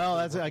 Well,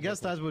 I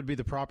guess that would be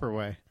the proper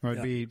way. It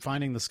would be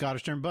finding the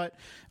Scottish term. But,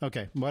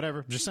 okay,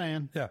 whatever. Just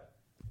saying. Yeah.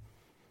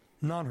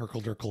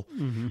 Non-Hurkle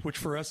Durkle, which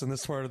for us in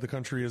this part of the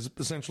country is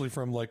essentially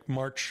from like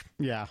March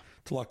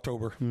till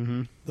October.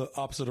 The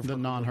opposite of the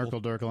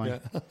non-Hurkle Durkling.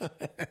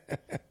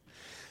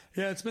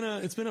 Yeah, it's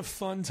been a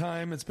fun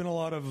time. It's been a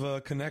lot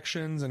of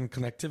connections and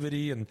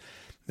connectivity, and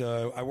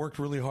I worked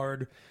really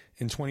hard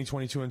in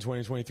 2022 and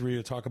 2023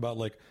 to talk about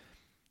like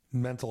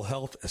mental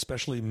health,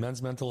 especially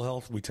men's mental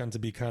health. We tend to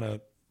be kind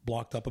of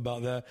blocked up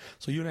about that.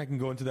 So you and I can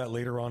go into that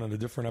later on in a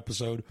different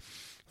episode.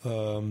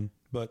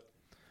 But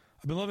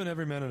I've been loving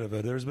every minute of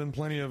it. There's been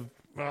plenty of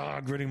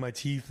gritting my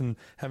teeth and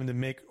having to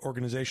make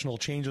organizational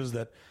changes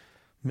that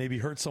maybe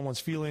hurt someone's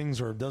feelings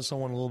or does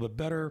someone a little bit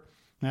better.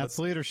 That's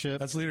leadership.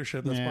 That's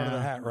leadership. That's part of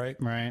the hat, right?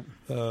 Right.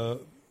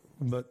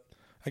 But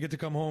I get to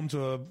come home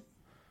to a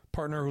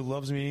partner who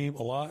loves me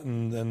a lot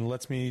and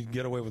lets me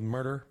get away with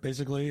murder,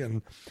 basically.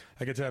 And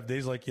I get to have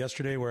days like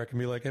yesterday where I can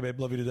be like, hey, babe,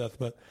 love you to death,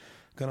 but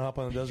gonna hop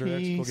on the Desert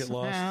X, go get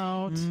lost.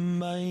 Out.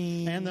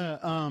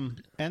 Bye.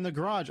 And the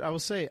garage, I will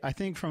say, I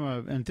think from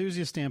an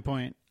enthusiast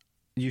standpoint,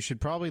 you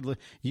should probably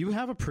you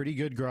have a pretty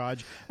good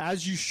garage,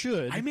 as you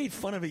should. I made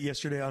fun of it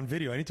yesterday on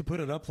video. I need to put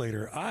it up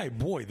later.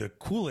 Boy, the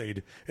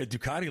Kool-Aid at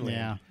Ducati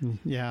Land.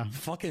 Yeah.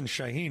 Fucking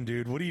Shahin,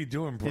 dude. What are you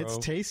doing, bro? It's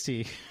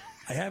tasty.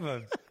 I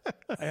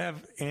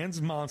have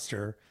Ann's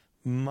Monster,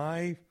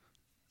 my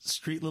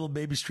little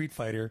baby Street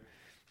Fighter,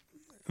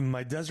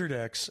 my Desert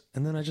X,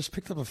 and then I just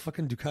picked up a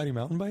fucking Ducati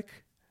mountain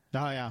bike.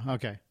 Oh, yeah.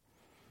 Okay.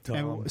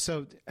 And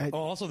so,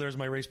 also there's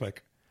my race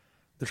bike,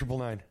 the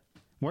 999.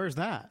 Where's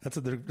that? That's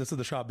at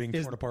the shop being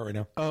torn apart right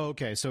now. Oh,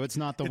 okay. So it's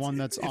not the one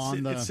that's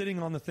It's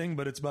sitting on the thing,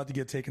 but it's about to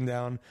get taken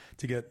down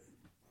to get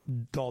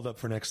dolled up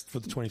for the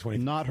 2020.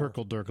 Not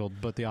Hurkle Durkle,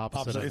 but the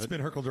opposite of it. It's been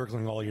Hurkle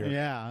Durkling all year.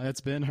 Yeah,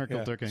 it's been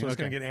Hurkle Durkling. So it's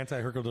going to get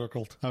anti-Hurkle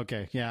Durkled.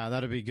 Okay, yeah,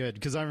 that'd be good.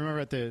 Because I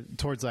remember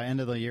towards the end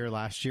of the year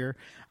last year,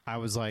 I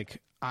was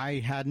like, I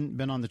hadn't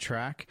been on the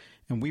track,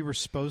 and we were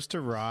supposed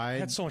to ride. I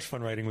had so much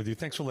fun riding with you.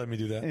 Thanks for letting me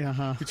do that.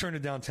 You turned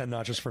it down 10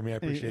 notches for me. I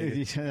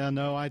appreciate it.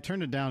 No, I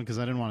turned it down because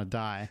I didn't want to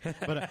die.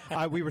 But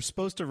we were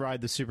supposed to ride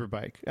the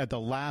Superbike at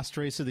the last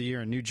race of the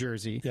year in New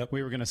Jersey. Yep.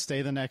 We were going to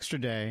stay the extra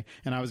day,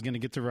 and I was going to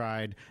get to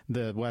ride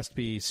the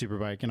Westby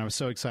Superbike, and I was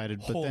so excited.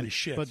 Holy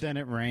shit. But then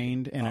it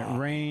rained, and it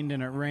rained,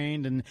 and it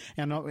rained,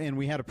 and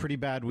we had a pretty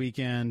bad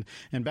weekend,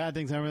 and bad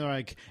things. I was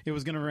like, it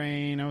was going to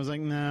rain. I was like,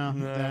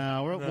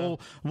 no.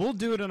 We'll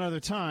do it another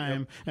time.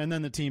 Yep. And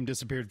then the team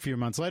disappeared a few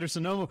months later, so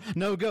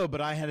no go. But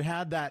I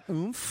had that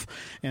oomph,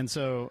 and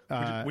so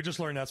we just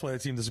learned that's why the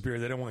team disappeared.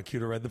 They didn't want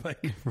Q to ride the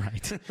bike,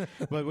 right?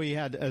 But we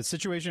had a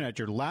situation at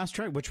your last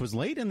track, which was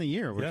late in the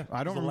year.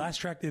 I don't. The last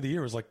track day of the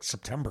year was like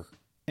September,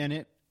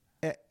 and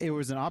it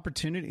was an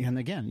opportunity. And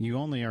again, you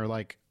only are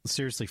like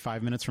seriously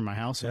 5 minutes from my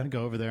house. So I had to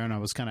go over there, and I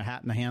was kind of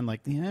hat in the hand,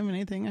 like, do you have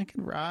anything I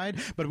can ride?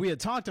 But we had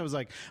talked. I was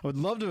like, I would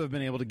love to have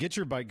been able to get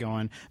your bike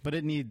going, but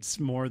it needs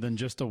more than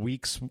just a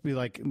week's.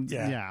 Like,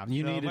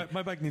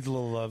 my bike needs a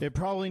little love. It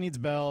probably needs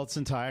belts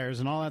and tires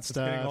and all that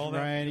stuff, all that,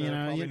 right?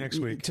 Probably next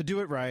week to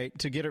do it right,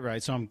 to get it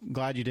right. So I'm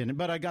glad you didn't.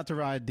 But I got to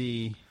ride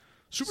the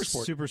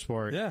Super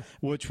Sport,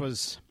 which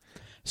was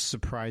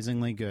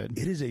surprisingly good.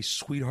 It is a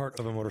sweetheart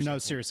of a motorcycle. No,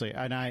 seriously,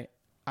 and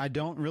I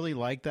don't really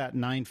like that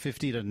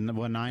 950 to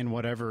 9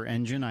 whatever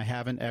engine. I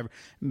haven't ever,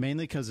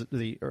 mainly because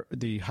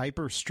the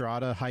Hyper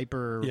Strata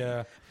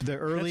the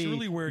early. That's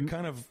really where it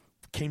kind of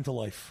came to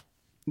life.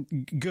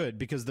 Good,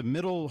 because the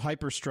middle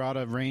Hyper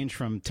Strata range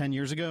from 10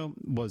 years ago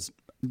was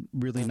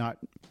really not.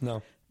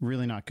 No.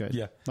 Really not good.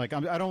 Yeah, like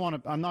I'm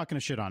not going to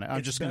shit on it.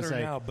 I'm just going to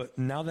say now, but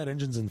now that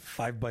engine's in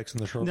 5 bikes in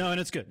the showroom. No,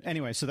 and it's good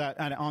anyway. So that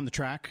on the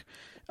track,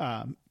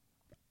 that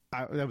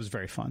was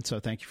very fun. So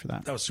thank you for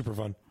that. That was super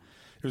fun.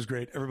 It was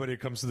great. Everybody who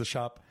comes to the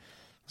shop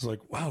is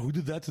like, wow, who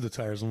did that to the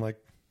tires? I'm like,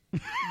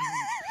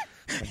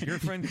 your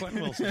friend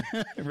Quentin Wilson.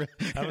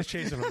 I was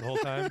chasing him the whole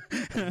time.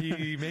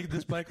 He made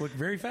this bike look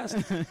very fast.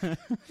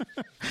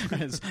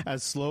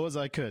 as slow as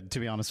I could, to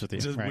be honest with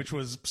you. Which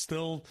was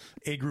still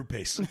a group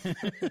pace.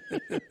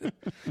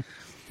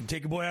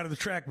 Take a boy out of the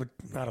track, but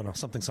I don't know,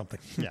 something.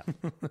 Yeah.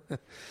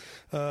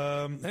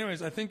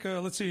 Anyways, I think,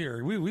 let's see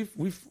here.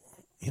 We've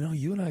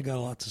you and I got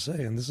a lot to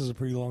say, and this is a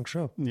pretty long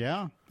show.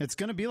 Yeah, it's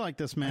going to be like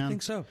this, man. I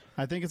think so.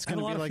 I think it's going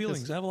to be like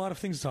this. I have a lot of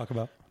things to talk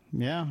about.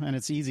 Yeah, and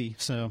it's easy.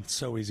 It's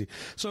so easy.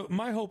 So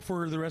my hope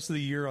for the rest of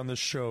the year on this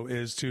show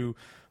is to,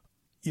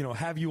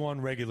 have you on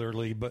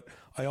regularly, but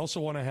I also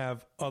want to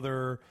have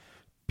other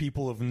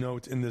people of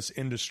note in this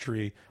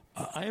industry,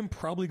 I am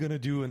probably going to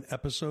do an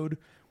episode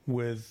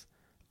with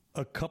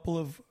a couple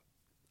of,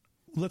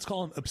 let's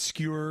call them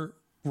obscure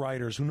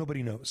riders who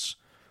nobody knows.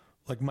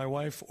 Like my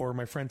wife or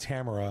my friend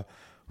Tamara,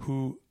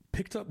 who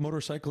picked up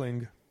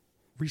motorcycling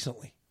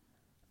recently.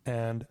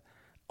 And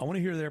I want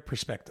to hear their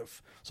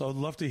perspective. So I would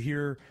love to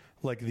hear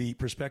like the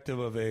perspective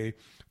of a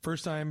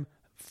first-time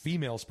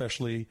female,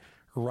 especially,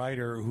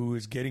 rider who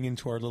is getting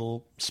into our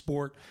little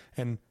sport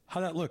and how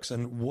that looks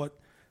and what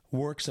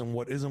works and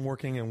what isn't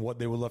working and what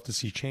they would love to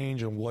see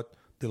change and what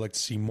they like to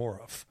see more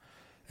of.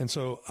 And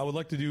so I would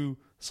like to do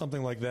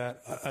something like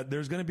that.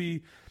 There's going to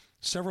be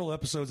several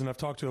episodes, and I've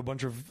talked to a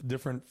bunch of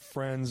different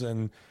friends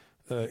and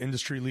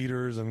industry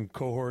leaders and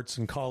cohorts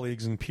and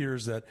colleagues and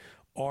peers that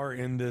are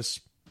in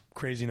this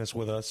craziness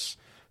with us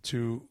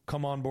to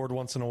come on board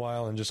once in a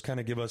while and just kind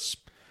of give us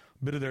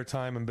a bit of their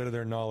time and a bit of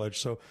their knowledge.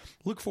 So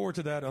look forward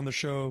to that on the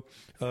show.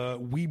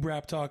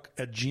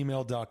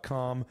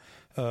 webraptalk@gmail.com.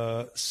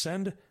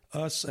 Send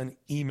us an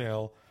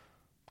email.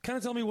 Kind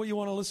of tell me what you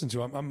want to listen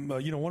to.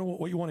 What you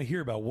want to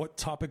hear about. What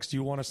topics do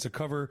you want us to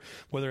cover,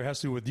 whether it has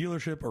to do with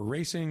dealership or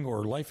racing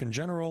or life in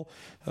general,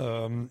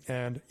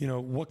 and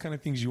what kind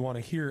of things you want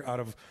to hear out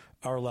of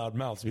our loud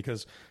mouths.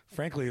 Because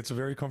frankly, it's a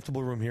very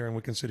comfortable room here, and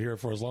we can sit here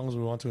for as long as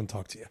we want to and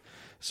talk to you.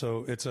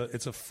 So it's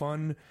a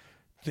fun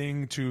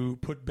thing to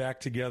put back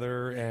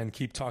together and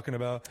keep talking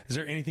about. Is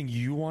there anything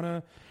you want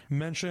to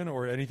mention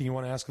or anything you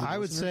want to ask? I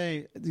would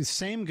say the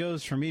same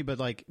goes for me, but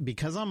like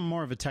because I'm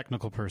more of a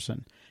technical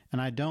person,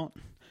 and I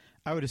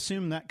would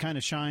assume that kind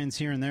of shines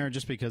here and there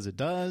just because it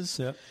does.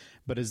 Yep.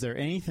 But is there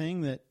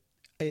anything that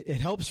it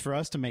helps for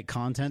us to make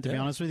content, to be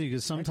honest with you?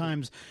 Because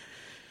sometimes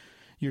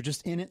you're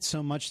just in it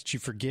so much that you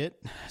forget.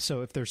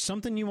 So if there's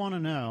something you want to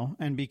know,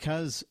 and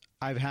because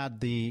I've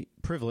had the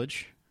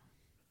privilege,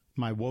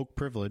 my woke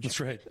privilege.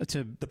 That's right.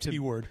 The P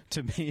word.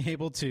 To be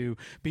able to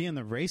be in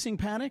the racing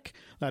paddock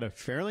at a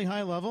fairly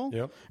high level.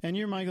 Yep. And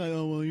you're like,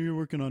 oh, well, you're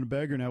working on a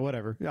bagger now,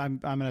 whatever.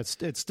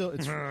 It's just a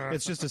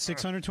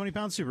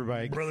 620-pound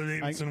superbike. Brother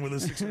Davidson with a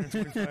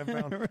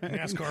 625-pound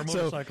NASCAR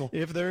motorcycle. So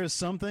if there is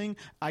something,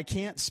 I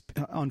can't,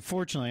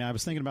 unfortunately, I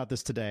was thinking about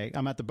this today.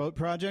 I'm at the boat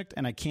project,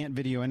 and I can't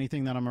video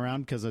anything that I'm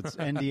around because it's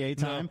NDA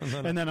time. No.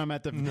 And then I'm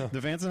at the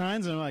Vance and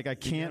Hines, and I'm like, I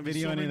can't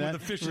video any of that.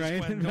 With the fishes,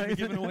 Don't be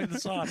giving away the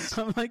sauce.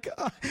 I'm like,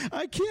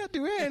 I can't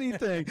do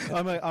anything.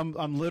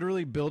 I'm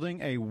literally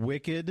building a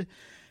wicked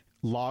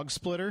log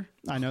splitter.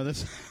 I know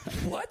this.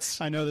 What?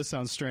 I know this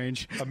sounds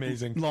strange.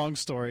 Amazing. Long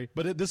story,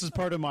 but this is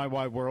part of my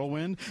wide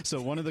whirlwind.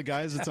 So one of the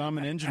guys that I'm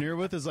an engineer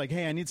with is like,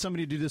 hey, I need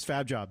somebody to do this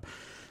fab job.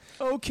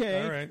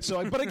 Okay. All right.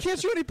 So, but I can't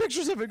show any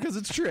pictures of it because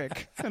it's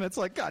trick. And it's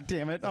like, God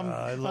damn it.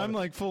 I'm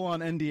like full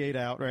on NDA'd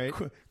out, right?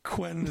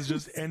 Quentin is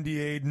just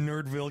NDA'd,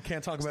 Nerdville,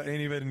 can't talk about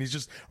any of it, and he's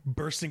just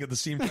bursting at the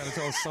seam trying to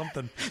tell us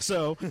something.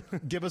 So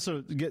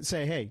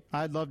say, hey,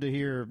 I'd love to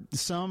hear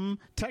some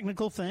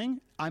technical thing.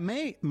 I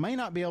may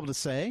not be able to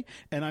say,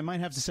 and I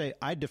might have to say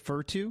I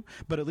defer to,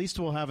 but at least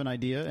we'll have an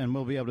idea, and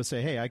we'll be able to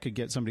say, hey, I could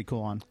get somebody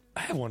cool on.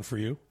 I have one for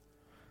you.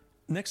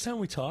 Next time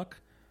we talk,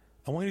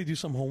 I want you to do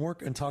some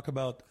homework and talk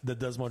about the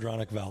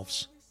desmodronic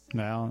valves.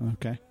 No,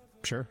 okay,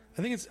 sure.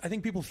 I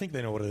think people think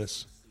they know what it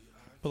is,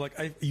 but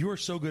like you are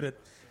so good at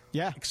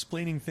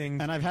explaining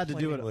things, and I've had to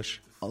do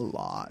English. A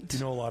lot. You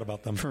know a lot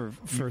about them for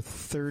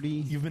 30.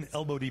 You've been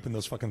elbow deep in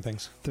those fucking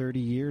things. 30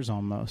 years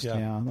almost.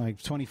 Yeah,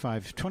 like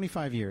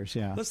 25 years.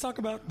 Yeah. Let's talk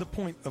about the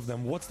point of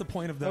them. What's the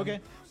point of them?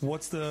 Okay.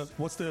 What's the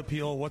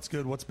appeal? What's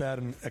good? What's bad?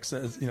 And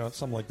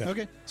something like that.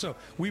 Okay. So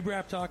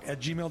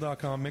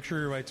webraptalk@gmail.com. Make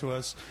sure you write to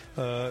us.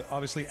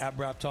 Obviously,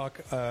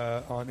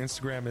 @braptalk on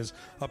Instagram is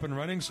up and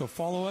running. So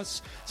follow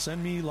us.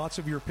 Send me lots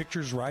of your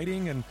pictures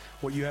riding and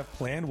what you have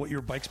planned, what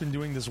your bike's been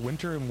doing this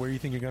winter, and where you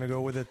think you're going to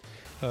go with it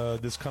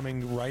this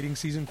coming riding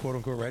season, quote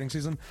unquote riding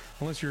season.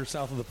 Unless you're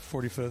south of the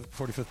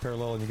 45th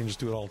parallel and you can just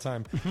do it all the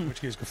time, in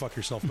which case go fuck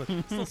yourself. But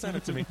still send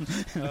it to me.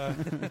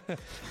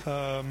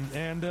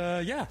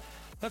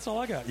 That's all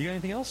I got. You got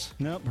anything else?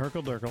 Nope.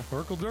 Hurkle Durkle.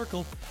 Hurkle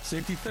Durkle.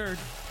 Safety third.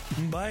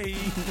 Bye.